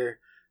out here,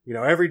 you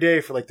know, every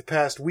day for like the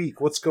past week.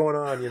 What's going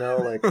on? You know,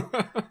 like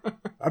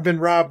I've been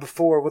robbed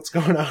before. What's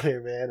going on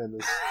here, man? And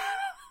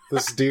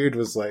this dude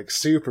was like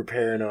super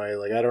paranoid.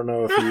 Like I don't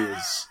know if he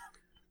was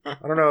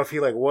I don't know if he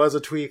like was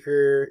a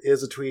tweaker,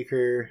 is a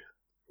tweaker,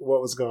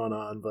 what was going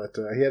on, but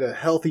he had a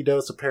healthy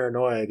dose of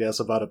paranoia, I guess,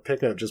 about a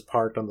pickup just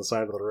parked on the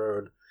side of the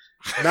road.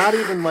 Not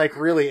even like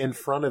really in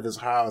front of his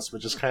house,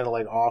 but just kind of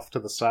like off to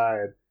the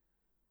side.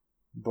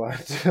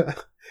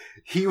 But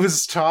he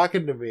was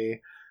talking to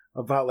me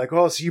about like,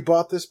 oh, so you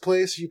bought this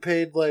place? You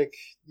paid like,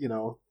 you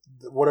know,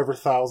 whatever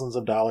thousands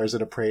of dollars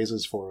it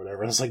appraises for, or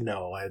whatever. I was like,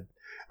 no, I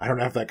don't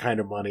have that kind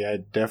of money. I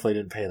definitely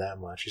didn't pay that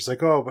much. He's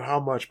like, oh, but how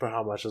much? And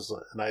I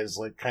was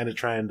like, kind of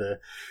trying to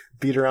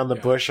beat around the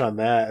bush on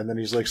that. And then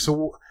he's like,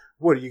 so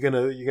what are you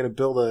gonna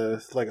build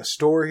a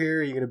store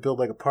here? Are you gonna build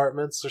like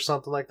apartments or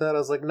something like that? I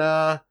was like,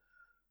 nah,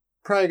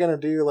 probably gonna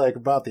do like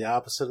about the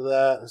opposite of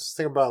that. I was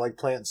thinking about like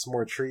planting some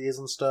more trees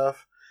and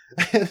stuff.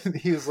 And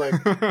he was like,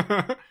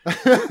 what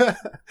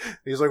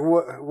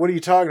are you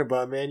talking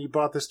about, man? You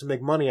bought this to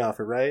make money off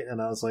it, right? And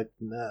I was like,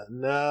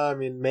 nah, I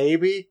mean,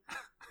 maybe,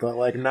 but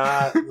like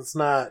it's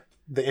not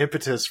the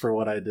impetus for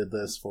what I did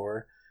this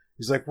for.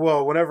 He's like,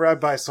 well, whenever I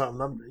buy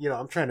something,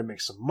 I'm trying to make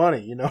some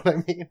money. You know what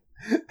I mean?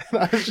 And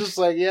I was just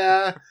like,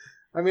 yeah,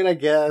 I mean, I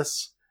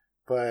guess,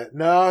 but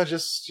no,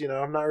 just,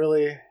 I'm not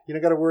really, you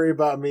don't got to worry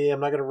about me.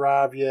 I'm not going to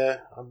rob you.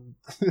 I'm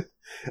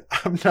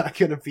not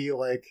going to be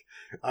like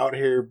out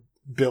here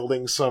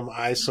building some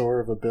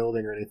eyesore of a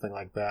building or anything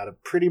like that. I'm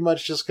pretty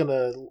much just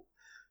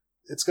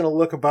it's gonna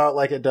look about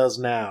like it does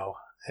now,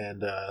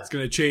 and it's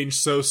gonna change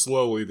so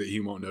slowly that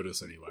he won't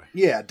notice anyway.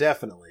 Yeah,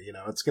 definitely.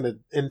 It's gonna,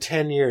 in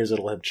 10 years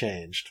it'll have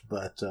changed,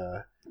 but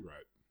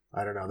right.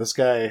 I don't know. This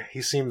guy,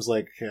 he seems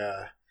like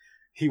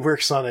he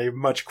works on a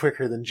much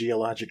quicker than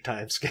geologic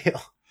time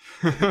scale.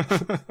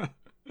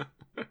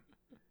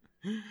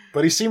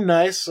 But he seemed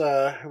nice.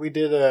 We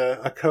did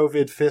a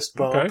COVID fist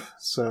bump, okay.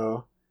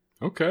 So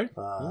okay.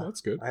 Well,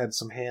 that's good. I had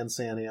some hand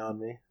sanitizer on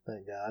me,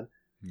 thank God.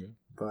 Yeah.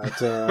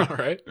 But all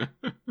right.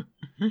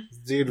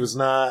 Dude was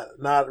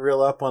not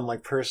real up on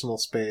like personal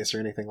space or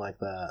anything like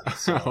that.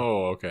 So.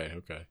 Oh, okay.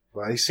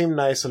 But he seemed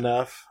nice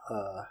enough.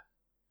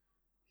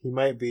 He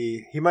might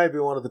be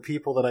one of the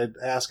people that I'd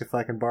ask if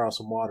I can borrow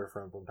some water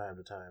from time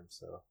to time.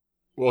 So.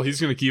 Well,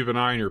 he's going to keep an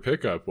eye on your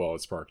pickup while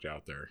it's parked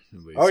out there.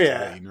 At least. Oh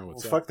yeah. You know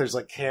what's fuck, there's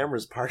like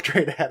cameras parked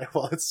right at it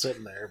while it's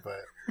sitting there, but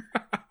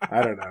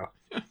I don't know.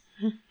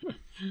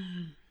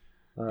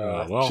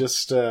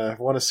 Just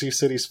want to see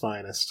city's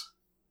finest.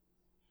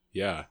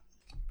 Yeah.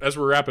 As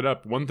we're wrapping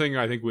up, one thing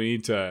I think we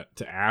need to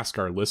ask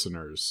our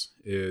listeners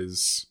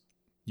is,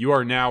 you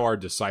are now our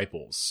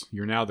disciples.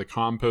 You're now the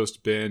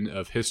compost bin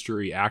of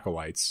history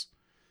acolytes,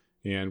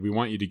 and we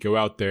want you to go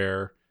out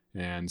there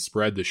and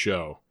spread the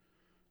show.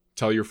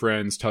 Tell your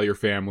friends, tell your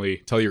family,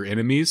 tell your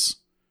enemies,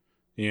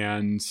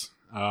 and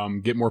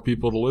get more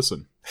people to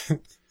listen.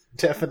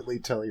 Definitely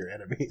tell your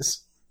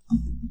enemies.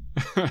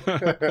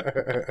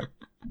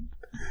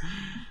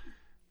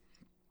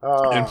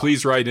 And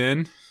please write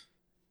in.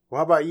 Well,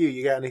 how about you?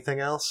 You got anything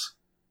else?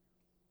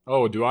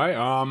 Oh, do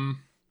I?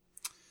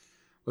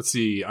 Let's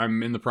see.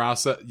 I'm in the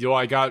process.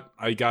 I got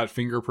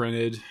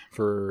fingerprinted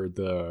for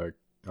the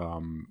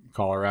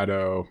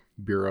Colorado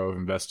Bureau of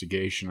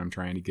Investigation. I'm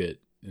trying to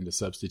get into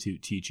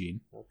substitute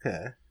teaching.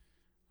 Okay.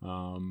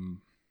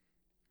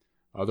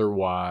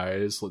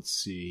 Otherwise, let's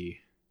see.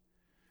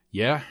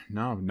 Yeah,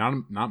 no,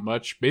 not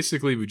much.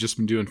 Basically, we've just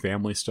been doing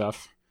family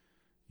stuff.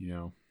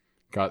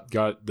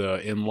 Got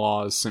the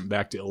in-laws sent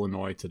back to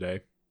Illinois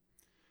today.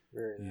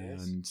 Very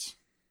nice.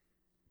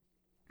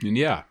 And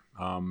yeah,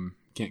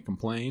 can't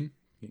complain.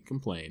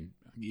 I'm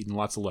eating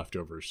lots of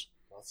leftovers.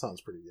 That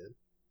sounds pretty good.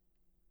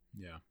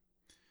 Yeah.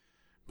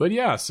 But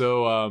yeah,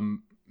 so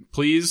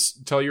please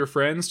tell your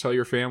friends, tell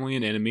your family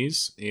and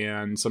enemies,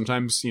 and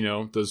sometimes,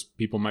 those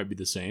people might be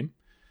the same.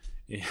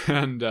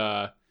 And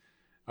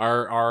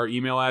our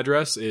email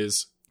address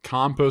is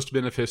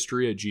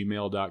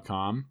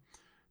compostbinofhistory@gmail.com.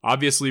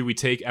 Obviously, we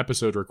take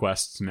episode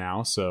requests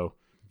now, so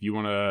if you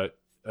want to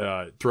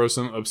throw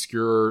some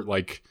obscure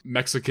like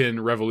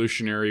Mexican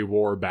Revolutionary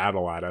War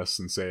battle at us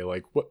and say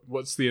like,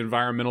 what's the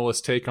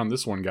environmentalist take on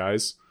this one,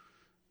 guys?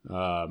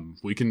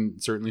 We can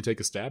certainly take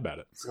a stab at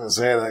it. I was gonna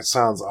say, that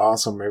sounds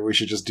awesome. Maybe we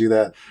should just do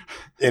that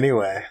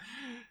anyway.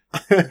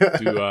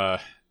 Do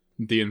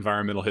the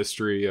environmental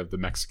history of the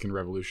Mexican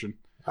Revolution.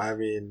 I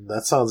mean,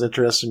 that sounds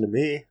interesting to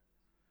me.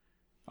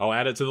 I'll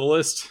add it to the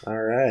list. All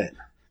right.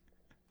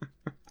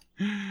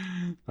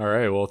 All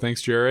right. Well,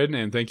 thanks, Jared,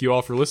 and thank you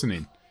all for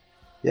listening.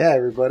 Yeah,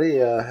 everybody,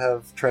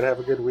 try to have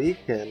a good week,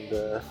 and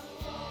I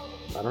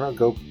don't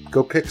know,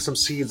 go pick some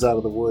seeds out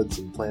of the woods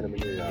and plant them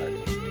in your yard.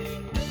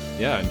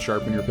 Yeah, and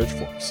sharpen your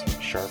pitchforks.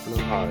 Sharpen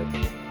them hard.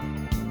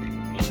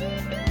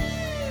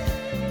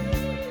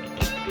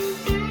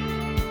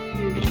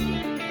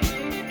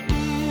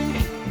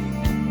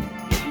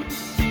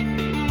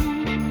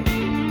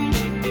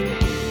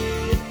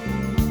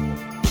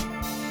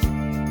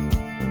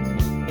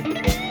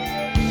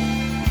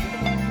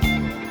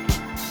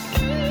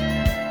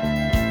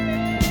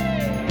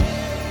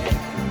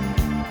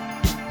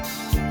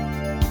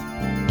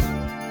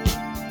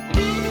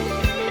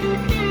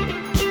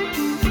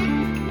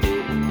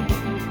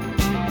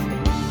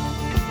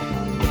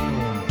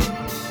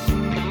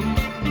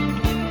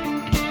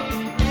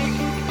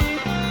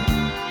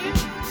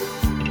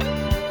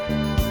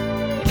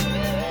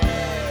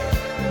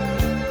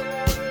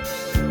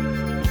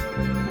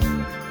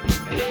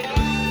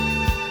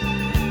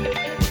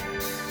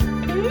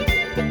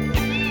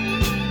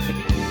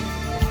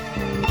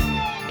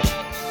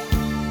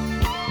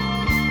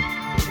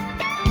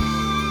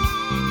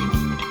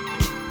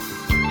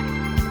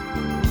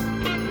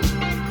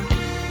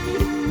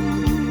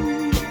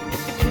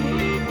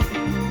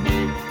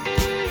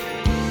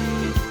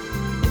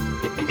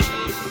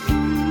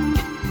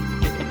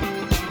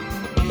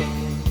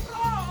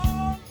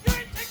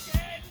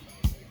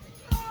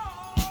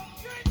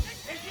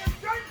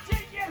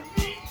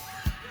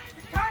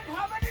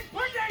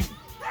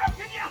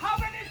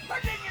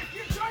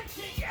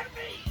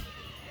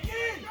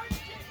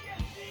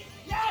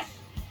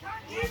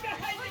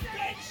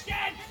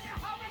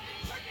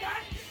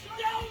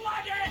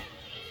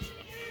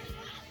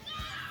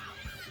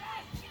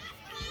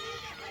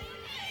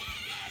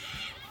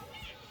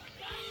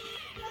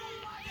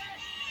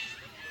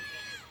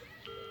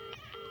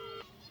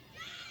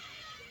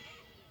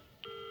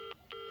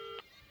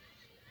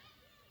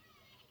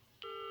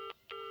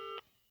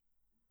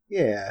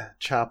 Yeah,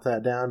 chop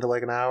that down to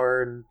like an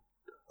hour and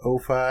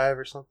 05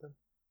 or something.